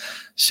Ariana.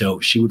 So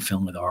she would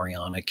film with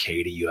Ariana,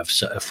 Katie. You have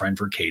a friend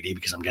for Katie,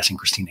 because I'm guessing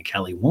Christina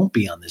Kelly won't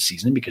be on this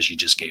season because she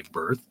just gave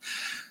birth.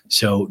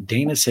 So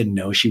Dana said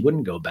no, she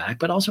wouldn't go back.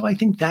 But also I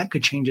think that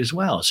could change as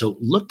well. So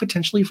look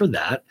potentially for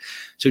that.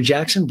 So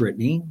Jackson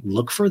Brittany,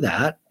 look for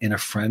that in a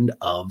friend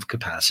of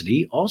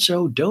capacity.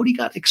 Also, Doute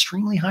got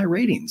extremely high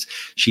ratings.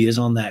 She is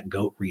on that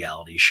GOAT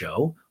reality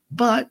show,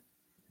 but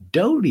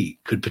Doute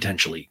could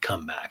potentially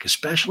come back,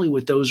 especially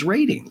with those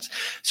ratings.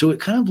 So it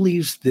kind of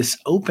leaves this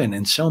open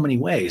in so many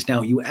ways.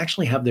 Now, you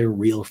actually have their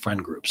real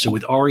friend group. So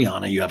with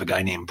Ariana, you have a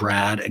guy named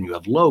Brad, and you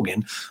have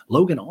Logan.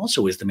 Logan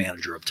also is the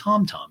manager of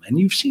Tom Tom. And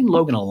you've seen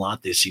Logan a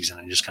lot this season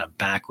in just kind of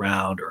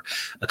background or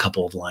a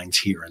couple of lines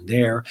here and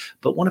there.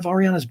 But one of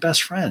Ariana's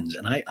best friends.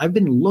 And I've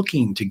been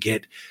looking to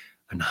get,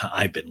 and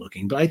I've been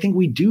looking, but I think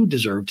we do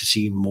deserve to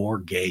see more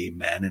gay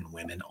men and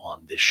women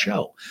on this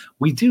show.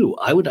 We do.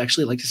 I would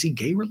actually like to see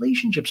gay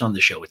relationships on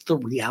the show. It's the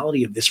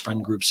reality of this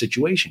friend group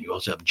situation. You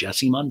also have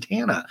Jesse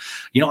Montana.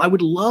 I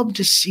would love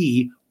to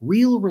see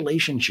real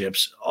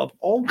relationships of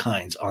all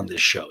kinds on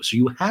this show. So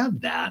you have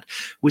that.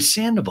 With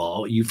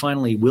Sandoval, you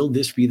finally, will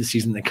this be the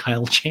season that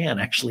Kyle Chan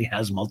actually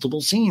has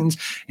multiple scenes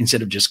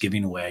instead of just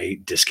giving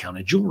away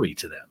discounted jewelry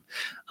to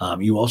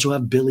them? You also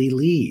have Billy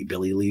Lee.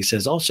 Billy Lee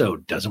says also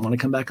doesn't want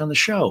to come back on the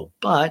show,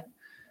 but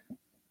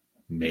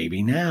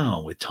maybe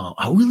now with Tom.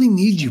 I really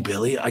need you,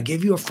 Billy. I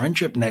gave you a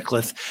friendship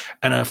necklace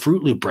and a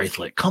Fruit Loop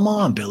bracelet. Come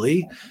on,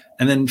 Billy.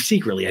 And then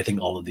secretly, I think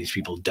all of these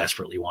people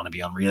desperately want to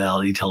be on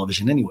reality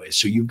television anyway.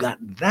 So you've got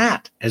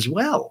that as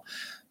well.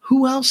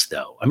 Who else,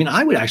 though? I mean,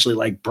 I would actually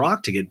like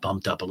Brock to get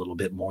bumped up a little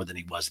bit more than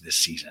he was this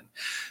season.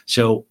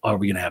 So are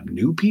we going to have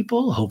new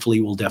people?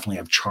 Hopefully, we'll definitely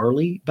have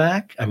Charlie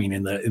back. I mean,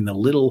 in the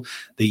little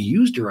they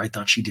used her, I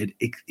thought she did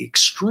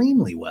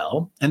extremely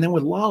well. And then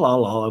with La La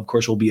La, of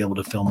course, we'll be able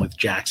to film with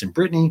Jax and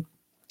Brittany.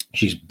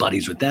 She's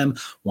buddies with them,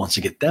 wants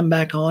to get them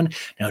back on.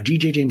 Now,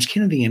 DJ James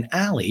Kennedy and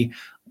Allie,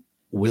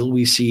 will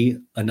we see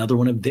another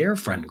one of their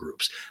friend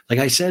groups? Like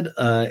I said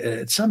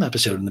at some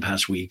episode in the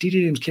past week,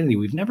 DJ James Kennedy,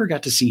 we've never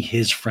got to see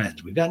his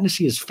friends. We've gotten to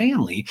see his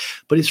family,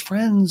 but his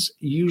friends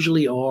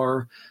usually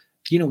are,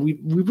 we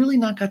really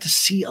not got to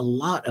see a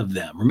lot of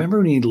them. Remember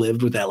when he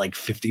lived with that like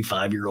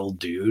 55-year-old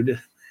dude? It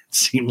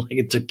seemed like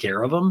it took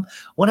care of him.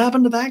 What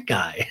happened to that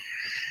guy?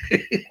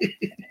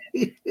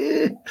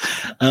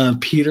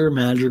 Peter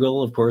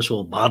Madrigal, of course,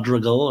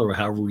 Madrigal, or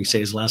however we say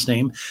his last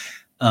name.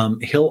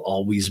 He'll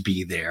always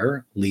be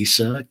there.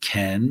 Lisa,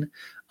 Ken.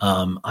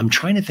 I'm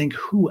trying to think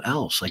who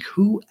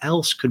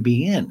else could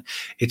be in.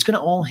 It's going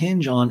to all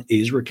hinge on,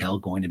 is Raquel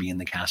going to be in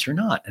the cast or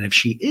not? And if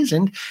she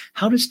isn't,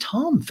 how does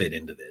Tom fit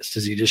into this?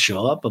 Does he just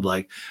show up of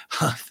like,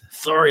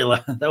 sorry,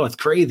 that was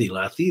crazy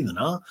last season,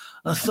 huh?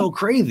 That's so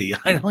crazy.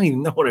 I don't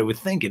even know what I was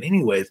thinking.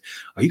 Anyways,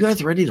 are you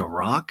guys ready to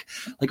rock?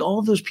 Like all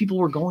of those people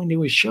were going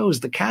to his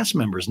shows, the cast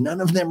members, none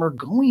of them are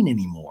going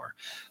anymore.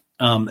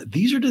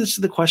 These are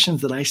just the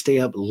questions that I stay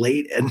up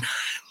late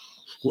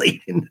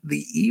into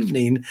the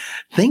evening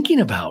thinking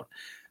about.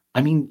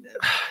 I mean,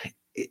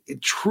 it's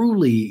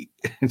truly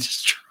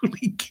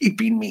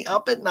keeping me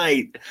up at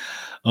night.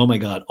 Oh my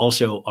God.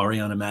 Also,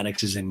 Ariana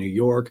Madix is in New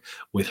York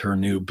with her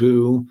new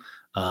boo,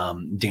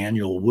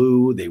 Daniel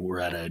Wu. They were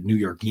at a New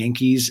York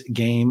Yankees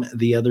game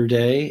the other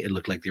day. It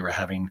looked like they were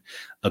having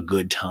a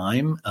good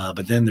time.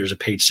 But then there's a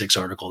Page 6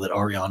 article that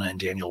Ariana and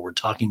Daniel were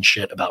talking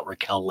shit about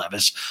Raquel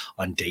Leviss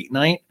on date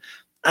night.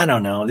 I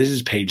don't know. This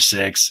is Page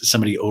 6.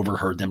 Somebody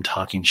overheard them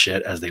talking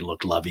shit as they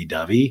looked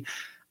lovey-dovey.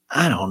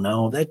 I don't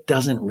know. That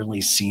doesn't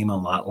really seem a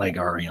lot like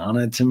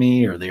Ariana to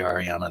me, or the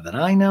Ariana that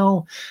I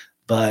know,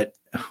 but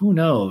who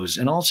knows?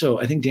 And also,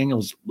 I think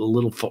Daniel's a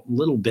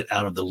little bit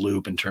out of the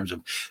loop in terms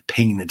of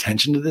paying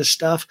attention to this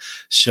stuff.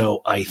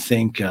 So I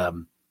think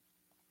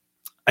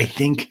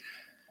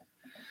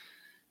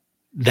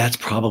that's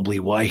probably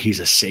why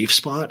he's a safe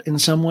spot in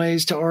some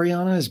ways to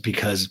Ariana, is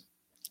because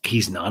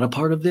he's not a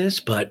part of this.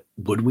 But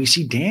would we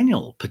see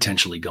Daniel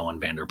potentially go on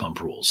Vanderpump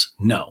Rules?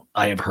 No.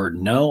 I have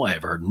heard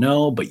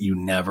no, but you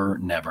never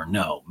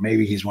know.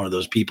 Maybe he's one of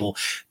those people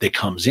that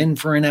comes in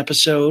for an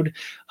episode.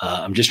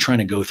 I'm just trying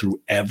to go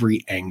through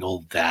every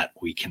angle that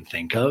we can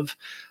think of.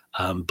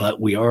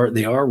 But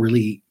they are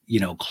really,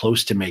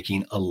 close to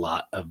making a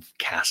lot of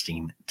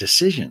casting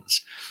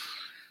decisions.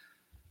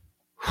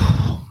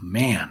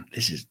 Man,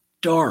 this is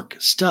dark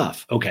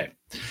stuff. Okay.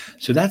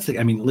 So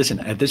listen,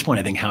 at this point,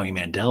 I think Howie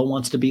Mandel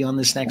wants to be on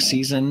this next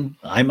season.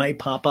 I might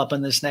pop up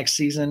on this next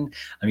season.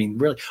 I mean,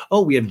 really.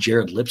 Oh, we have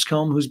Jared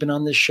Lipscomb, who's been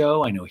on this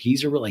show. I know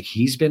he's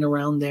been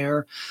around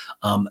there.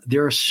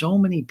 There are so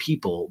many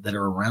people that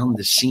are around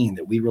the scene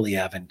that we really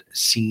haven't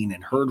seen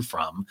and heard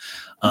from.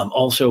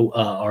 Also,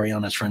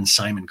 Ariana's friend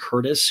Simon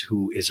Curtis,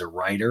 who is a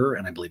writer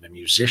and I believe a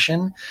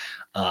musician.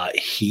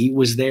 He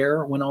was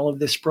there when all of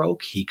this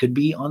broke. He could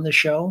be on the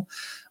show.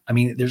 I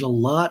mean, there's a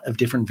lot of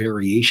different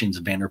variations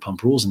of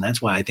Vanderpump Rules, and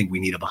that's why I think we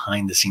need a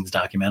behind-the-scenes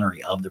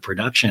documentary of the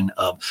production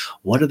of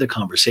what are the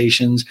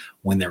conversations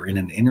when they're in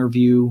an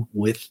interview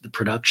with the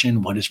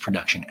production. What is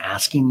production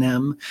asking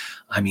them?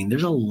 I mean,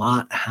 there's a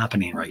lot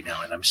happening right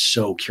now, and I'm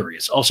so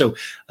curious. Also,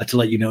 to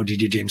let you know,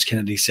 DJ James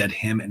Kennedy said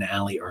him and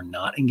Allie are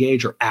not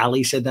engaged, or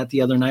Allie said that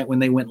the other night when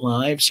they went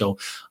live. So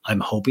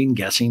I'm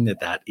guessing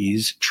that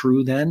is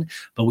true then.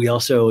 But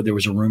there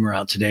was a rumor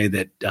out today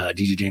that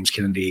DJ James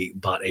Kennedy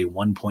bought a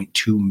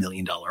 $1.2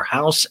 million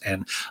house.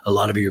 And a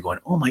lot of you are going,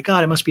 oh my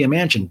God, it must be a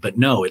mansion. But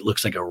no, it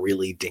looks like a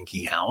really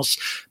dinky house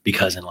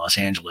because in Los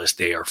Angeles,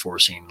 they are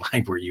forcing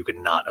where you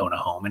can not own a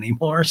home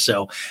anymore.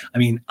 So, I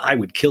mean, I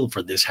would kill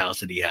for this house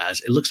that he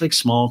has. It looks like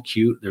small,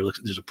 cute.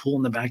 There's a pool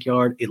in the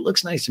backyard. It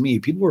looks nice to me.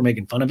 People were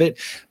making fun of it,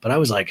 but I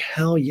was like,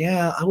 hell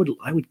yeah, I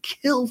would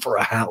kill for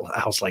a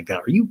house like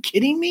that. Are you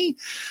kidding me?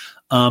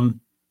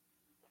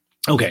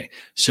 Okay,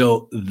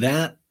 so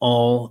that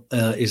all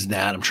is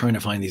that. I'm trying to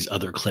find these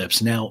other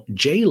clips. Now,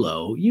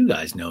 J-Lo, you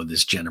guys know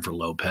this Jennifer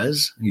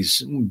Lopez.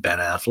 He's Ben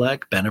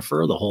Affleck,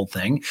 Bennifer, the whole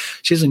thing.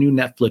 She has a new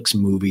Netflix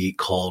movie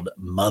called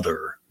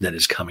Mother that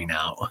is coming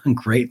out.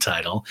 Great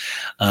title,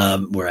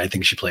 where I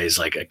think she plays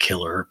like a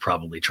killer,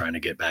 probably trying to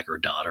get back her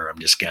daughter. I'm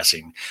just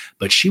guessing.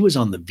 But she was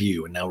on The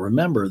View. And now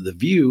remember, The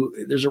View,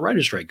 there's a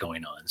writer's strike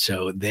going on.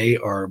 So they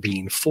are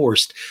being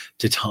forced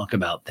to talk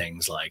about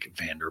things like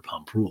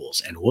Vanderpump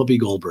Rules. And Whoopi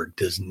Goldberg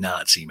does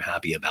not seem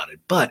happy about it.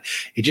 But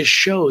it just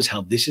shows how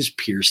this has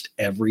pierced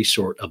every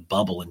sort of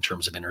bubble in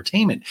terms of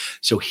entertainment.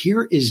 So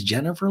here is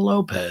Jennifer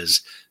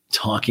Lopez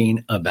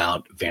talking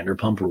about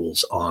Vanderpump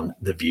Rules on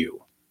The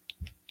View.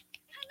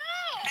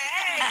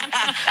 What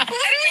are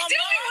we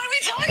doing? What are we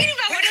talking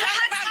about? We're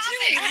talking about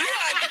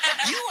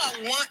you are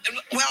one.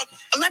 Well,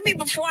 let me,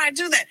 before I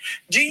do that,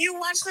 do you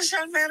watch the show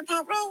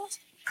Vanderpump Rules?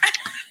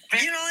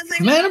 You know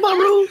anything? Vanderpump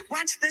Rules?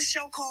 Watch this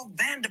show called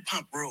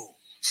Vanderpump Rules.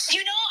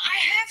 You know, I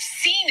have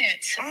seen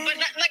it, but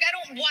not, like I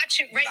don't watch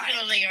it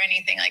regularly or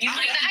anything. Like I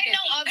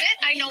know of it.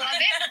 I know of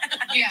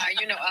it. Yeah,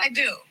 you know, I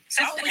do.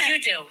 So what would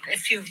you do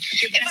if I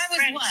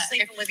was what?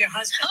 Sleeping with your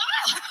husband?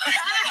 Oh.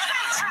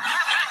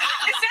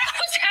 Is that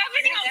what's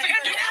happening on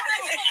Vanderpump?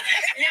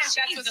 Yes,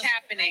 that's what's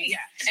happening. Yeah.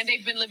 And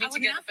they've been living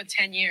together for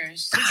 10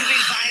 years. Would you be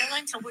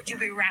violent or would you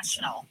be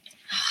rational?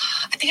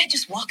 I think I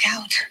just walk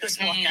out.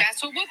 Just walk out.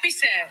 That's what Whoopi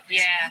said.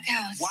 Yeah.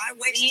 Why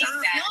waste time?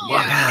 No,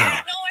 Walk you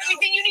out. know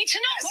everything you need to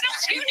know. What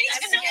else do you need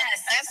to know?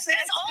 Yes,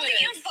 that's all the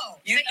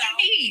info that you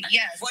need.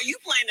 Yes. Well, you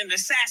playing an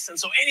assassin,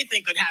 so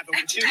anything could happen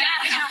with you.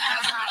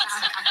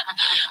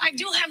 I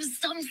do have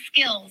some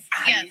skills.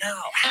 I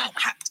know.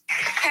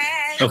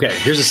 Okay,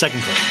 here's a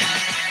second clip.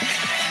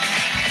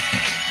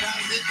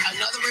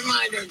 Another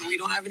reminder, we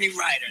don't have any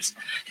writers.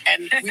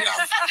 And we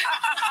are,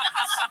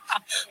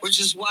 which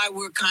is why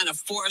we're kind of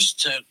forced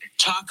to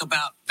talk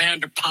about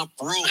Vanderpump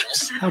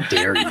Rules. How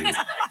dare you?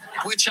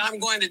 Which I'm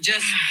going to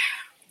just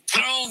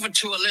throw over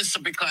to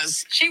Alyssa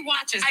because she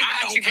watches.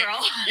 I got you, girl.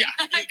 Yeah,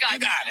 you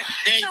got it.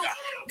 There you go.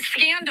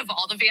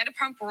 Scandival, the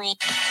Vanderpump Rules.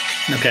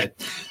 Okay,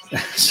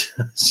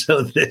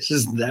 so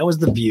that was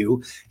The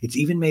View. It's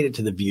even made it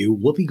to The View.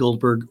 Whoopi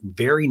Goldberg,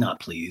 very not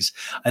pleased.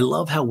 I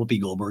love how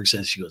Whoopi Goldberg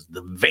says, she goes,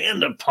 the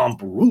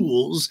Vanderpump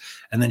Rules.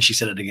 And then she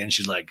said it again.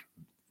 She's like,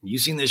 you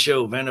seen this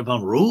show,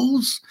 Vanderpump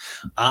Rules?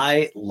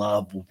 I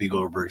love Whoopi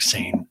Goldberg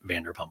saying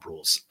Vanderpump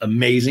Rules.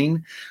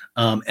 Amazing.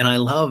 And I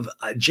love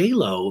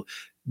J-Lo.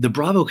 The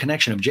Bravo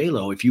connection of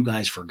J-Lo, if you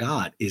guys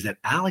forgot, is that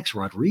Alex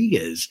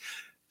Rodriguez,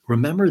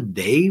 remember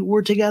they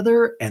were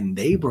together and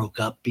they broke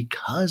up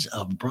because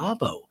of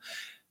Bravo,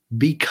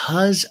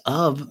 because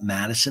of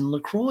Madison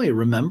LaCroix.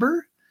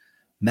 Remember?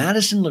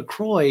 Madison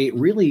LaCroix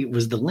really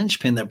was the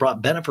linchpin that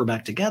brought Bennifer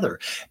back together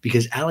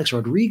because Alex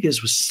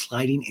Rodriguez was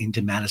sliding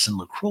into Madison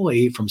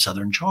LaCroix from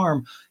Southern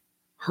Charm,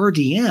 her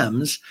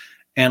DMs,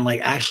 and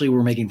like actually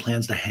we're making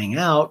plans to hang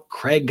out.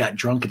 Craig got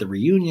drunk at the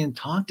reunion,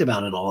 talked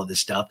about it, all of this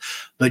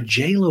stuff. But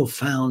J-Lo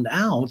found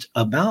out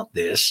about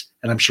this,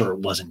 and I'm sure it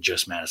wasn't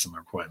just Madison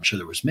LaCroix. I'm sure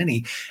there was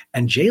many.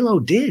 And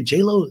J-Lo did.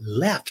 J-Lo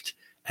left.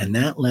 And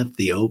that left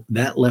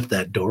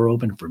that door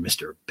open for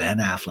Mr. Ben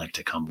Affleck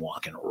to come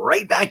walking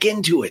right back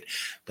into it.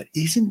 But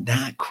isn't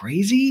that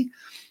crazy?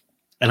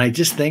 And I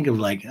just think of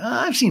like,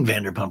 I've seen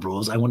Vanderpump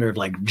Rules. I wonder if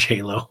like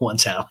J-Lo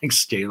wants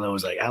Alex. J-Lo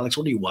was like, Alex,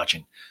 what are you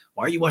watching?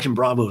 Why are you watching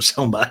Bravo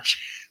so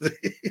much?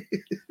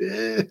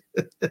 So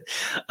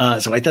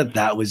I thought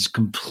that was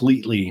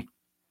completely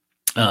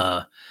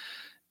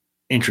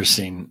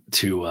interesting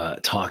to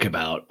talk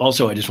about.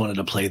 Also, I just wanted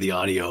to play the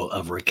audio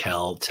of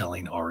Raquel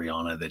telling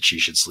Ariana that she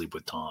should sleep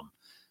with Tom.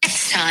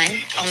 Next time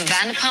on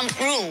Vanderpump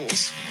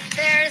Rules.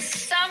 There's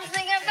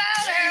something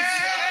about her.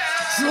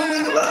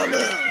 Something about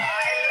her.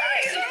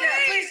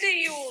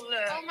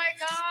 Oh my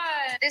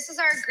God. This is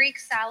our Greek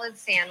salad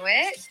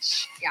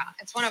sandwich. Yeah,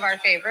 it's one of our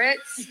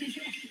favorites.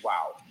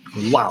 Wow.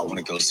 Wow. I want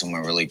to go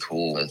somewhere really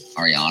cool with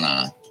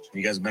Ariana.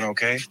 You guys been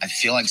okay? I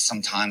feel like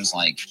sometimes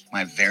like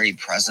my very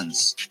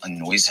presence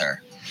annoys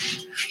her.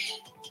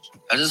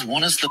 I just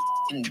want us to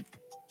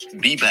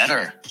be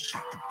better.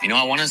 You know,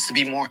 I want us to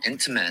be more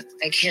intimate.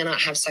 I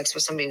cannot have sex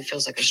with somebody who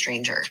feels like a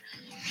stranger.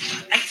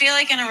 I feel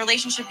like in a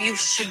relationship, you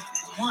should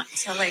want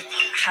to like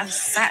have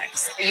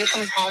sex. You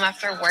come home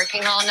after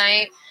working all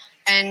night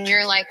and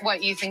you're like,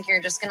 what, you think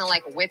you're just going to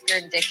like whip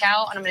your dick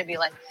out? And I'm going to be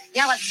like,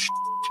 yeah,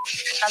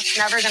 that's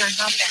never going to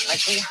happen. Like,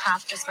 we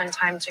have to spend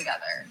time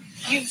together.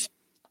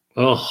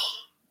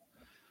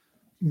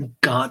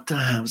 Got to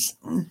have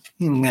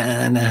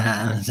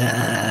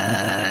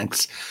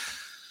sex.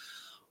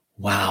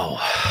 Wow.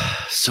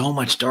 So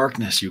much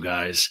darkness, you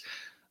guys.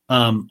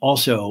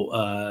 Also,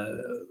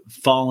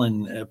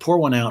 pour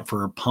one out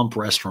for Pump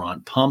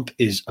Restaurant. Pump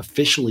is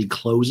officially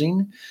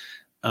closing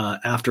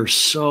after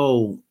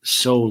so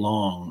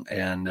long.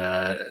 And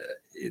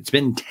it's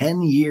been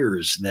 10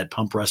 years that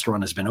Pump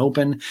Restaurant has been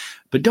open.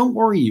 But don't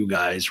worry, you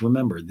guys.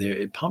 Remember,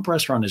 Pump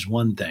Restaurant is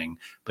one thing,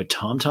 but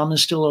Tom Tom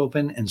is still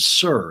open and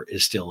Sir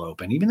is still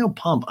open. Even though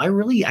Pump, I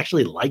really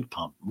actually like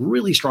Pump.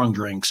 Really strong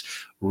drinks,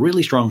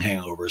 really strong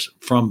hangovers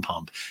from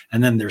Pump.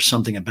 And then There's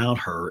Something About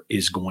Her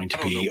is going to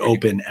be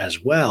open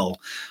as well.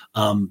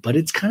 But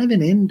it's kind of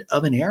an end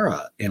of an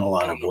era in a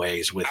lot of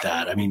ways with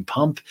that. I mean,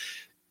 Pump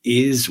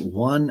is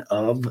one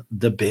of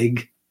the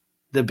big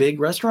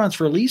restaurants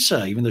for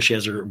Lisa, even though she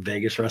has her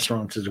Vegas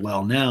restaurants as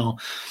well now.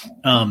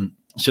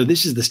 So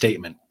this is the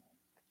statement.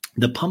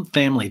 The Pump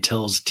family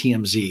tells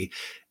TMZ,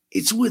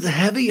 "It's with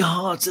heavy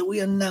hearts that we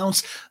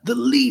announce the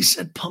lease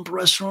at Pump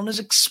Restaurant is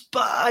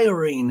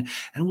expiring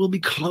and will be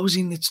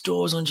closing its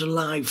doors on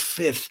July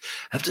 5th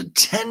after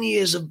 10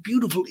 years of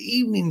beautiful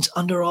evenings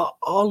under our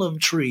olive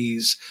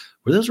trees."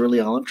 Were those really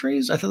olive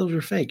trees? I thought those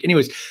were fake.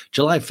 Anyways,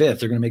 July 5th,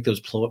 they're going to make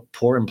those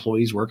poor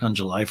employees work on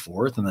July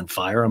 4th and then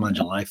fire them on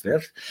July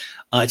 5th.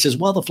 It says,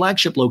 while the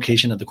flagship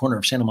location at the corner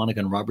of Santa Monica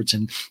and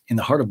Robertson in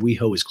the heart of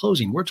WeHo is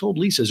closing, we're told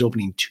Lisa is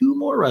opening 2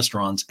 more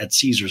restaurants at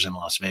Caesars in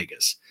Las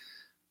Vegas.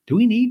 Do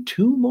we need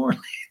 2 more?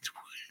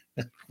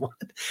 What?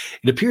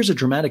 It appears a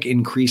dramatic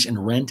increase in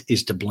rent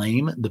is to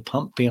blame. The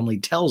Pump family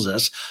tells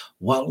us,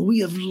 while we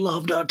have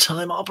loved our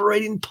time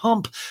operating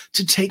Pump,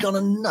 to take on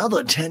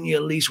another 10-year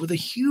lease with a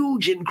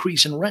huge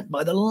increase in rent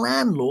by the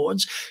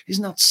landlords is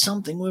not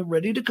something we're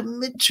ready to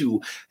commit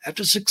to.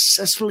 After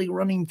successfully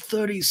running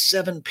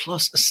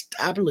 37-plus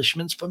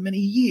establishments for many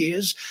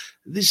years,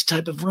 this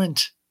type of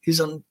rent is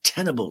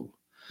untenable.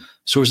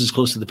 Sources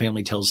close to the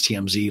family tells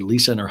TMZ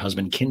Lisa and her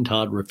husband Ken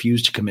Todd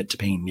refused to commit to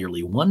paying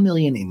nearly $1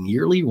 million in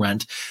yearly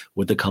rent,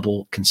 with the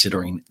couple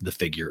considering the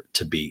figure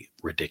to be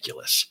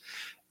ridiculous.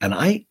 And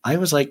I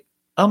was like,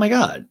 oh my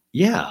God,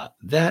 yeah,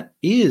 that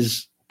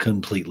is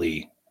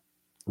completely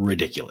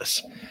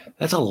ridiculous.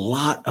 That's a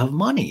lot of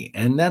money.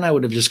 And then I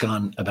would have just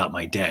gone about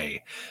my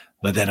day.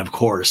 But then, of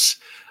course,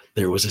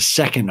 there was a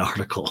second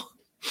article.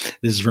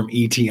 This is from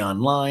ET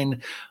Online,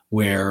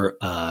 where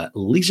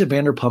Lisa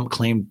Vanderpump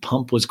claimed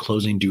Pump was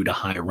closing due to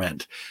high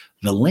rent.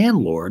 The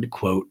landlord,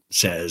 quote,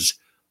 says,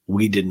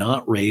 "We did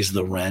not raise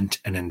the rent,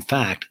 and in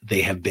fact,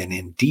 they have been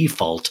in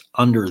default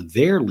under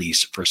their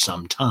lease for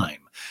some time.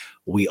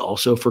 We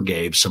also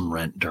forgave some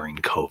rent during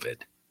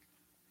COVID."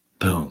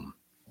 Boom.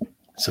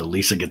 So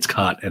Lisa gets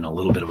caught in a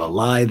little bit of a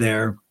lie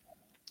there.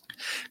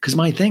 Because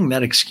my thing,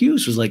 that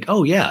excuse was like,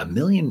 oh yeah, $1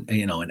 million,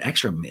 an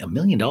extra $1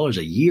 million a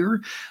year.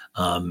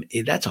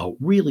 That's a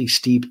really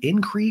steep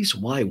increase.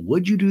 Why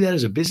would you do that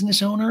as a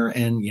business owner?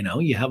 And,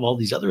 you have all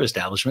these other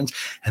establishments.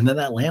 And then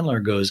that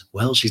landlord goes,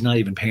 well, she's not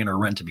even paying her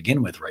rent to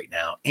begin with right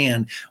now.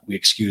 And we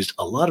excused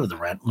a lot of the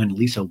rent when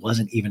Lisa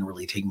wasn't even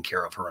really taking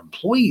care of her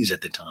employees at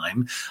the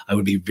time. I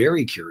would be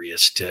very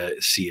curious to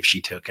see if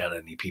she took out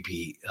any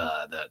PPP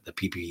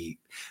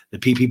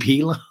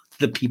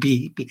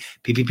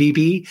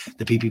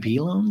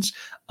loans.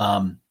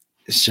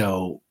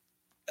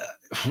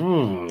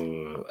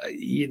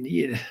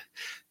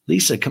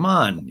 Lisa, come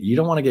on. You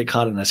don't want to get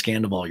caught in a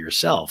scandal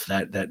yourself.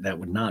 That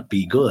would not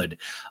be good.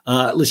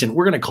 Listen,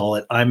 we're going to call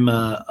it.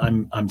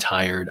 I'm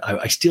tired.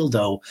 I still,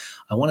 though,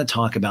 I want to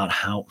talk about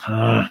how,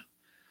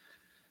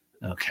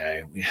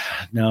 okay.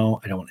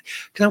 No, I don't want to,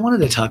 because I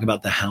wanted to talk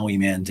about the Howie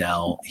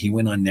Mandel. He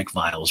went on Nick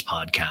Vile's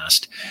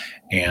podcast,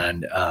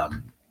 and,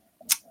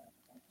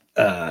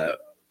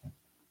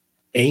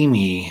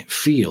 Amy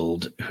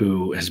Field,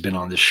 who has been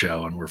on this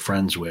show and we're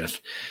friends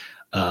with,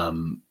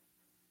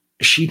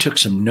 she took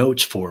some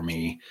notes for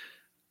me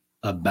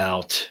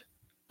about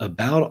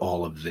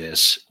all of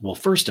this. Well,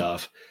 first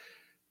off,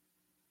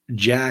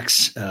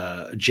 Jax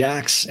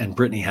and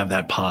Brittany have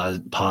that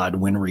pod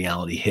When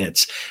Reality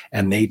Hits,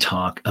 and they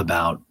talk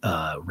about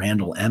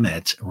Randall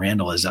Emmett.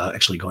 Randall is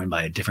actually going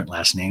by a different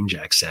last name,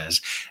 Jax says,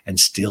 and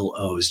still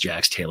owes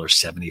Jax Taylor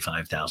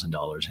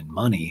 $75,000 in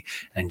money.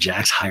 And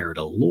Jax hired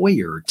a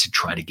lawyer to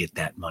try to get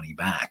that money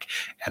back,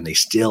 and they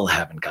still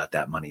haven't got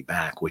that money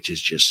back, which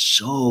is just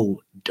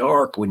so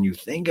dark when you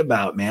think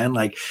about, man,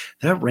 like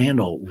that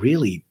Randall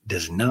really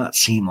does not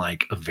seem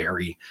like a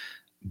very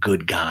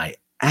good guy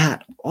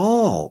at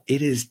all.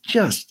 It is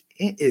just,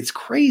 it's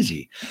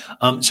crazy.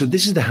 So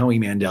this is the Howie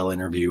Mandel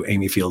interview.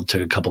 Amy Field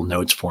took a couple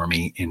notes for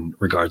me in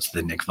regards to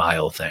the Nick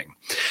Vile thing.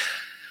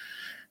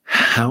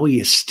 Howie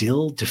is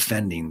still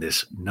defending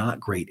this not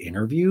great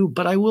interview,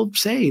 but I will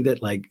say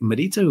that like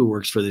Maritza, who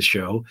works for this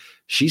show,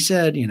 she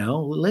said,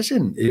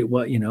 listen,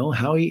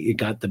 Howie, it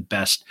got the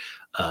best,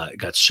 it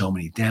got so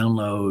many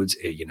downloads,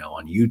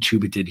 on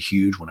YouTube, it did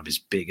huge, one of his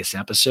biggest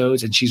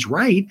episodes. And she's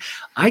right.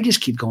 I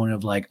just keep going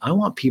of like, I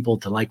want people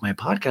to like my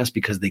podcast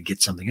because they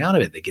get something out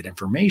of it. They get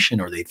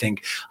information or they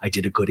think I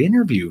did a good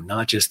interview,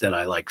 not just that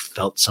I like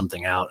felt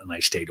something out and I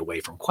stayed away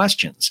from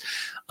questions.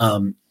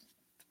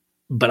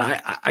 But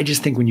I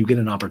just think when you get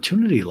an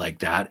opportunity like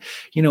that,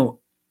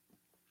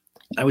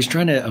 I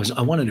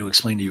wanted to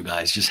explain to you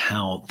guys just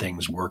how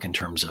things work in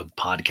terms of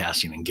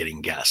podcasting and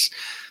getting guests.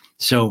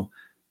 So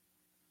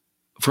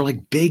for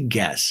like big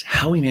guests,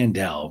 Howie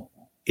Mandel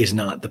is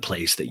not the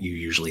place that you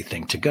usually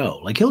think to go.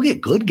 Like he'll get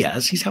good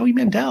guests. He's Howie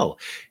Mandel.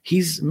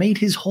 He's made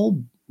his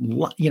whole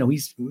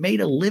he's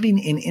made a living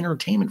in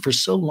entertainment for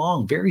so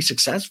long, very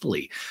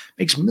successfully,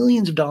 makes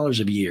millions of dollars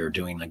a year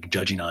doing like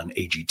judging on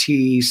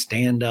AGT,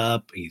 stand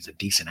up. He's a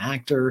decent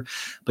actor,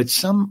 but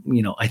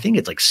I think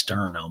it's like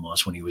Stern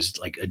almost when he was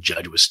like a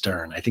judge with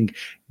Stern, I think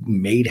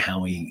made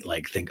Howie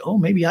like think, oh,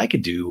 maybe I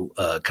could do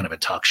kind of a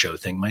talk show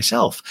thing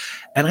myself.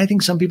 And I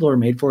think some people are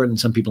made for it and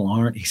some people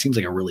aren't. He seems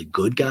like a really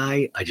good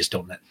guy. I just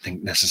don't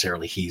think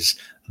necessarily he's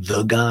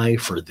the guy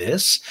for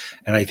this.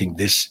 And I think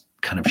this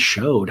kind of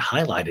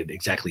highlighted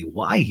exactly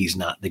why he's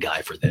not the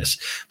guy for this.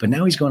 But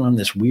now he's going on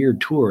this weird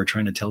tour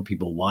trying to tell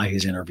people why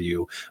his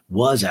interview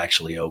was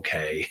actually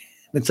okay.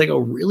 It's like a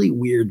really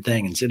weird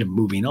thing. Instead of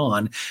moving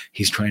on,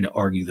 he's trying to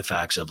argue the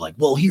facts of like,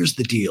 well, here's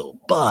the deal,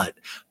 but,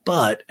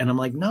 and I'm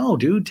like, no,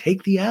 dude,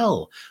 take the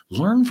L,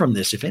 learn from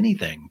this, if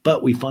anything.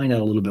 But we find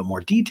out a little bit more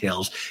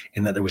details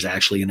in that there was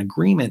actually an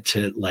agreement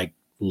to like,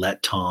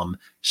 let Tom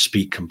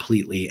speak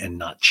completely and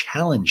not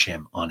challenge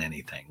him on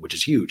anything, which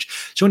is huge.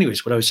 So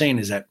anyways, what I was saying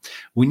is that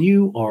when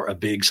you are a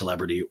big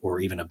celebrity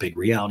or even a big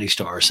reality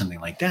star or something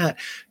like that,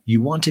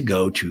 you want to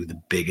go to the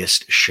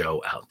biggest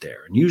show out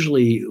there. And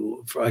usually,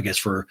 I guess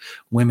for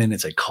women,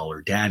 it's like Call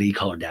Her Daddy.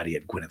 Call Her Daddy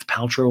had Gwyneth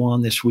Paltrow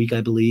on this week,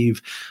 I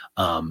believe.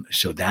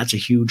 So that's a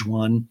huge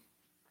one.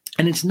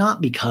 And it's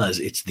not because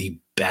it's the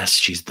best.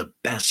 She's the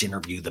best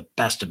interview, the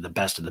best of the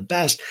best of the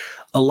best.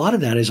 A lot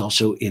of that is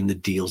also in the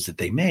deals that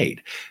they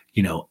made.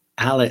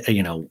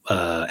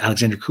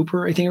 Alexandra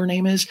Cooper, I think her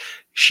name is.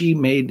 She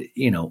made,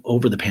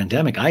 over the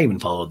pandemic, I even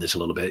followed this a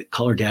little bit.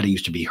 Call Her Daddy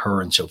used to be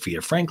her and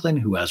Sophia Franklin,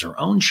 who has her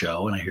own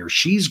show. And I hear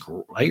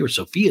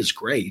Sophia's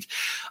great.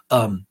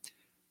 There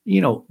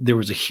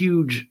was a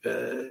huge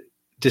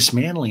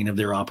dismantling of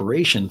their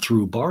operation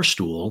through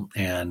Barstool,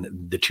 and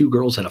the two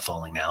girls had a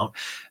falling out.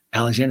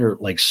 Alexander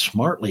like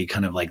smartly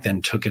kind of like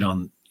then took it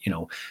on,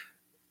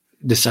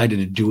 decided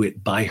to do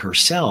it by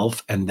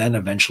herself and then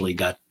eventually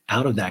got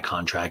out of that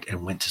contract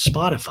and went to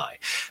Spotify.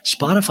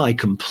 Spotify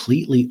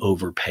completely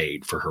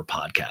overpaid for her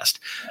podcast.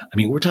 I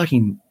mean, we're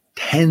talking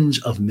tens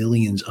of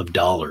millions of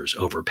dollars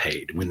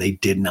overpaid when they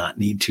did not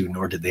need to,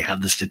 nor did they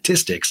have the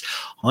statistics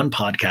on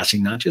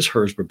podcasting, not just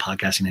hers, but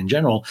podcasting in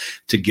general,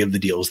 to give the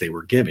deals they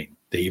were giving.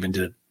 They even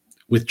did it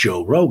with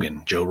Joe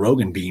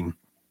Rogan being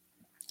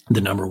the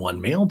number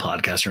one male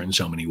podcaster in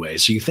so many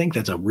ways. So you think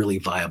that's a really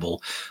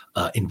viable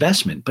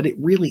investment, but it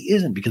really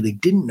isn't because they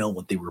didn't know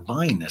what they were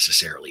buying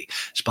necessarily.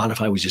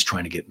 Spotify was just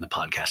trying to get in the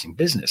podcasting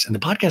business, and the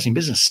podcasting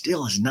business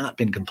still has not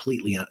been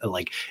completely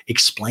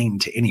explained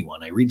to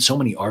anyone. I read so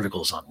many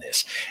articles on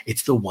this.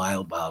 It's the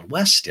wild, wild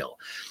west still.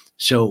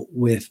 So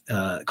with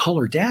Call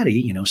Her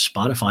Daddy,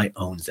 Spotify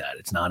owns that.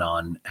 It's not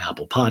on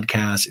Apple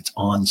Podcasts. It's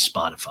on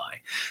Spotify.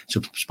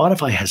 So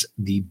Spotify has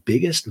the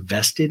biggest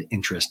vested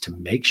interest to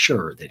make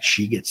sure that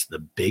she gets the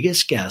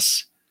biggest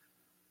guests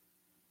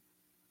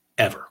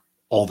ever,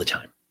 all the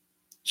time.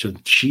 So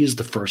she is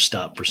the first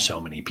stop for so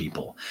many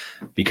people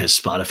because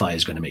Spotify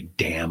is going to make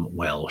damn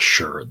well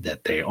sure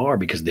that they are,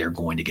 because they're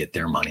going to get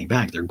their money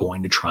back. They're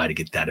going to try to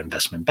get that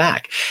investment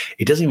back.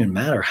 It doesn't even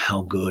matter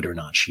how good or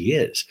not she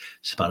is.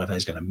 Spotify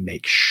is going to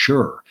make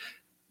sure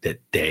that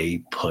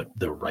they put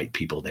the right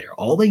people there.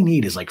 All they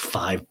need is like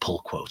 5 pull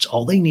quotes.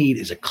 All they need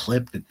is a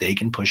clip that they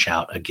can push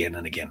out again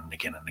and again and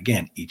again and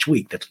again each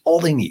week. That's all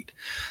they need,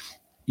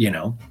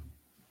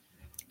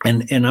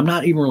 And I'm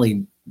not even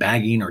really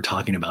bagging or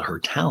talking about her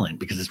talent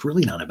because it's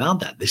really not about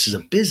that. This is a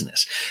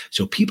business.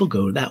 So people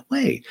go that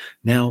way.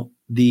 Now,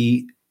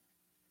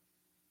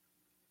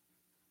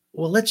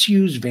 let's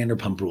use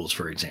Vanderpump Rules,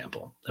 for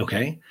example.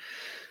 Okay.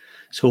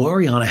 So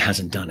Ariana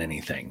hasn't done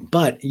anything,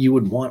 but you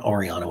would want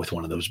Ariana with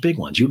one of those big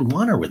ones. You'd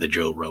want her with a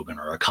Joe Rogan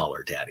or a Call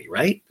Her Daddy,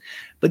 right?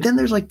 But then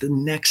there's like the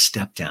next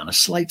step down, a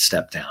slight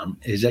step down,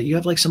 is that you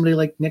have like somebody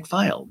like Nick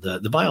Viall,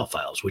 the Viall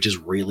Files, which has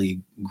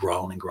really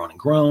grown and grown and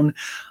grown.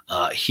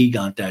 He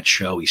got that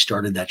show. He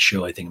started that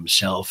show, I think,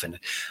 himself, and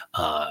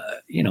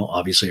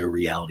obviously a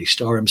reality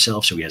star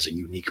himself, so he has a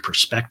unique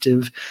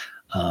perspective.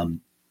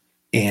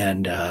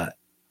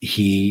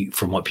 He,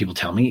 from what people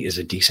tell me, is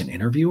a decent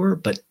interviewer,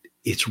 but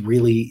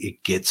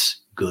it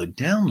gets good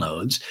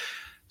downloads.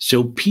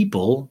 So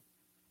people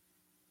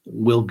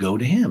will go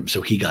to him.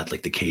 So he got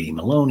like the Katie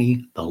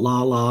Maloney, the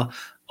Lala,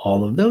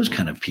 all of those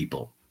kind of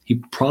people. he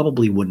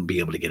probably wouldn't be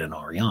able to get an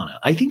Ariana.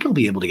 I think he'll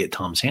be able to get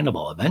Tom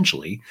Sandoval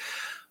eventually,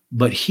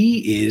 but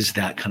he is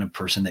that kind of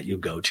person that you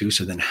go to.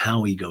 So then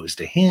Howie goes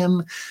to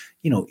him.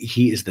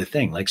 He is the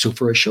thing. Like, so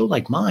for a show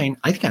like mine,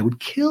 I think I would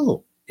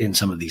kill in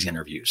some of these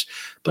interviews,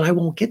 but I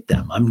won't get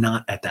them. I'm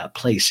not at that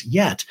place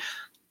yet.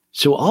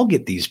 So I'll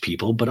get these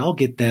people, but I'll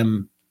get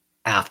them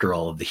after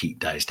all of the heat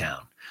dies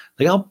down.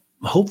 Like, I'll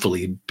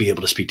hopefully be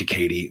able to speak to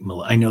Katie.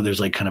 I know there's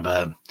like kind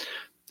of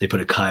they put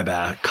a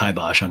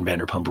kibosh on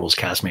Vanderpump Rules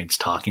castmates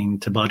talking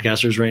to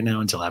podcasters right now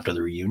until after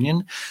the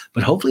reunion,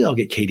 but hopefully I'll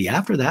get Katie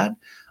after that.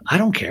 I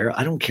don't care.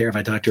 I don't care if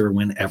I talk to her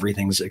when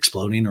everything's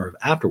exploding or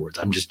afterwards.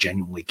 I'm just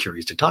genuinely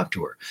curious to talk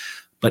to her.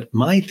 But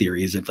my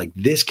theory is if like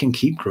this can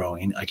keep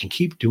growing, I can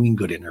keep doing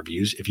good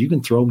interviews. If you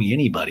can throw me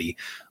anybody,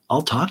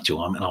 I'll talk to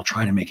them and I'll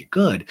try to make it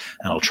good.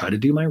 And I'll try to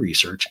do my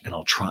research and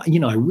I'll try,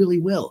 I really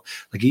will.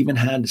 Like I even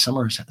had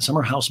Summer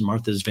House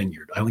Martha's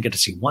Vineyard. I only got to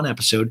see one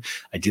episode.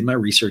 I did my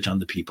research on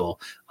the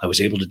people. I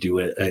was able to do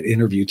an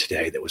interview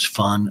today that was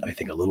fun. I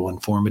think a little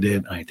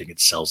informative, and I think it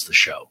sells the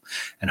show.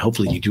 And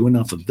hopefully you do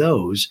enough of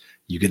those,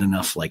 you get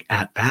enough like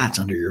at bats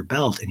under your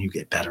belt and you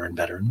get better and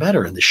better and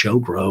better. And the show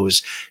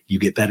grows, you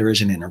get better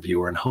as an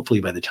interviewer. And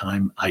hopefully by the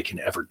time I can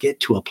ever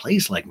get to a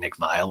place like Nick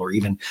Viall or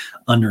even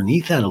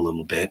underneath that a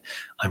little bit,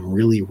 I'm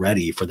really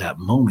ready for that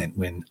moment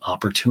when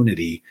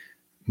opportunity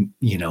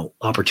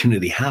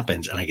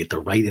happens and I get the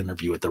right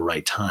interview at the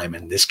right time.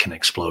 And this can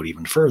explode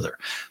even further.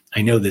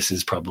 I know this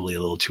is probably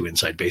a little too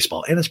inside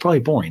baseball and it's probably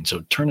boring.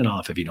 So turn it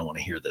off if you don't want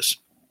to hear this.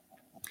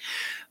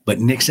 But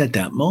Nick's at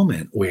that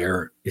moment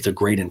where it's a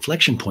great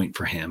inflection point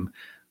for him,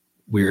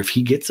 where if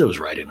he gets those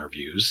right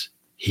interviews,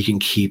 he can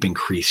keep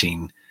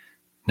increasing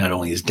not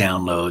only his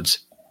downloads,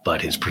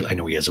 but I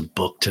know he has a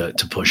book to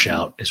push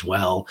out as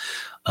well.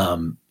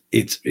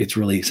 It's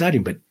really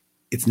exciting, but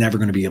it's never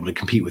going to be able to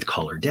compete with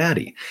Call Her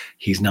Daddy.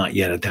 He's not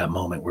yet at that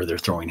moment where they're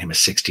throwing him a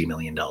 $60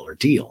 million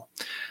deal.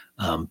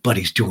 But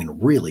he's doing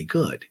really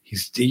good.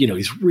 He's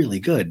really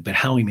good. But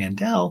Howie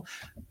Mandel,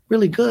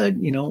 really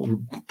good,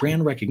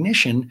 brand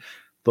recognition.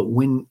 But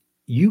when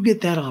you get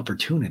that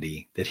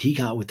opportunity that he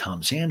got with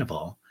Tom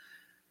Sandoval,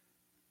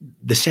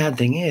 the sad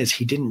thing is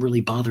he didn't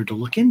really bother to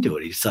look into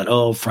it. He thought,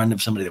 oh, friend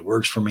of somebody that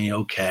works for me.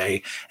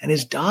 Okay. And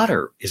his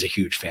daughter is a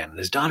huge fan. And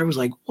his daughter was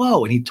like,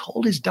 whoa. And he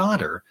told his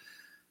daughter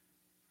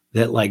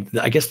that, like,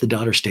 I guess the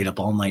daughter stayed up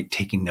all night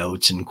taking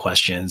notes and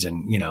questions.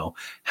 And,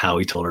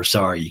 Howie told her,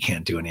 sorry, you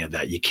can't do any of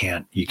that. You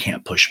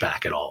can't push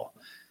back at all.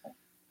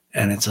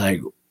 And it's like,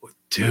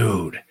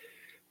 dude,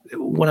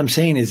 what I'm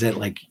saying is that,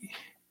 like,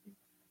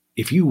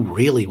 if you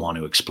really want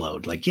to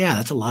explode, like, yeah,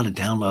 that's a lot of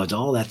downloads,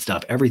 all that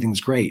stuff, everything's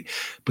great,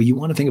 but you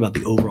want to think about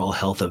the overall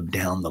health of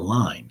down the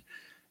line.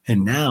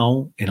 And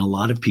now in a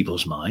lot of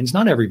people's minds,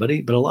 not everybody,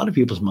 but a lot of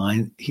people's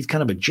mind, he's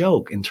kind of a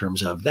joke in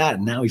terms of that.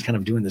 And now he's kind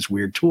of doing this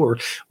weird tour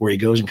where he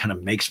goes and kind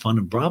of makes fun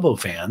of Bravo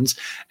fans.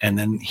 And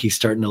then he's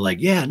starting to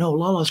like, yeah, no,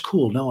 Lala's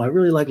cool. No, I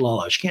really like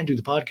Lala. She can't do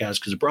the podcast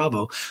because of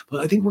Bravo,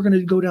 but I think we're going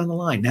to go down the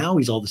line. Now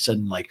he's all of a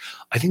sudden like,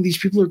 I think these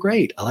people are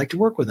great. I like to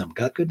work with them.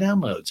 Got good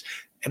downloads.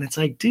 And it's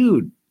like,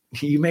 dude,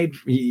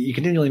 you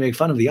continually make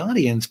fun of the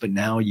audience, but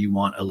now you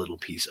want a little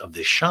piece of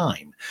this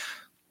shine.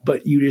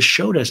 But you just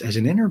showed us as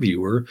an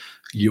interviewer,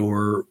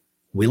 you're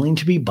willing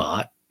to be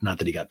bought. Not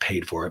that he got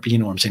paid for it, but you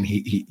know what I'm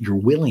saying? You're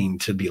willing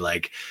to be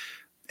like,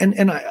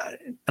 and I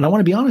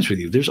want to be honest with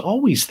you. There's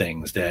always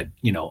things that,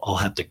 I'll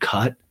have to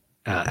cut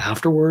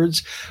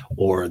afterwards,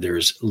 or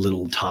there's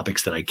little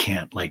topics that I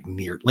can't like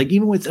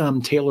even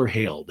with Taylor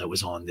Hale that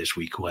was on this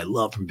week, who I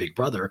love from Big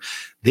Brother.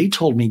 They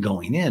told me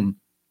going in,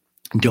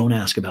 don't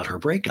ask about her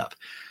breakup.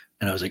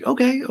 And I was like,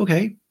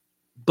 okay.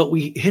 But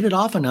we hit it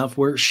off enough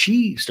where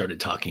she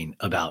started talking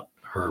about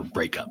her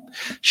breakup.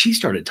 She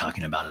started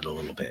talking about it a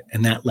little bit,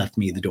 and that left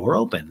me the door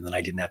open, and then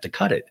I didn't have to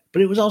cut it.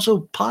 But it was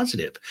also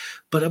positive.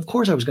 But of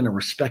course I was going to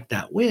respect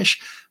that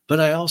wish, but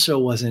I also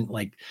wasn't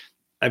like,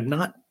 I've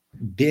not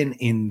been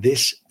in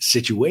this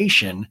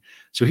situation.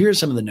 So here's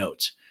some of the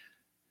notes.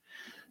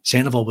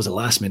 Sandoval was a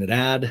last minute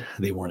ad.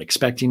 They weren't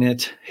expecting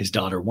it. His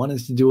daughter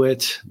wanted to do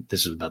it.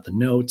 This is about the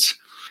notes.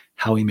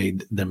 Howie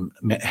made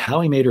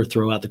her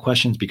throw out the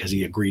questions because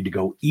he agreed to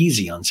go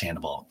easy on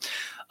Sandoval.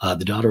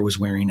 The daughter was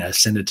wearing a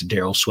Send It to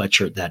Daryl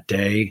sweatshirt that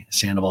day.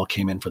 Sandoval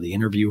came in for the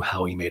interview.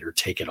 Howie made her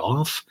take it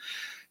off.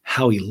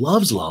 Howie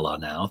loves Lala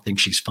now,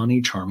 thinks she's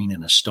funny, charming,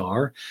 and a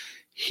star.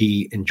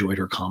 He enjoyed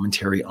her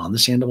commentary on the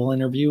Sandoval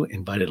interview,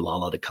 invited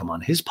Lala to come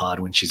on his pod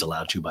when she's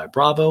allowed to by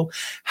Bravo.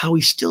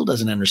 Howie still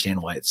doesn't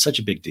understand why it's such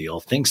a big deal,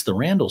 thinks the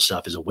Randall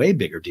stuff is a way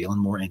bigger deal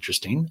and more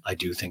interesting. I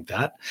do think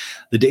that.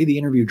 The day the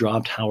interview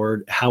dropped,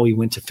 Howie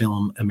went to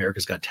film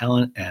America's Got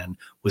Talent and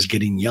was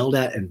getting yelled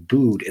at and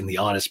booed in the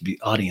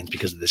audience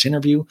because of this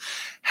interview.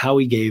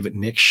 Howie gave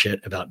Nick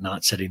shit about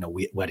not setting a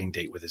wedding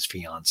date with his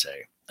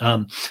fiance.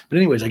 But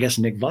anyways, I guess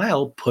Nick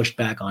Viall pushed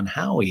back on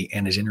Howie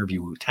and his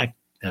interview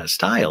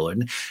style.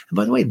 And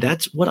by the way,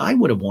 that's what I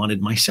would have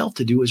wanted myself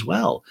to do as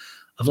well.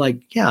 of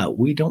like, yeah,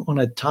 we don't want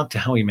to talk to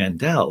Howie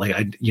Mandel. Like,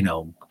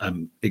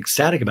 I'm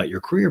ecstatic about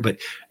your career, but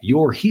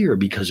you're here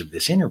because of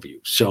this interview.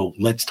 So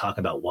let's talk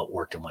about what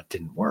worked and what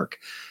didn't work.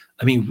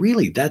 I mean,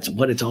 really, that's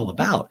what it's all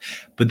about.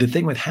 But the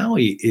thing with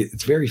Howie,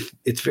 it's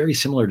very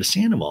similar to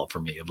Sandoval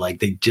for me, of like,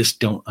 they just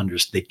don't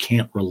understand, they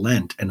can't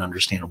relent and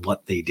understand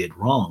what they did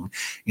wrong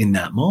in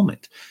that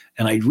moment.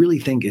 And I really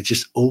think it's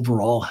just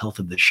overall health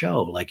of the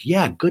show. Like,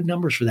 yeah, good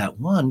numbers for that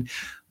one,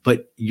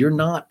 but you're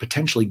not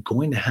potentially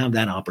going to have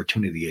that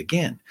opportunity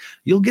again.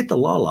 You'll get the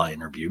Lala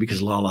interview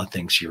because Lala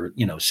thinks you're,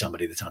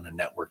 somebody that's on a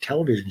network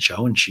television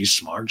show, and she's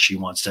smart. She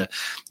wants to,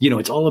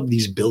 it's all of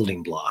these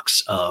building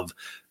blocks of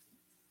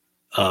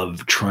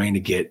trying to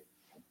get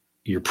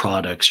your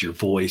products, your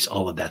voice,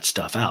 all of that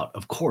stuff out.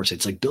 Of course,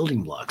 it's like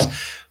building blocks.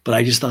 But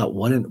I just thought,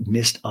 what a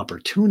missed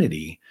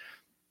opportunity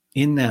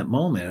in that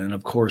moment. And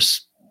of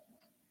course,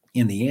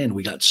 in the end,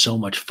 we got so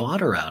much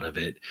fodder out of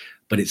it,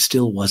 but it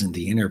still wasn't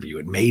the interview.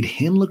 It made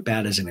him look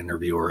bad as an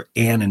interviewer.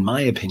 And in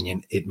my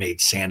opinion, it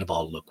made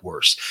Sandoval look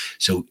worse.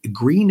 So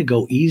agreeing to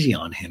go easy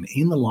on him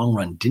in the long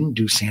run didn't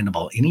do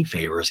Sandoval any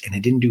favors, and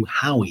it didn't do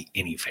Howie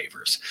any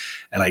favors.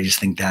 And I just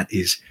think that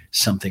is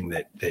something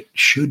that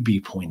should be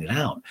pointed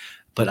out.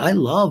 But I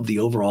love the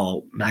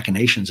overall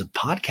machinations of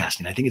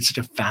podcasting. I think it's such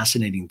a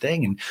fascinating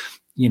thing. And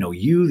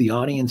you, the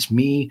audience,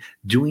 me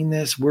doing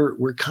this,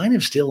 we're kind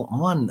of still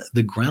on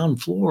the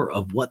ground floor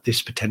of what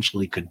this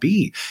potentially could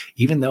be.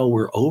 Even though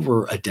we're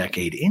over a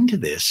decade into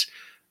this,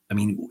 I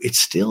mean, it's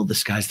still, the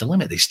sky's the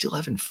limit. They still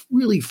haven't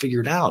really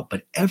figured out,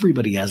 but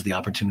everybody has the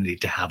opportunity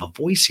to have a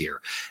voice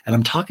here. And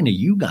I'm talking to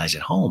you guys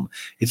at home.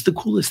 It's the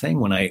coolest thing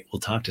when I will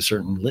talk to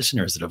certain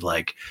listeners that have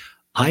like,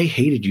 I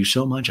hated you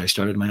so much, I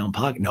started my own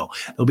podcast. No,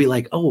 they'll be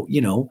like, oh,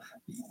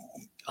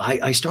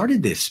 I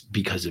started this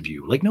because of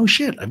you. Like, no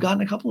shit. I've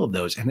gotten a couple of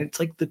those, and it's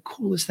like the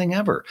coolest thing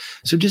ever.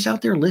 So just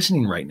out there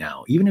listening right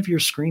now, even if you're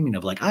screaming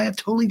of like, I have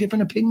totally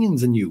different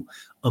opinions than you.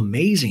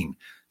 Amazing.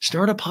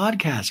 Start a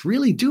podcast.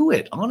 Really do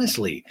it.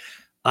 Honestly,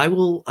 I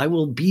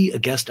will be a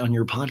guest on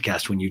your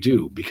podcast when you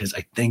do, because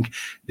I think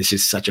this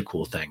is such a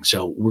cool thing.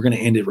 So we're going to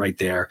end it right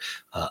there.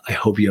 I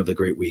hope you have a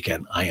great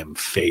weekend. I am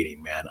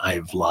fading, man.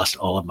 I've lost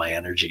all of my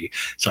energy.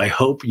 So I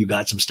hope you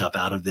got some stuff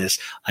out of this.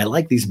 I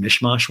like these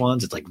mishmash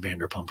ones. It's like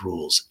Vanderpump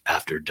Rules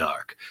After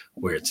Dark,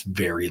 where it's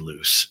very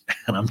loose.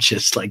 And I'm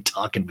just like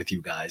talking with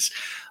you guys.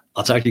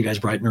 I'll talk to you guys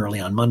bright and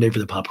early on Monday for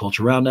the Pop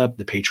Culture Roundup,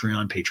 the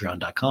Patreon,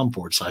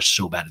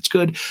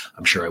 patreon.com/so-bad-it's-good.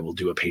 I'm sure I will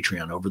do a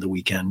Patreon over the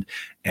weekend.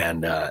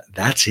 And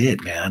that's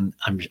it, man.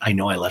 I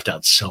know I left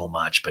out so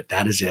much, but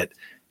that is it.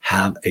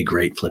 Have a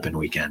great flipping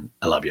weekend.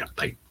 I love you.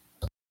 Bye.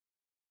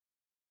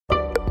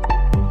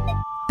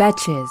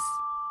 Betches.